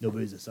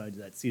 nobody's assigned to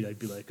that seat, I'd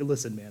be like,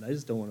 listen, man, I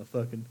just don't want to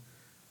fucking.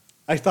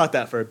 I thought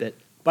that for a bit.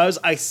 But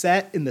I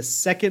sat in the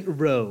second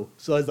row,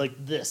 so I was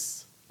like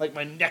this. Like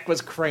my neck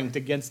was cranked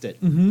against it.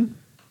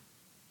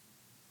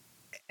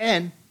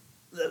 And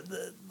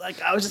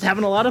I was just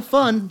having a lot of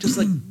fun, just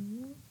like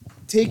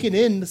taking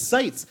in the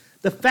sights.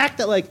 The fact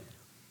that like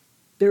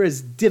there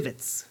is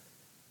divots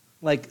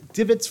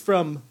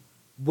from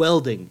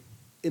welding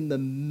in the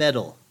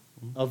metal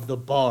of the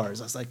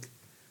bars. I was like,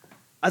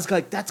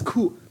 that's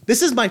cool.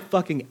 This is my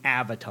fucking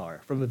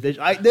Avatar from a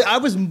vision. I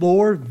was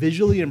more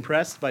visually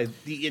impressed by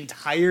the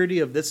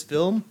entirety of this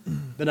film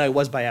than I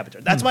was by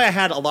Avatar. That's why I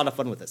had a lot of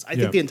fun with this. I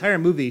think the entire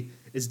movie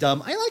is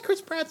dumb. I like Chris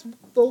Pratt's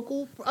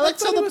vocal. I like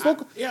some of the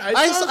vocal.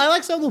 I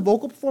like some of the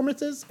vocal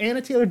performances.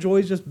 Anna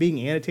Taylor-Joy's just being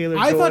Anna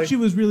Taylor-Joy. I thought she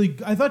was really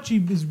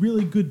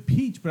good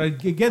Peach, but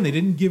again, they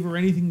didn't give her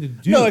anything to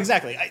do. No,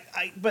 exactly.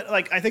 But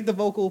I think the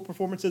vocal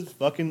performances,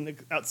 fucking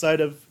outside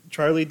of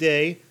Charlie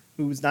Day,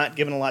 who's not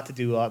given a lot to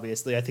do,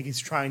 obviously. I think he's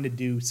trying to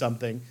do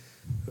something.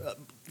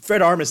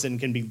 Fred Armisen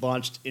can be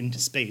launched into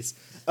space,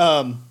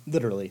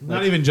 literally.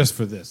 Not even just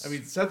for this. I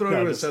mean, Seth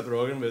Rogen was Seth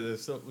Rogen, but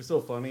it was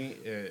so funny.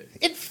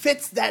 It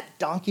fits that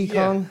Donkey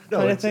Kong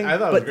kind of thing. I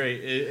thought it was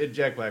great.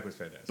 Jack Black was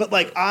fantastic.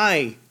 But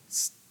I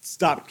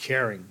stopped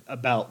caring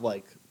about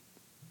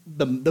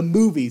the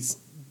movies.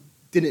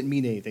 Didn't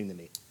mean anything to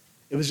me.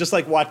 It was just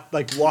like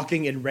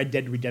walking in Red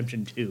Dead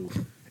Redemption 2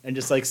 and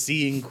just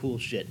seeing cool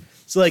shit.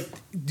 So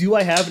do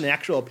I have an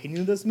actual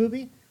opinion of this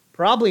movie?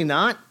 Probably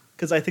not,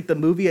 because I think the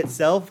movie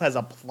itself has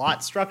a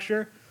plot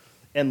structure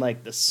and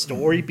the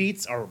story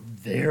beats are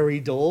very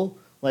dull.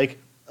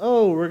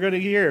 We're gonna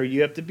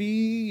you have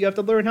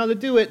to learn how to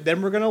do it,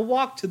 then we're gonna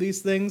walk to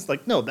these things.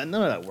 No, none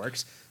of that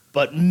works.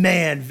 But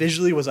man,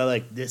 visually was I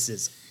this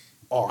is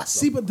awesome.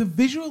 See, but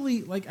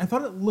visually, I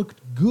thought it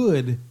looked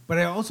good, but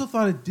I also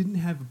thought it didn't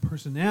have a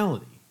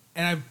personality.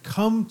 And I've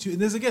come to,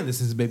 and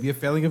this is maybe a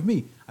failing of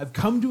me, I've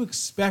come to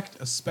expect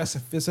a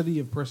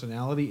specificity of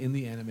personality in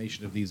the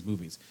animation of these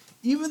movies.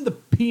 Even the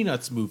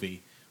Peanuts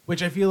movie,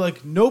 which I feel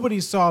like nobody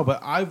saw,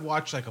 but I've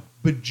watched a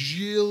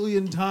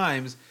bajillion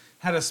times,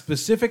 had a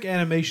specific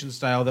animation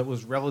style that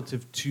was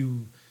relative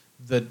to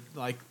the,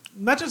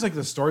 not just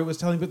the story was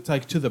telling, but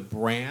to the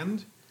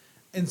brand.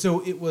 And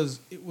so it was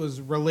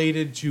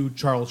related to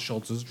Charles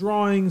Schultz's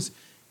drawings.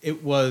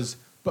 It was,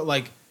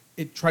 but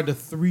it tried to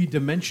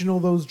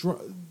three-dimensionalize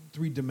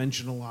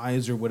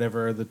or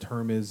whatever the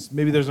term is.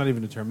 Maybe there's not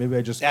even a term. Maybe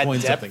I just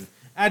coined something.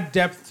 Add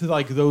depth to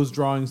those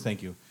drawings.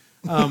 Thank you.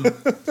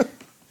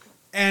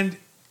 And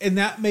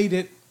that made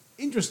it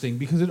interesting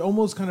because it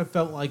almost kind of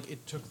felt like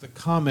it took the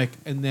comic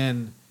and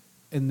then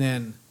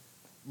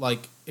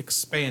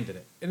expanded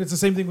it. And it's the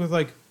same thing with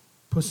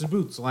Puss in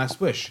Boots: The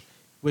Last Wish,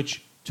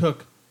 which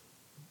took,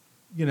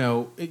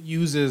 it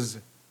uses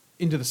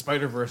Into the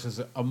Spider-Verse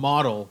as a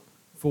model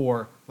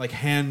for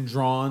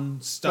hand-drawn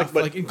stuff,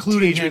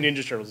 including Teenage Mutant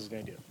Ninja Turtles is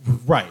going to do.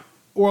 Right.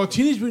 Or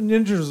Teenage Mutant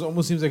Ninja Turtles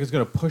almost seems like it's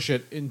going to push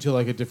it into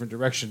a different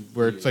direction,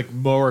 where it's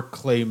more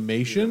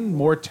claymation,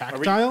 more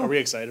tactile. Are we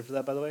excited for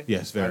that? By the way,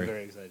 yes, very, I'm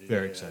very excited.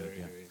 Very excited.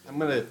 Yeah. I'm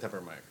going to temper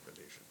my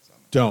expectations on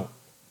that. Don't.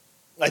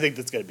 I think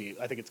it's going to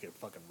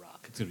fucking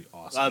rock. It's going to be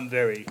awesome. I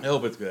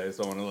hope it's good. I just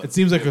don't want to it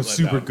seems like a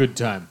super good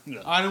time.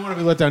 No. I don't want to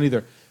be let down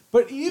either.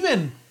 But you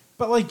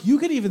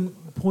could even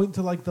point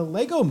to the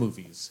Lego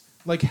movies.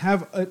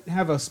 Have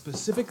a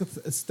specific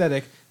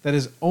aesthetic that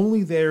is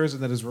only theirs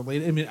and that is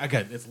related. I mean,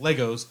 again, it's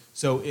Legos,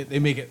 so they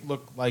make it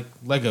look like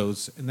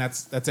Legos, and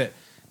that's it.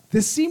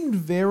 This seemed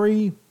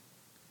very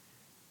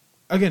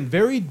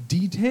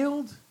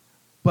detailed,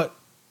 but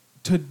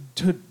to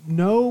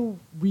no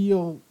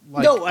real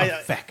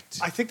effect.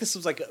 I think this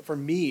was for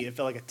me, it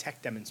felt like a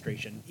tech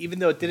demonstration, even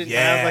though it didn't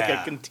have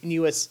a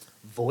continuous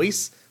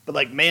voice.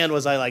 But man,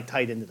 was I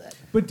tied into that.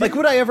 But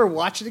would I ever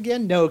watch it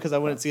again? No, because I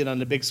wouldn't see it on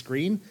the big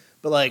screen.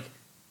 But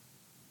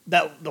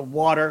the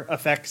water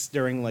effects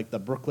during the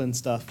Brooklyn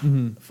stuff,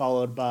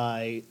 followed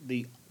by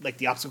the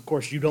obstacle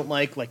course you don't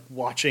like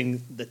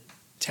watching the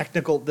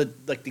technical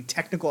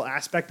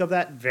aspect of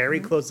that very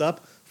close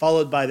up,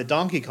 followed by the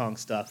Donkey Kong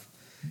stuff,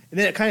 and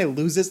then it kind of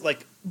loses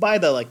by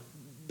the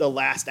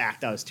last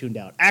act I was tuned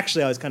out.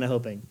 Actually, I was kind of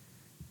hoping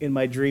in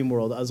my dream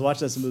world, I was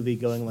watching this movie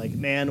going like,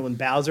 man, when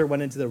Bowser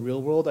went into the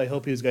real world, I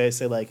hope he was going to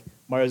say like,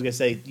 Mario's going to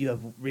say,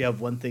 we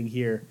have one thing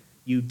here,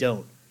 you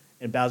don't.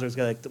 And Bowser's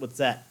going to like, what's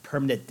that?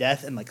 Permanent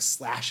death, and like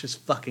slash his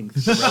fucking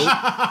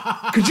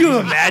throat. Could you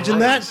imagine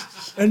that?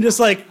 And just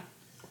like,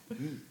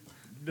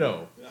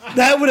 no.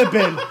 That would have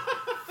been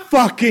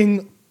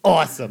fucking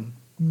awesome.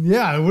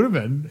 Yeah, it would have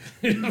been.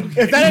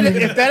 If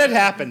that had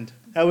happened,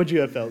 how would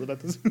you have felt about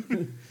this?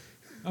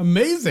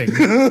 Amazing.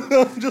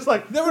 Just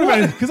like that would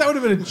have been, because that would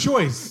have been a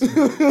choice.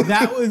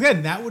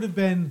 That would have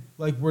been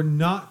like, we're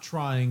not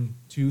trying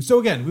to. So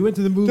again, we went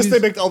to the movies.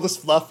 Just they make all this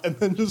fluff, and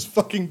then just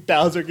fucking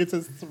Bowser gets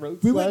his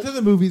throat. We went to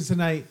the movies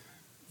tonight.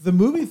 The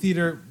movie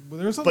theater.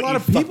 There's a lot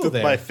of fucked people with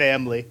there. My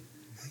family,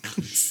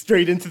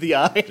 straight into the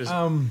eye.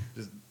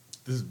 This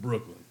is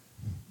Brooklyn.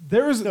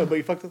 There was no, but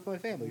you fucked with my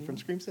family from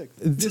Scream 6.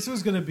 This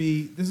is gonna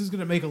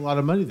make a lot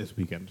of money this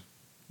weekend.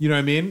 You know what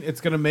I mean? It's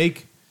gonna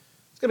make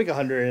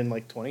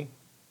 120.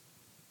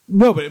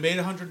 No, but it made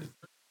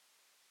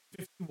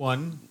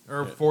 151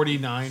 or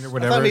 49 or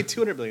whatever. I thought it made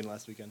 200 million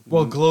last weekend.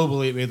 Well,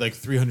 globally it made like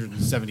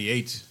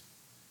 378.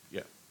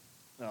 Yeah.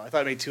 No, I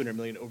thought it made 200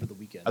 million over the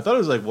weekend. I thought it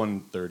was like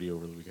 130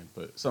 over the weekend,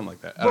 but something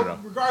like that. I don't know.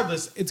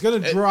 Regardless, it's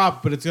gonna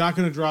drop, but it's not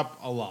gonna drop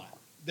a lot.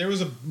 There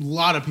was a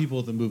lot of people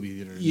at the movie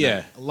theater.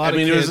 Yeah, a lot. I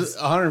mean, of it kids. was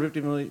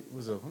 150 million.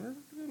 Was it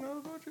 150 million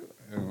budget?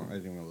 I don't know. I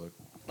didn't want to look.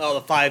 Oh,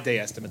 the 5-day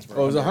estimates were.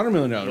 Oh, it was $100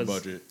 million It was-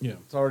 budget. Yeah,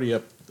 it's already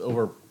up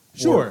over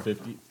sure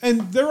 450.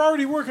 And they're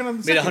already working on the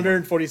Made second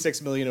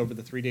 146 million over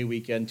the 3-day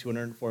weekend,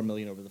 204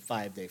 million over the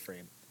 5-day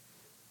frame.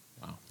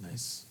 Wow,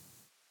 nice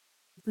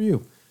for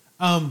you.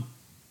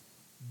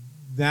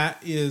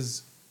 That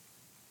is,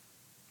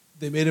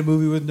 they made a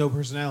movie with no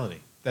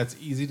personality. That's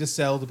easy to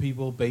sell to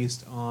people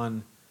based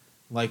on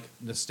like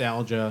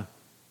nostalgia,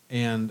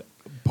 and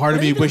part of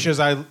me wishes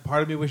I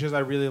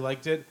really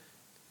liked it.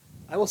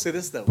 I will say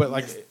this though, But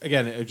like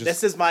again, it just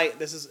this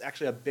is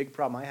actually a big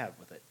problem I have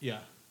with it. Yeah,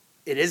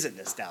 it isn't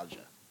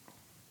nostalgia.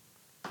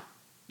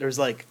 There's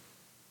like,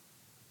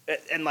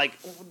 and like,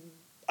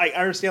 I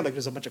understand like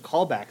there's a bunch of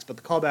callbacks, but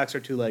the callbacks are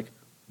to like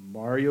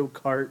Mario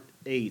Kart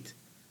 8,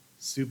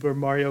 Super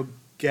Mario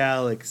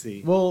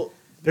Galaxy. Well,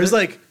 there's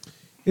like,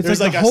 it's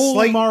there's like the a whole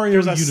slight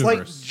Mario there's a slight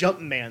universe.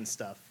 Jumpman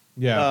stuff.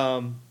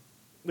 Yeah.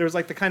 There's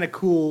like the kind of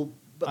cool,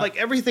 but like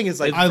everything is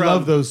like. I from-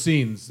 love those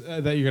scenes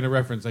that you're going to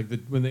reference, like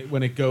when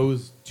it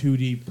goes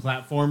 2D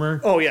platformer.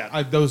 Oh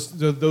yeah,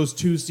 those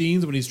two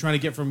scenes when he's trying to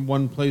get from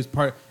one place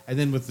part, and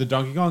then with the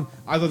Donkey Kong.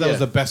 I thought that was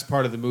the best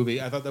part of the movie.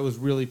 I thought that was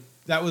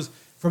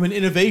from an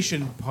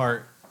innovation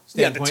part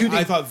standpoint. Yeah, the 2D,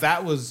 I thought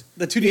that was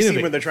the 2D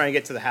scene when they're trying to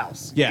get to the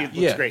house. Yeah, it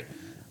looks great.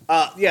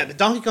 The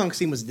Donkey Kong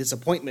scene was a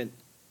disappointment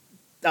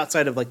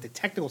outside of like the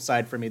technical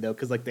side for me though,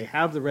 because like they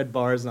have the red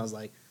bars, and I was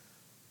like,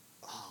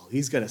 oh,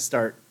 he's gonna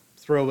start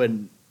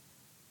throwing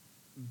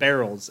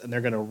barrels and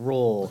they're gonna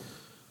roll,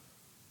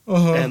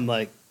 and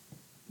like,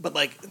 but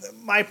like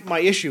my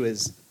issue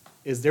is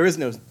there is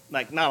no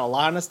like not a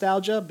lot of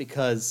nostalgia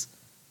because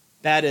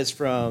that is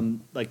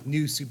from like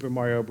New Super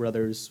Mario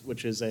Brothers,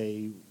 which is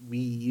a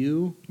Wii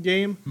U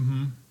game.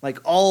 Mm-hmm. Like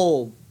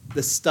all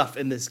the stuff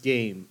in this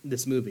game,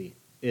 this movie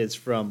is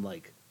from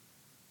like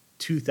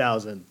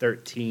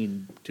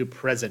 2013 to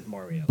present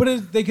Mario.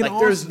 But they can like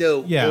also, there's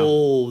no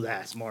old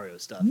ass Mario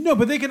stuff. No,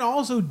 but they can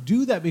also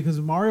do that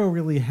because Mario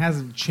really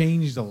hasn't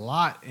changed a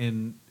lot.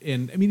 And I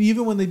mean,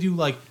 even when they do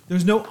like,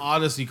 there's no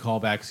Odyssey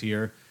callbacks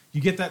here.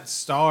 You get that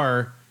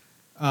star.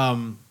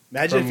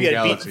 Imagine if you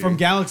had beat from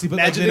Galaxy, but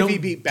imagine like, if he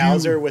beat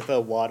Bowser with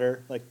a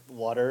water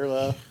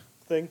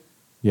thing.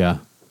 Yeah.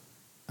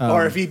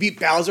 Or if he beat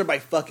Bowser by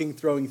fucking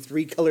throwing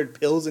 3 colored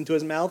pills into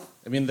his mouth.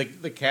 I mean,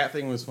 the cat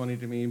thing was funny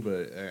to me,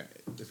 but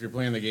if you're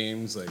playing the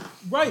games, like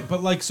right,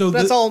 but like so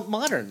that's all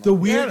modern. The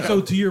weird.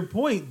 So to your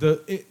point,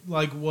 it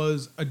like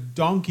was a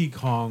Donkey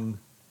Kong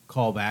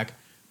callback,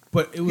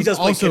 but it was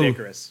also Kid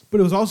Icarus. But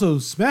it was also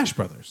Smash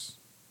Brothers.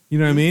 You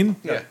know what I mean?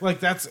 Yeah. Like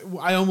that's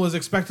I almost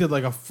expected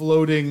like a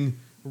floating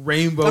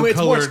rainbow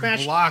colored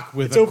block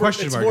with a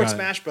question mark. It's more on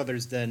Smash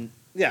Brothers than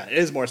it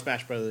is more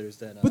Smash Brothers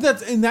than. But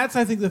that's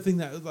I think the thing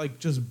that like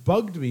just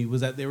bugged me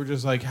was that they were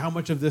just like, how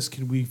much of this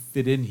can we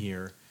fit in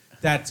here?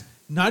 That's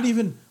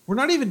we're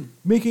not even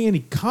making any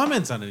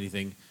comments on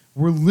anything.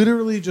 We're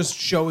literally just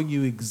showing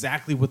you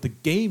exactly what the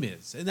game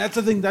is, and that's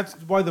the thing. That's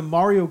why the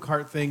Mario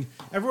Kart thing.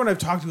 Everyone I've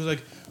talked to was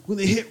like, when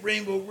they hit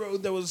Rainbow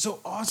Road, that was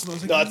so awesome. I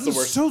was like, that's the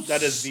worst. So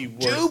that is the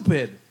worst.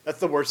 Stupid. That's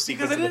the worst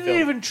sequence Because they of the didn't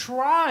film. even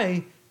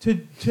try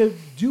to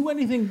do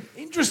anything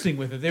interesting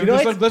with it. They were know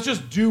just what? like, let's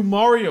just do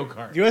Mario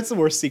Kart. You know what's the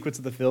worst sequence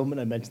of the film? And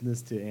I mentioned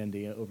this to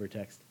Andy over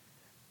text.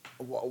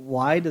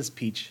 Why does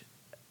Peach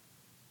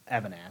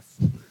have an ass?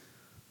 Did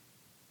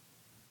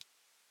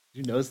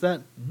you notice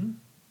that? Mm-hmm.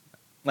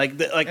 Like,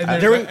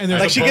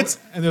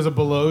 and there's a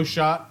below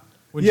shot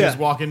when she's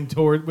walking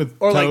toward with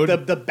or Toad.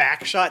 like the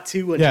back shot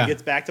too when she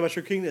gets back to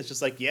Mushroom Kingdom. It's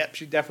just like, yep,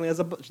 she definitely has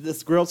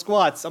this girl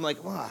squats. I'm like,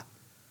 why?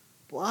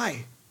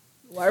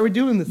 Why are we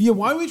doing this? Yeah,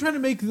 why are we trying to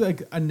make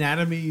like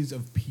anatomies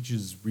of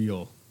Peaches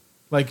real?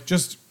 Like,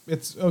 it's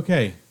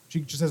okay. She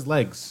just has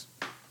legs.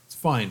 It's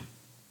fine.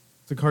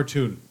 It's a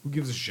cartoon. Who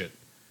gives a shit?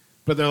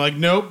 But they're like,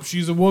 nope,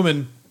 she's a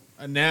woman.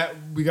 And now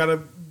we got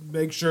to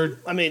make sure.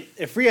 I mean,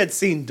 if we had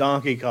seen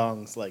Donkey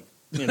Kong's, like,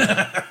 you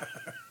know.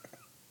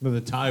 But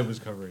the tie was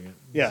covering it.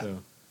 Yeah. So.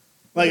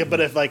 Like, but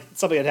if, like,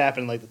 something had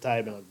happened, like, the tie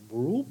had been like,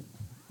 whoop.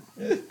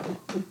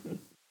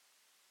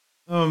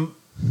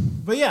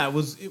 But yeah, it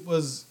was weird.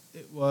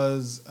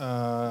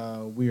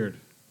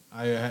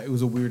 It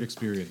was a weird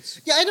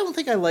experience. Yeah, I don't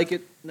think I like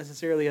it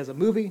necessarily as a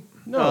movie.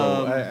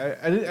 No,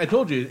 I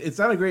told you it's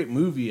not a great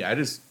movie. I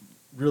just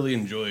really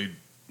enjoyed.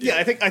 Yeah,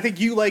 I think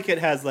you like it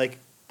as like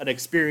an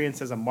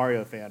experience as a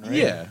Mario fan, right?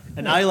 Yeah,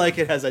 and I like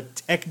it as a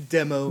tech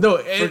demo. No,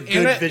 for and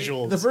good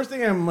visuals. The first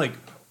thing I'm like,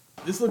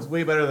 this looks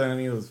way better than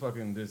any of those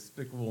fucking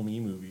Despicable Me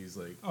movies.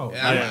 Like,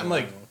 I'm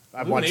like,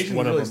 I've watched Illumination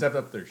one of really them. stepped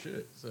up their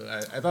shit. So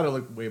I thought it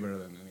looked way better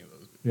than any of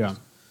those. Yeah,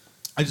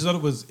 I just thought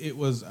it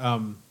was.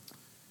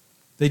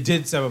 They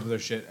did step up their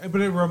shit, but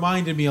it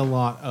reminded me a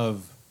lot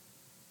of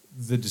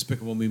the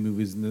Despicable Me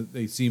movies, and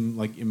they seem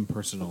like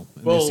impersonal.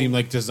 And they seem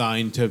like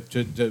designed to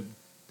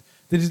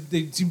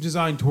they seem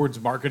designed towards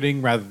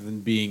marketing rather than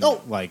being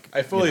like.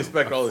 I fully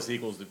expect all the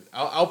sequels to.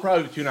 I'll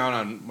probably tune out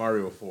on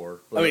Mario 4.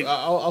 But I mean,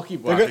 I'll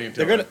keep watching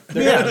until.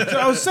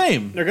 I was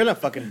saying they're gonna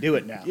fucking do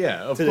it now.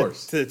 Yeah, of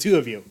course. To the two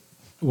of you,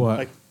 what?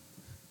 Like,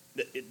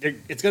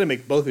 it's gonna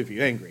make both of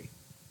you angry.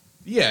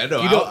 Yeah,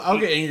 no, I'll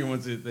get angry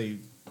once they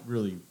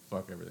really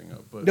fuck everything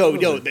up. But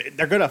no,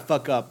 they're gonna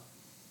fuck up.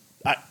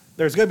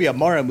 There's gonna be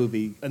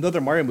another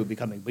Mario movie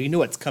coming, but you know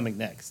what's coming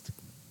next?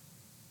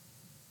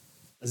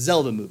 A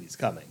Zelda movie's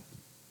coming.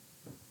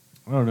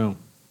 I don't know.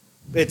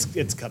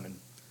 It's coming.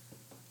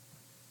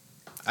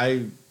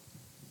 I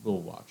will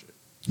watch it.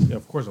 Yeah,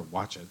 of course I'll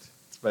watch it.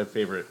 It's my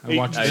favorite I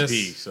watch IP.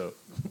 this. So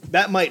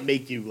that might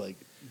make you like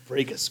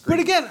break a screen.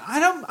 But again,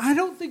 I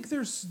don't think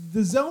there's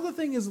the Zelda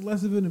thing is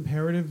less of an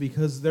imperative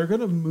because they're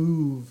gonna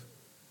move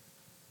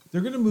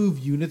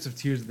units of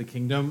Tears of the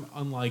Kingdom,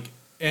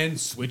 and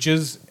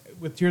switches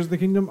with Tears of the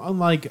Kingdom,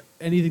 unlike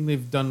anything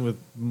they've done with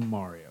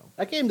Mario.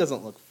 That game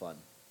doesn't look fun.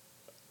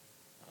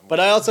 But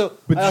I also.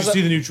 But did you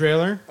see the new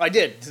trailer? I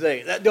did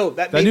today. That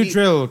new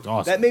trailer looked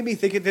awesome. That made me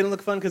think it didn't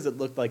look fun because it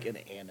looked like an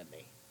anime.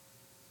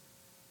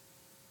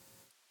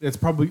 It's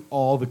probably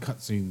all the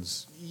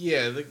cutscenes.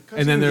 Yeah,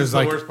 and then there's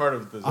like worst part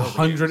of the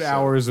 100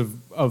 hours of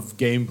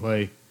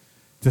gameplay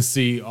to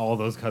see all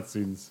those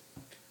cutscenes.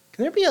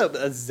 Can there be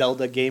a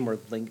Zelda game where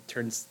Link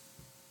turns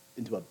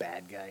into a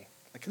bad guy?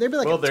 Like, can there be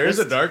like? Well, a there is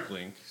twist? a Dark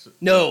Link.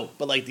 No,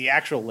 but like the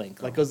actual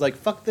Link, like goes like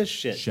fuck this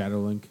shit. Shadow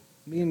Link.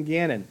 Me and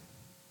Ganon.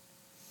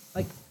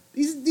 Like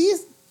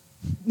these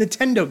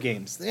Nintendo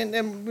games,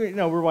 and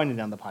we're winding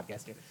down the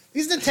podcast here.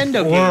 These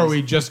Nintendo games, or are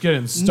we just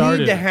getting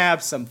started? Need to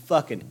have some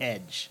fucking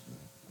edge,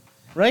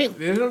 right?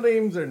 Nintendo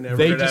games are never.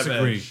 They gonna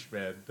disagree. Have edge,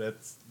 man.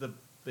 That's the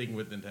thing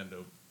with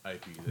Nintendo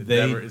IP.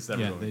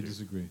 They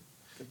disagree.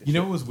 You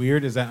know what was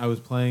weird is that I was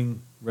playing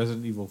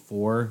Resident Evil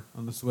 4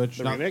 on the Switch.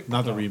 The remake?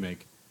 Not the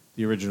remake.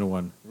 The original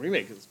one. The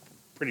remake is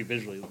pretty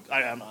visually.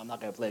 I'm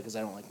not gonna play it because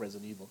I don't like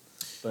Resident Evil.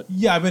 But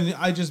yeah, I've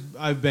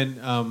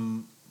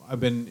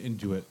been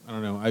into it. I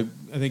don't know. I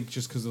think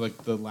just because of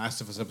like the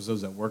Last of Us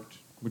episodes that worked,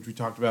 which we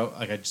talked about,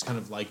 like I just kind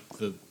of liked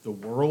the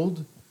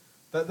world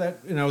that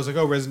and I was like,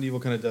 oh, Resident Evil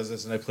kind of does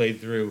this, and I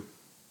played through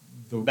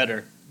the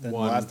better than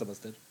one. The Last of Us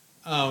did.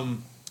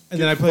 And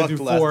then I played through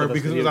 4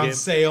 because it was on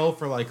sale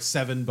for like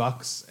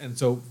 $7, and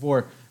so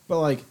 4. But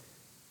like,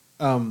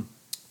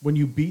 when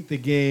you beat the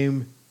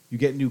game, you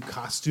get new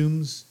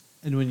costumes,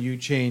 and when you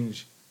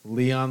change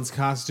Leon's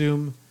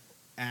costume,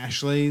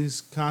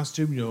 Ashley's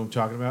costume, you know what I'm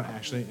talking about?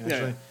 Ashley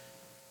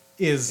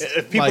is.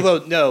 If people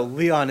don't know,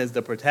 Leon is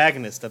the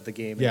protagonist of the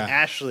game, Yeah. and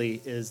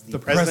Ashley is the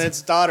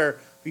president's daughter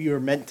who you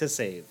were meant to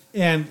save.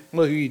 And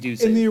who you do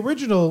save. In the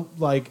original,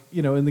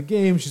 in the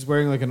game, she's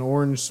wearing like an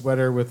orange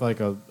sweater with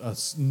like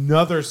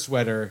another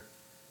sweater,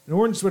 an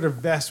orange sweater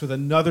vest with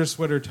another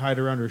sweater tied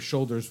around her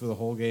shoulders for the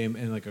whole game,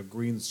 and like a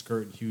green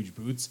skirt and huge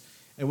boots.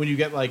 And when you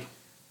get like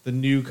the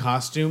new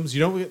costumes,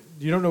 you don't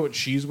know what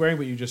she's wearing,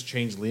 but you just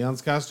change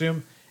Leon's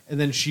costume, and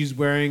then she's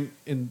wearing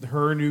in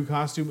her new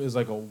costume is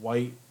like a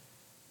white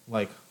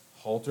like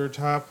halter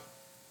top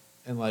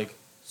and like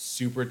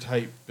super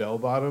tight bell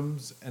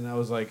bottoms, and I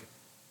was like,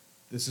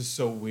 this is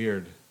so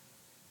weird,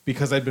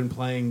 because I'd been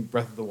playing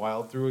Breath of the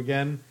Wild through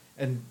again,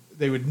 and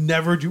they would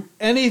never do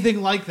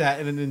anything like that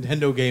in a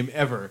Nintendo game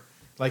ever,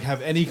 like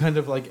have any kind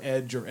of like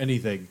edge or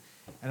anything.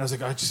 And I was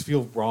like, I just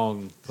feel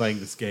wrong playing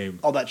this game.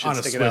 All that shit's on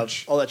a sticking out.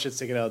 Switch. All that shit's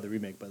sticking out of the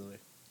remake, by the way.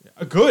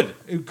 Good,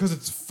 because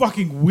it's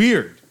fucking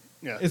weird.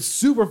 Yeah. It's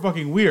super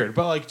fucking weird.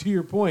 But like to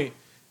your point,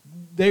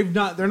 they're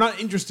not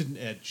interested in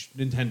edge.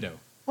 Nintendo.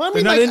 Well, I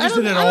mean, they're not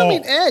interested at all. I don't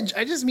mean edge.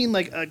 I just mean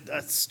like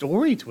a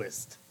story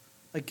twist.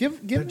 Like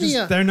give me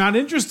a. They're not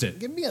interested.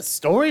 Give me a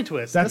story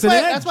twist. That's an why,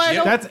 edge. That's why I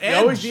don't. That's You edge.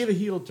 always need a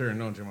heel turn,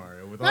 don't you,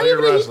 Mario? With all Not your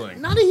even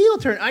wrestling. not a heel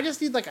turn. I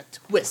just need like a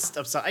twist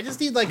of something. I just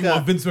need like You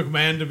want Vince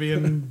McMahon to be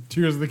in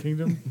Tears of the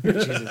Kingdom?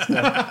 Jesus,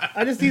 no.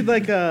 I just need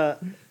like a.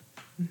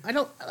 I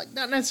don't like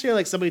not necessarily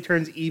like somebody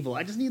turns evil.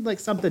 I just need like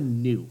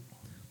something new.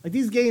 Like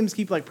these games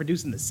keep like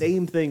producing the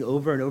same thing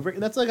over and over.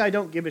 And that's like I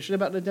don't give a shit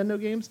about Nintendo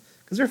games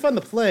because they're fun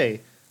to play,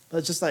 But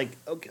it's just like,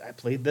 okay, I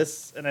played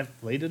this and I've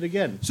played it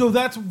again. So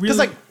that's really because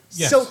like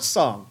yes. Silk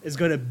Song is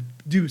going to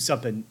do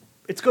something.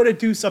 It's going to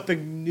do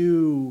something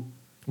new,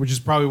 which is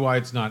probably why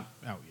it's not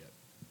out yet.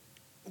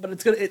 But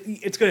it's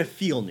going to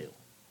feel new,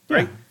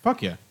 right? Yeah,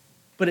 fuck yeah.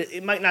 But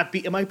it might not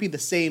be. It might be the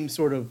same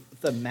sort of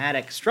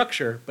thematic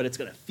structure, but it's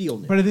going to feel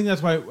new. But I think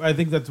that's why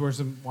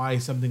why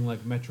something like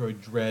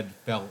Metroid Dread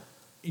felt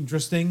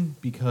interesting,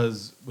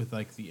 because with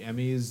like the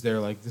Emmys, they're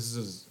like, this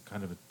is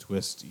kind of a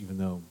twist, even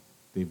though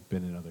they've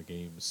been in other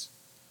games.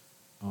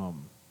 But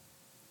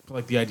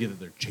like the idea that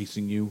they're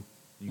chasing you,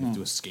 you have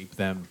to escape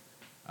them.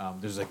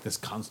 There's like this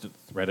constant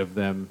threat of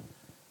them.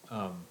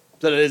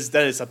 That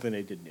is something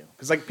they did new,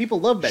 because like people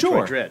love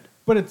Metroid Dread,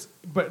 but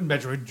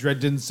Metroid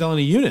Dread didn't sell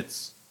any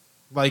units.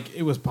 Like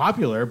it was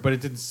popular, but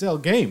it didn't sell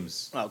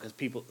games. Oh, because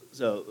people.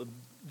 So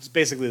it's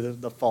basically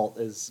the fault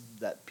is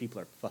that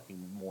people are fucking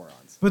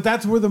morons. But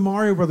that's where the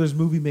Mario Brothers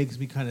movie makes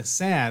me kind of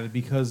sad,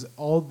 because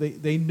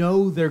they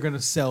know they're going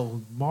to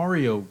sell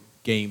Mario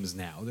games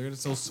now. They're going to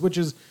sell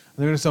Switches. And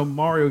they're going to sell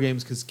Mario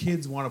games because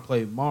kids want to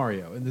play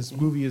Mario. And this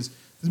movie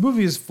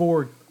is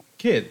for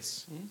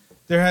kids.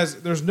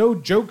 There's no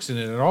jokes in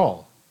it at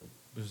all.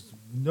 There's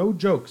no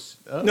jokes.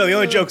 No, the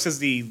only jokes is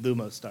the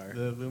Lumos Star.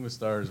 The Lumos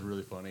Star is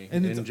really funny,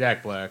 and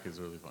Jack Black is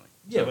really funny.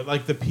 Yeah, but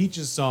like the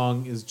Peaches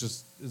song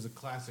is a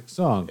classic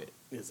song. It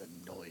is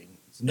annoying.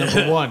 It's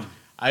number one.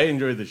 I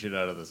enjoyed the shit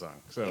out of the song.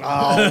 So when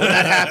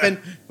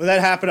that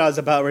happened, I was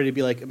about ready to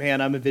be like,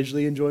 man, I'm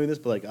visually enjoying this,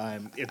 but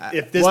like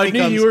if this I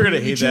becomes, knew you were gonna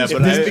hate that,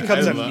 but this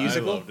becomes a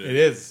musical, it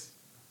is.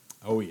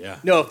 Oh yeah.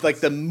 No, if like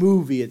the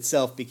movie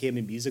itself became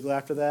a musical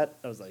after that,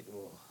 I was like,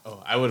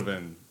 oh, I would have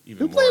been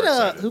even who more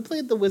excited. Who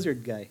played the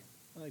wizard guy?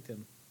 I liked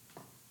him.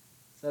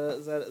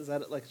 Is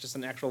that like just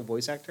an actual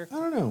voice actor? I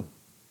don't know.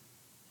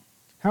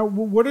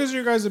 What is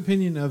your guys'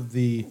 opinion of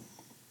the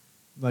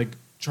like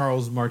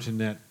Charles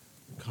Martinet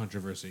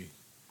controversy?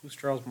 Who's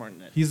Charles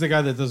Martinet? He's the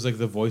guy that does like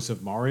the voice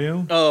of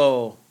Mario.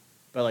 Oh,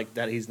 but like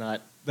that he's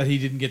not. That he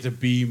didn't get to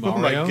be Mario.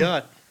 Oh my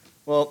god.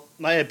 Well,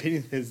 my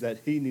opinion is that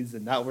he needs to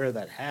not wear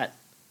that hat.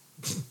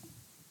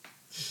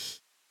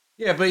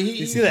 Yeah, but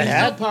you see the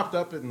hat popped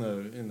up in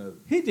the.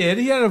 He did.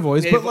 He had a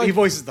voice, but like he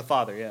voices the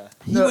father. Yeah.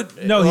 He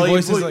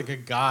voices like a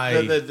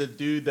guy. The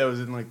dude that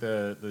was in like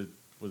the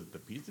was it the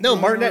pizza? No, King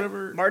or Martinet.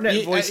 whatever?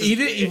 Martinet voices.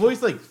 He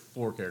voiced like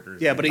 4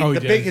 characters. Yeah, but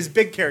his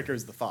big character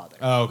is the father.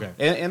 Oh, okay.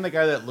 And the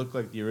guy that looked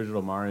like the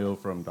original Mario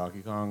from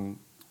Donkey Kong,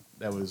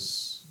 that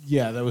was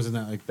that was in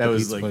that like that the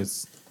was pizza like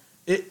place.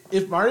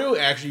 If Mario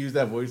actually used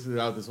that voice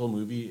throughout this whole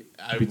movie,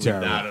 I would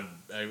terrible. not have.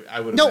 I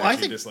would have. No, actually I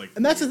think, disliked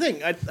and that's the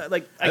thing. I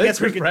guess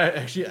Chris Pratt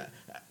actually.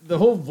 The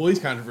whole voice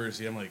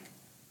controversy, I'm like,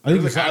 I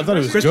thought it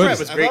was Chris good. Pratt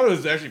was great. I thought it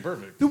was actually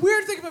perfect. The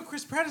weird thing about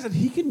Chris Pratt is that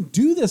he can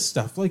do this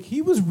stuff. Like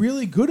he was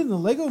really good in the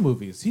Lego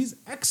movies. He's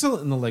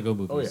excellent in the Lego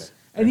movies. Oh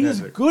yeah, and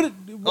he's good at.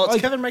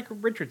 It's Kevin Michael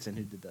Richardson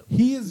who did that.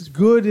 He is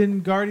good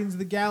in Guardians of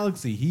the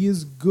Galaxy. He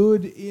is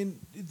good in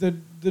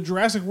the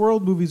Jurassic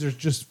World movies. Are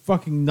just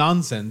fucking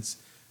nonsense.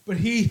 But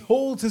he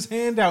holds his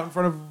hand out in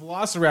front of a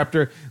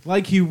Velociraptor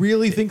like he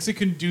really thinks it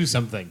can do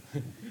something.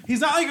 He's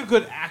not like a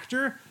good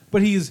actor,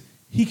 but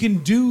he can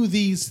do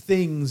these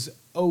things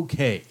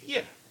okay.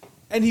 Yeah.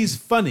 And he's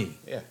funny.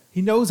 Yeah.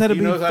 He knows how to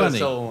be funny. He knows how to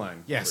sell a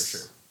line. Yes. For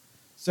sure.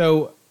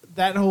 So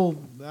that whole,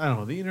 I don't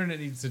know, the internet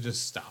needs to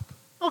just stop.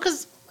 Well,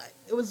 because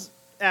it was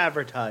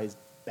advertised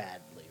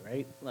badly,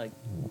 right? Like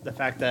the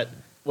fact that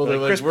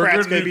Chris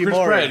Pratt's going to be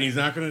Mario. Pratt, and he's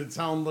not going to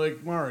sound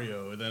like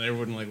Mario, and then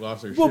everyone like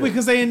lost their shit. Well,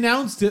 because they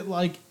announced it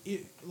like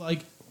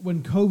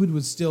when COVID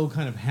was still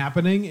kind of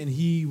happening, and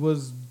he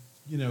was,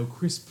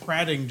 Chris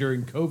Pratting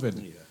during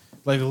COVID. Yeah.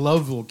 Like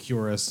love will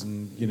cure us,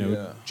 and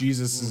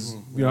Jesus is.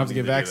 We don't have to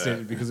get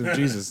vaccinated because of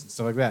Jesus and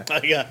stuff like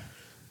that. Yeah.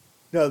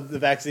 No, the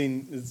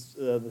vaccine is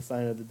the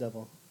sign of the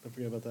devil. Don't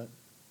forget about that.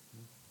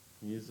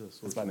 He is a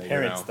it's my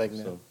parents' thing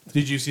now. So.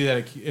 Did you see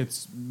that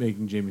it's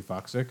making Jamie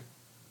Foxx sick?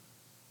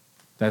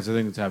 That's the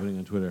thing that's happening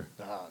on Twitter.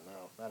 Oh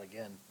no, not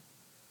again.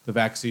 The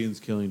vaccine's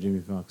killing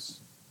Jamie Foxx.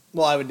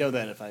 Well, I would know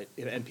that if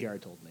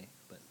NPR told me,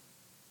 but.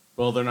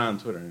 Well, they're not on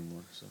Twitter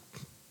anymore, so.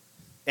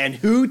 And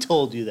who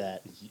told you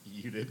that?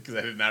 You did, because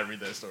I did not read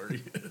that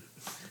story.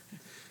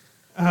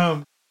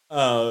 Yeah,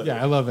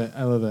 I love it.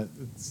 I love it.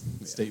 It's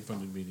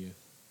state-funded media.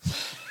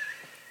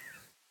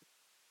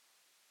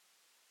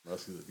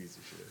 Musk is a piece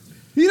of shit.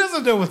 He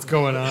doesn't know what's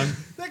going on.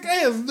 That guy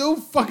has no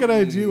fucking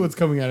idea what's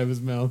coming out of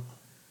his mouth.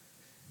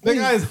 That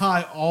guy is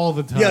high all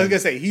the time. Yeah, I was gonna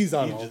say he's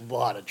on a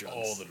lot of drugs.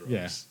 All the drugs.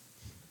 Yeah,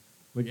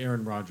 like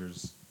Aaron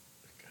Rodgers.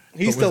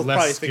 He still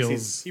probably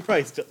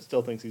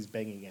thinks he's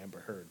banging Amber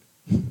Heard.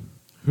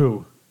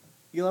 Who?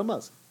 Elon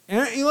Musk.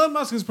 Elon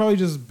Musk is probably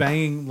just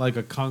banging like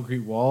a concrete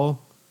wall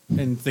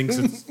and thinks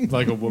it's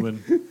like a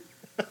woman.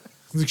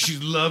 Like she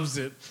loves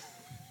it.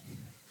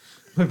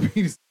 My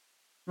penis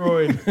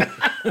destroyed.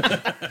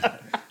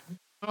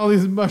 All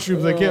these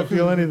mushrooms, I can't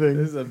feel anything.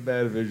 This is a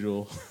bad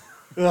visual.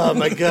 Oh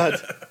my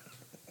god.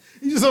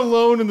 He's just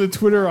alone in the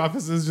Twitter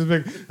offices, just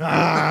like,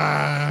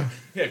 Yeah,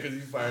 because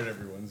you fired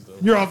everyone still.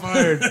 You're all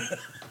fired.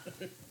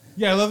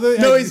 Yeah, I love that.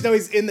 No,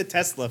 he's in the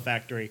Tesla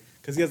factory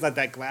because he has like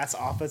that glass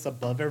office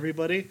above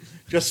everybody,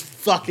 just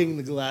fucking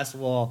the glass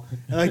wall.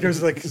 And like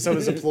there's like some of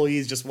his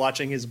employees just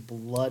watching his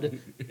blood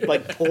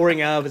like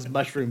pouring out of his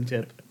mushroom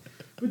tip.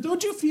 But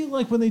don't you feel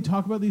like when they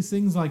talk about these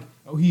things, like,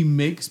 oh, he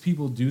makes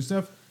people do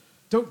stuff?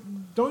 Don't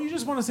you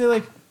just want to say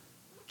like,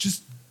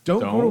 just don't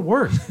go to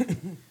work?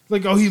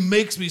 Like, oh, he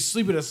makes me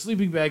sleep in a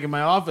sleeping bag in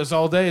my office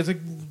all day. It's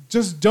like,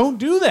 just don't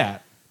do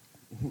that.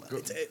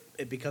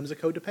 It becomes a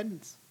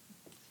codependence.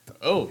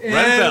 Oh, And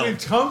Renfield. we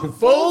come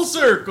full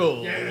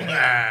circle.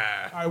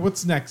 Yeah. All right,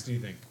 what's next? Do you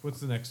think?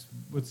 What's the next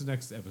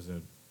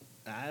episode?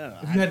 I don't know.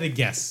 If you had to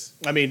guess,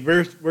 I mean,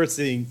 we're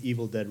seeing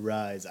Evil Dead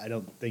Rise. I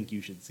don't think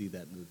you should see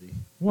that movie.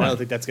 Why? I don't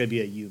think that's going to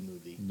be a you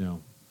movie. No.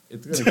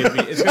 It's gonna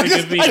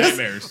give me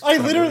nightmares. I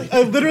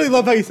literally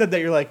love how you said that.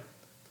 You're like,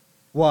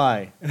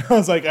 why? And I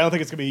was like, I don't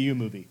think it's going to be a you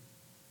movie.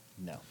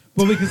 No.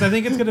 Well, because I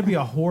think it's going to be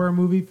a horror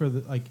movie for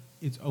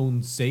its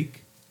own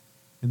sake,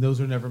 and those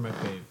are never my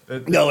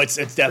fave. No, it's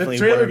definitely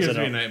the trailer worms gives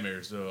and me all.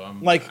 nightmares, so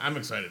I'm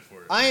excited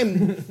for it. I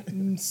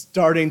am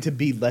starting to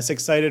be less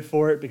excited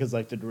for it because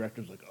like the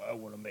director's like, oh, I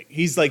want to make.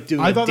 He's like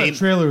doing. I thought that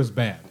trailer was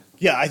bad.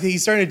 Yeah, I think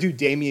he's starting to do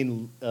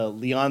Damien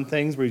Leon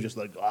things where he's just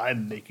like,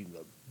 I'm making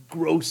a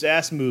gross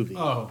ass movie.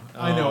 Oh,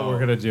 I know what we're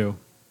gonna do.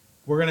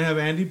 We're gonna have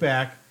Andy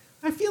back.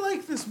 I feel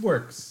like this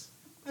works.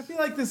 I feel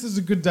like this is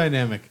a good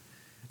dynamic.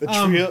 The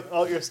trio.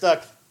 Oh, you're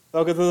stuck.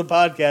 Welcome to the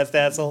podcast,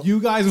 asshole. You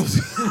guys will.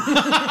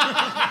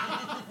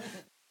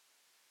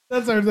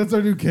 That's our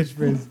new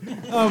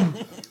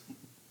catchphrase.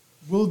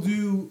 We'll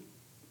do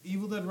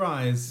Evil Dead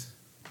Rise.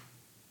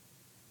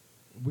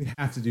 We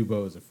have to do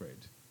Beau is Afraid.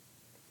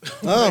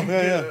 Oh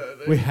yeah.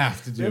 We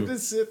have to do. You have to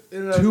sit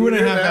in a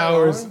 2.5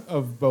 hours long?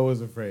 of Beau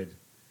is Afraid.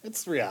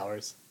 It's 3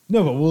 hours.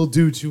 No, but we'll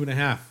do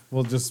 2.5.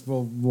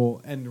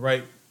 We'll end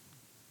right.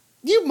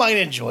 You might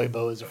enjoy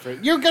Beau is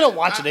Afraid. You're gonna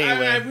watch it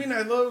anyway. I mean,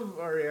 I love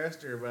Ari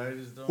Aster, but I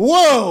just don't.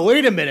 Whoa!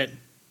 Wait a minute.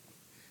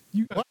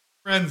 You guys are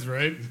friends,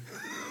 right?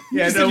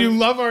 Yeah, you said you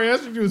love Ari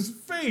Aster to his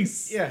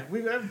face. Yeah,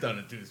 I've done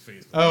it to his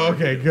face. Oh,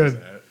 okay,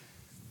 good.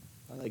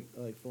 I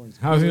like Florence.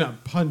 How has he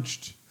not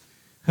punched?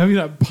 Have you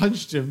not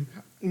punched him?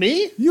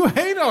 Me? You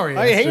hate Ari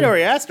Aster. I hate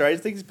Ari Aster. I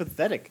just think he's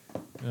pathetic.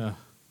 Yeah.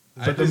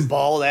 But the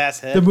bald ass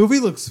head. The movie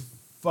looks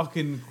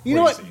fucking crazy. You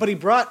know what? But he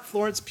brought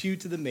Florence Pugh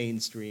to the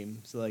mainstream,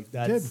 so like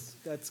that's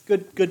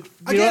good. You Again,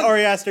 know what,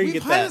 Ari Aster, you we've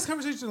get had that. this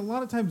conversation a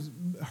lot of times.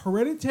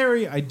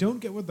 Hereditary, I don't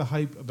get what the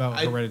hype about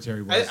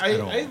Hereditary was at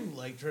all. I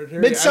liked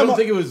Hereditary. I don't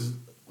think it was.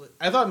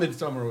 I thought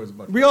Midsommar was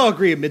much. We all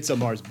agree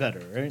Midsommar is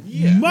better, right?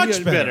 Yeah,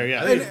 much better.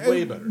 Yeah, I think it's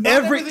way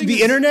better.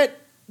 The internet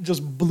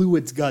just blew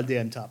its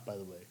goddamn top. By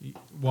the way,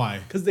 why?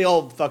 Because they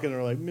all fucking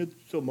are like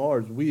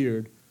Midsommar is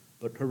weird,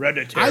 but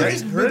Hereditary.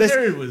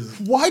 Hereditary was.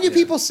 Why do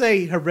people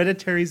say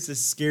Hereditary is the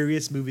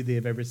scariest movie they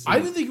have ever seen? I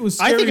didn't think it was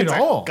I scary think it's at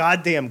all. a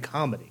goddamn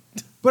comedy.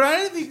 But I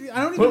didn't think.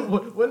 I don't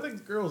even. When the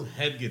girl's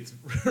head gets.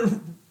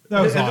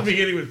 That was at awesome. the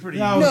beginning was pretty.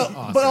 That was No,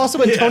 awesome. but also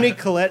when Toni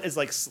Collette is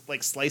like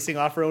slicing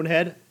off her own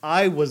head,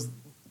 I laughed.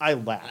 I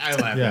laughed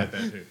Yeah. at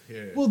that too.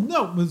 Yeah. Well,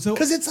 no, so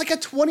Because it's like a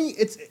 20,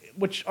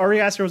 which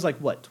Ari Aster was like,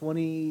 what,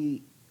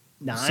 29,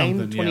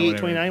 Something, 28, whatever.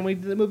 29 when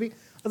he did the movie?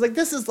 I was like,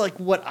 this is like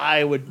what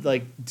I would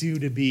like do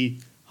to be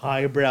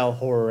highbrow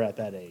horror at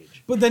that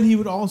age. But then he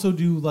would also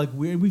do like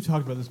we've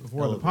talked about this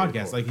before on the Elevator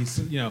podcast. Like he's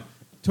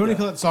Toni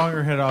Collette sawing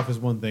her head off is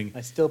one thing.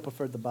 I still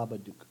prefer the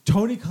Babadook.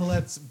 Toni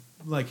Collette's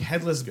like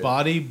headless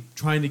body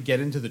trying to get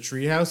into the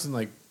treehouse and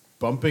like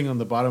bumping on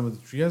the bottom of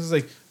the treehouse is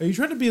like, are you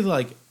trying to be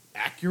like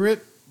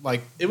accurate?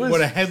 Like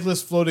what a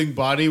headless floating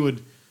body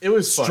would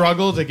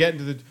struggle to get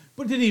into the.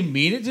 But did he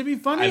mean it to be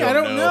funny? I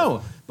don't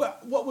know.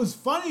 But what was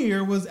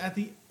funnier was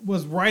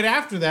was right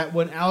after that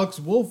when Alex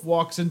Wolff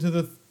walks into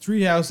the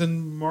treehouse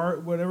and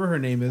whatever her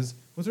name is.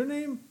 What's her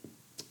name?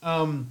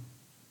 From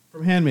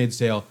Handmaid's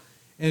Tale,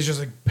 and it's just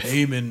like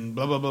payment,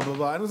 blah blah blah blah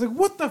blah. And I was like,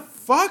 what the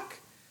fuck?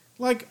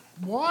 Like,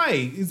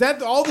 why is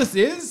that all this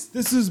is?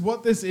 This is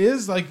what this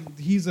is. Like,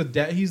 he's the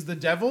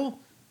devil.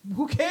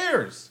 Who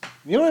cares?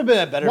 You know what would have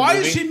been a better Why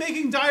movie? is she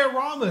making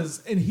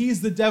dioramas and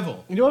he's the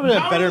devil? You know what would have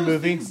been a How better do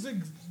those movie?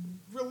 things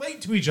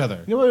relate to each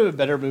other. You know what would have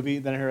been a better movie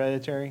than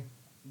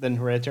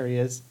Hereditary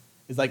is?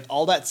 Is like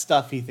all that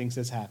stuff he thinks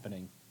is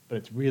happening, but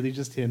it's really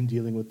just him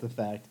dealing with the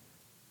fact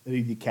that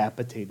he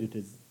decapitated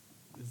his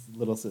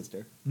little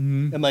sister.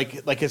 Mhm. And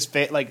like his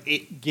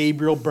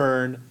Gabriel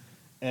Byrne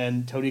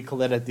and Toni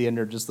Collette at the end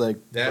are just like,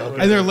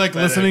 And they're like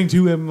listening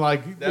to him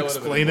like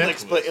explain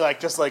it. like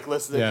just like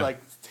listening, Yeah.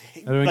 like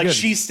That'd been like good.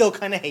 she's still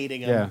kind of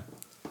hating him. Yeah.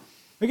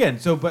 Again,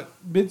 but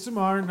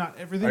Midsommar, not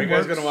everything. Are you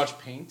guys works. gonna watch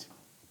Paint?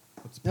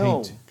 What's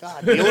No, Paint?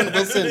 God, the Owen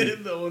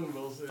Wilson, The Owen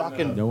Wilson,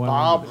 fucking No, I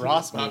Bob won't.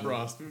 Ross. Bob movie.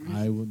 Ross movies.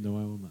 I will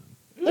not.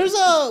 There's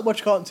a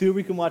whatchamacallit 2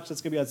 we can watch that's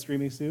gonna be on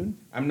streaming soon.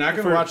 I'm not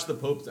gonna watch The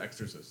Pope's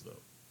Exorcist though.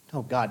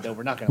 Oh God, no,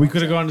 we're not gonna. We watch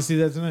could have that. gone to see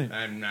that tonight.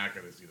 I'm not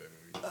gonna see that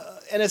movie.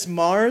 And it's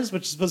Mars,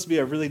 which is supposed to be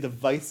a really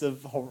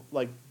divisive,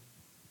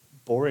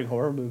 boring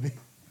horror movie.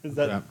 Is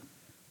that? Yeah.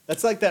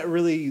 That's like that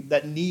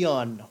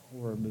neon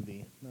horror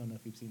movie. I don't know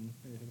if you've seen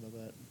anything about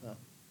that. No.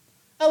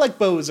 I like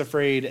Beau is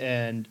Afraid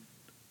and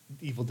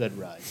Evil Dead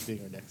Rise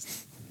being our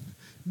next.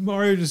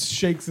 Mario just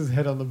shakes his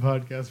head on the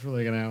podcast for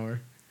like an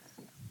hour.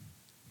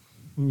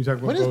 When we talk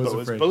about When is Beau's Beau?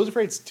 Afraid. Is Beau's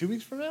Afraid 2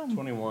 weeks from now?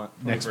 21.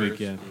 Next 21st. week,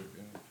 yeah.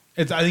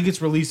 I think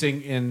it's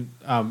releasing in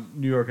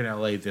New York and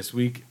LA this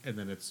week, and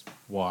then it's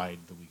wide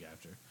the week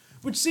after,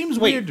 which seems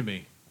weird to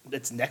me.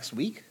 It's next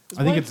week?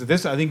 I think it's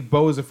this. I think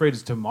Beau is Afraid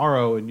is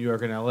tomorrow in New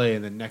York and LA,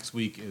 and then next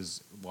week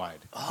is wide.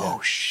 Oh,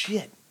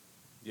 shit.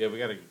 Yeah, we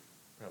got to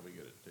probably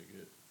get a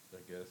ticket, I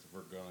guess, if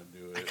we're going to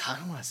do it. I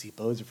kind of want to see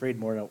Beau's Afraid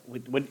more. Now.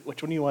 Which one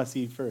do you want to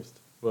see first?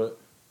 What?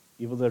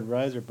 Evil Dead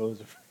Rise or Beau's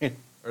Afraid?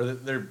 Or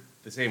they're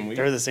the same week?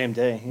 They're the same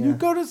day. Yeah. You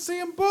go to see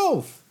them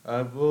both.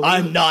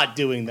 I'm not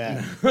doing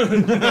that. We'll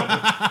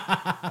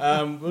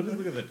just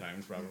look at the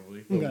times,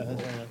 probably.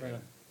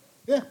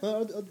 Yeah,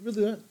 I'll do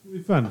that. It'll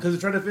be fun. Because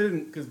trying to fit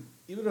in, because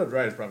Evil Dead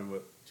Rise is probably,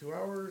 what, 2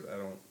 hours? I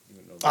don't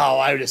even know. Oh,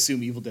 I would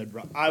assume Evil Dead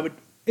Rise. I would.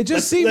 It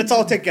just seems. Let's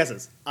all take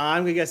guesses.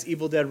 I'm gonna guess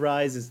Evil Dead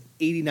Rise is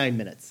 89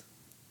 minutes.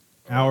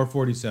 Hour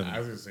 47. I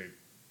was going to say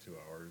 2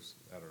 hours.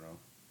 I don't know.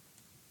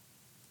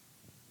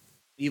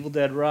 Evil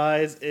Dead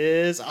Rise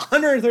is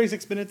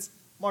 136 minutes.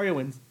 Mario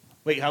wins.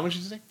 Wait, how much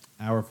did you say?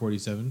 Hour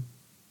 47.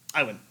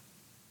 I win.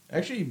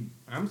 Actually,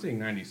 I'm saying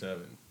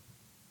 97.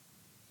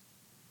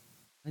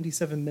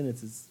 97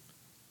 minutes is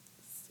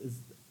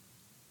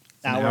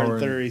an hour and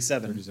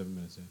 37. 37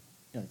 minutes. Yeah.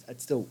 Yeah,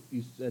 I'd still.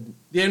 You said.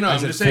 Yeah, no, I I'm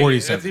said just saying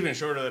 47. that's even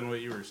shorter than what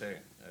you were saying.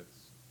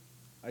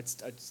 I'd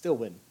still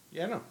win.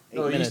 Yeah, no. 8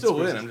 No, you minutes still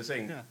win. versus- I'm just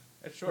saying Yeah.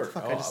 that's short.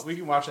 Fuck, We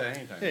can watch that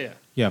anytime. Yeah.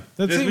 Yeah,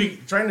 that's This it.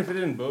 week, trying to fit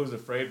in Beau's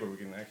Afraid where we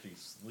can actually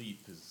sleep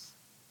is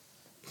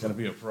going to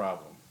be a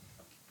problem.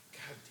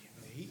 God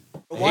damn it.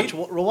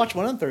 We'll watch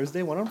one on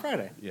Thursday, one on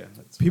Friday. Yeah.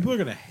 That's People are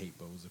gonna hate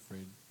Beau's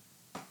Afraid.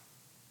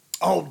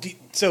 Oh,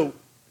 so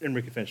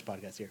Enrique finished the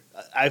podcast here.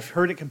 I've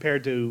heard it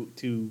compared to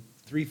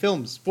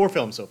 4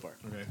 films so far.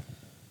 Okay.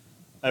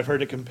 I've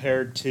heard it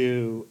compared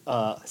to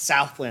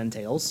Southland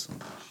Tales,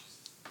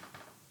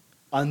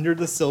 Under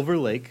the Silver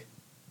Lake,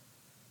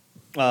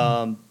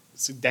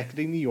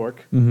 Decading New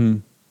York, Mm-hmm.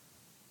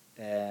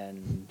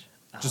 and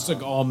Just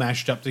like all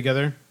mashed up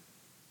together.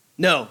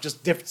 no,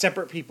 just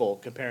separate people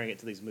comparing it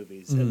to these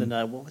movies. Mhm. And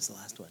then what was the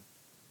last one?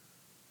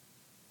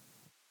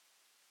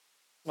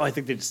 Well, I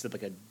think they just did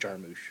like a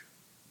Jarmusch.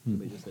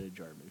 They just did a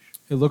Jarmusch.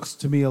 It looks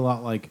to me a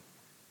lot like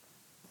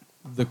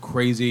the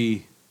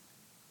crazy,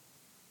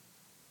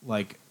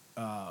 like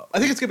I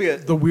think it's gonna be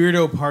the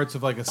weirdo parts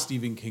of like a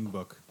Stephen King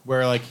book,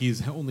 where like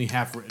he's only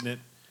half written it,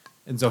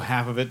 and so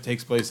half of it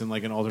takes place in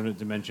like an alternate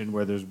dimension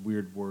where there's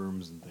weird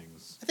worms and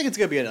things. I think it's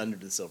gonna be an Under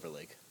the Silver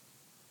Lake.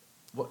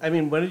 Well, I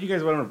mean, when did you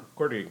guys want to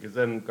record it? Because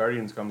then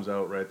Guardians comes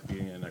out right at the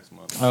beginning of next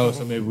month. Oh,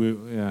 so maybe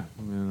I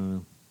don't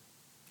know.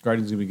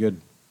 Guardians gonna be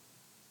good,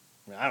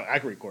 I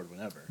can record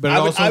whenever. but it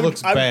also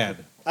looks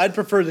bad. I'd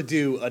prefer to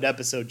do an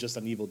episode just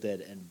on Evil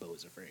Dead and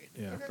Beau's Afraid.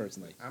 Yeah.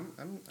 Personally.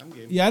 I'm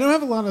game. Yeah, I don't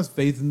have a lot of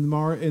faith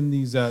in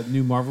these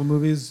new Marvel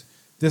movies.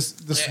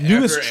 This Yeah,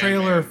 newest after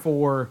trailer Ant-Man.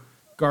 for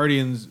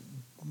Guardians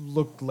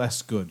looked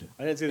less good.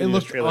 I didn't see the It newest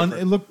looked trailer.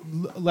 it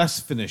looked less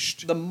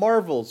finished. The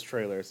Marvels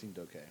trailer seemed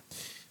okay.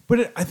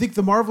 But I think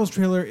the Marvels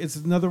trailer is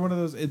another one of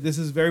those. This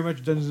is very much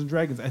Dungeons and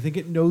Dragons. I think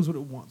it knows what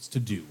it wants to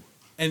do,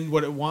 and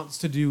what it wants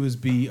to do is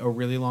be a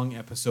really long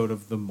episode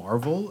of the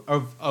Marvel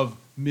of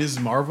Ms.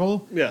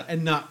 Marvel, Yeah.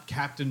 and not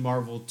Captain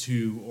Marvel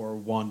 2 or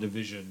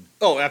WandaVision.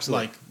 Oh,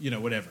 absolutely.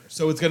 Like whatever.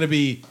 So it's going to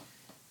be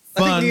I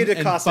fun think Nia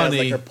and DaCosta has funny.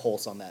 like her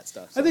pulse on that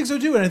stuff. I think so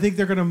too, and I think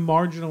they're going to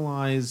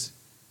marginalize.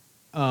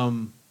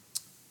 I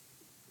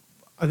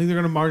think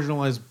they're going to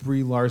marginalize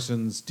Brie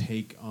Larson's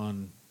take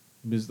on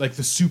Ms. like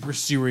the super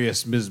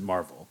serious Ms.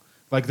 Marvel.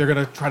 Like they're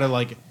going to try to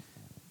like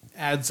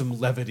add some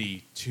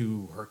levity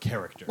to her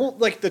character. Well,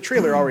 like the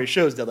trailer already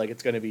shows that like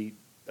it's going to be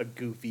a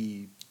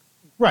goofy,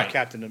 Right.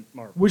 Captain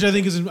Marvel. Which I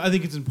think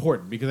it's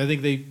important because I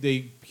think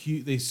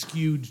they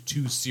skewed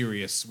too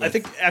serious. With I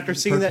think after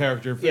seeing her that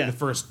character in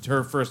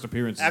her first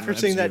appearance, after in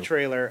the seeing that MCU.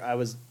 trailer, I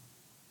was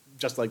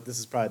just like, this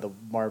is probably the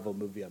Marvel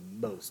movie I'm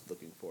most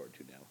looking forward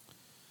to now.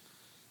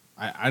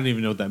 I don't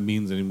even know what that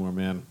means anymore,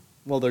 man.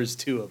 Well, there's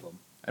 2 of them.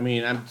 I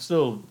mean, I'm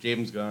still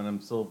James Gunn. I'm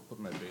still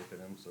putting my faith in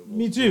him. So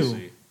Me too. We'll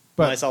see.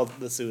 But I saw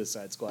the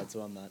Suicide Squad,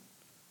 so I'm not.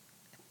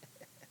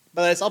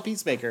 But I saw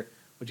Peacemaker,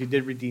 which he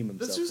did redeem The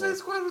himself. Suicide for.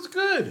 Squad was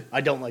good. I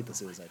don't like the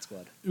Suicide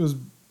Squad. It was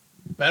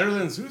Better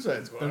than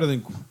Suicide Squad. better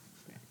than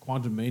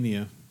Quantum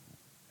Mania.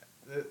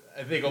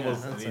 I think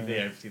almost that's anything all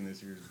right. I've seen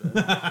this year is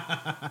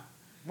better.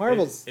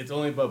 Marvel's It's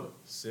only Bubba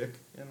sick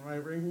in my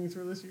rankings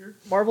for this year.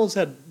 Marvel's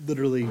had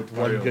literally one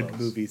Mario good loves.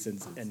 movie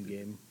since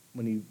Endgame.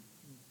 When you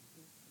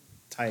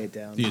tie it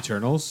down, The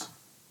Eternals.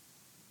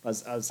 I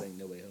was saying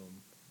No Way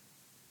Home.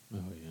 Oh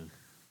yeah.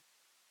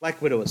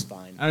 Black Widow was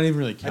fine. I don't even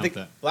really count think-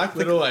 that. Black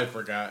Widow, I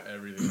forgot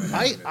everything. that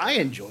happened in it. I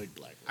enjoyed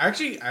Black Widow.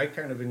 Actually, I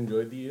kind of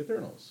enjoyed the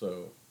Eternals.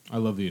 So I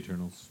love the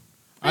Eternals.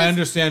 I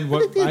understand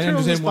think The I Eternals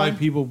understand is why fine.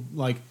 people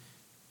like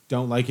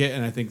don't like it,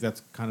 and I think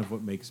that's kind of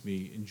what makes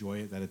me enjoy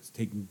it. That it's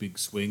taking big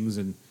swings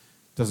and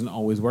doesn't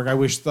always work. I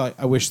wish the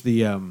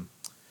I mean,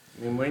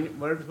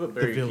 whenever you put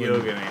Barry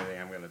villain. Keoghan in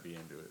anything, I'm going to be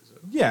into it. So.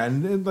 yeah,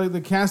 and like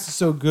the cast is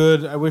so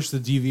good. I wish the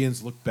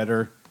deviants looked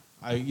better.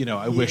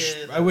 I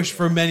wish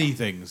for many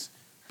things,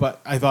 but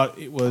I thought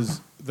it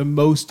was the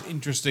most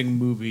interesting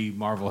movie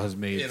Marvel has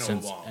made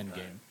since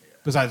Endgame,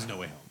 besides No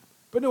Way Home.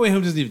 But No Way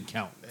Home doesn't even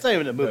count. It's not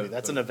even a movie.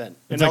 That's an event.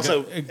 And like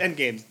also,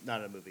 Endgame's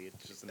not a movie.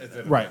 It's just an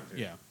event. Right,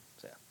 yeah.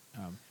 So,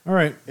 all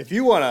right. If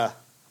you want to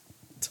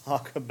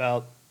talk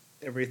about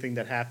everything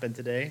that happened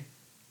today,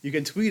 you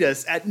can tweet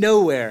us at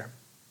nowhere.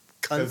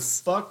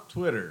 Cunts. Fuck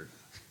Twitter.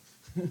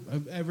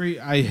 I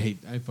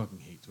fucking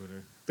hate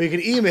Twitter. But you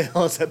can email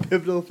us at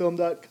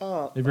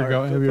pivotalfilm.com. Have you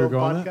ever go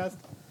on that?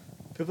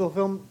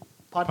 Pivotalfilm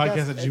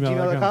podcast at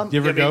gmail.com. Do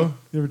you ever go?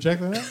 You ever check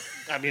that out?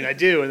 I mean, I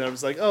do, and I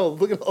was like, oh,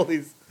 look at all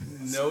these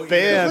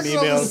spam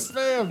emails.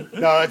 Spam.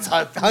 No, it's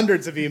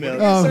hundreds of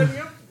emails.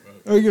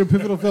 You go to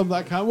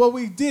pivotalfilm.com. Well,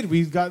 we did.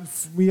 We got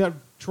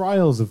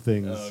trials of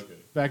things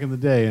back in the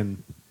day,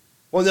 and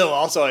well, no.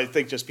 Also, I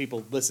think just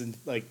people listen,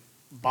 like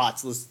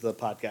bots listen to the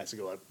podcast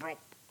and go like, bro.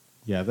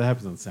 Yeah, that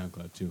happens on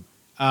SoundCloud too.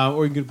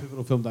 Or you can go to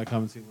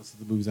pivotalfilm.com and see a list of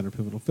the movies on our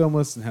Pivotal Film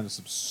List and how to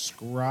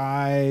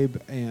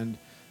subscribe and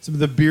some of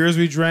the beers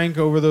we drank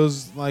over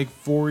those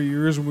 4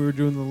 years when we were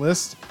doing the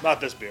list. Not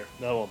this beer.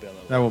 That won't be on the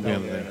list. That won't be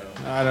on the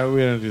thing.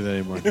 We don't do that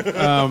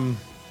anymore.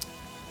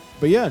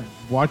 But yeah,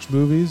 watch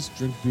movies,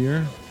 drink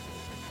beer,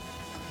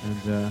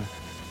 and we'll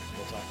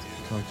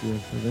talk to you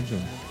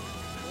eventually.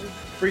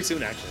 Pretty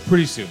soon, actually.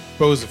 Pretty soon.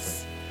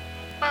 Boza.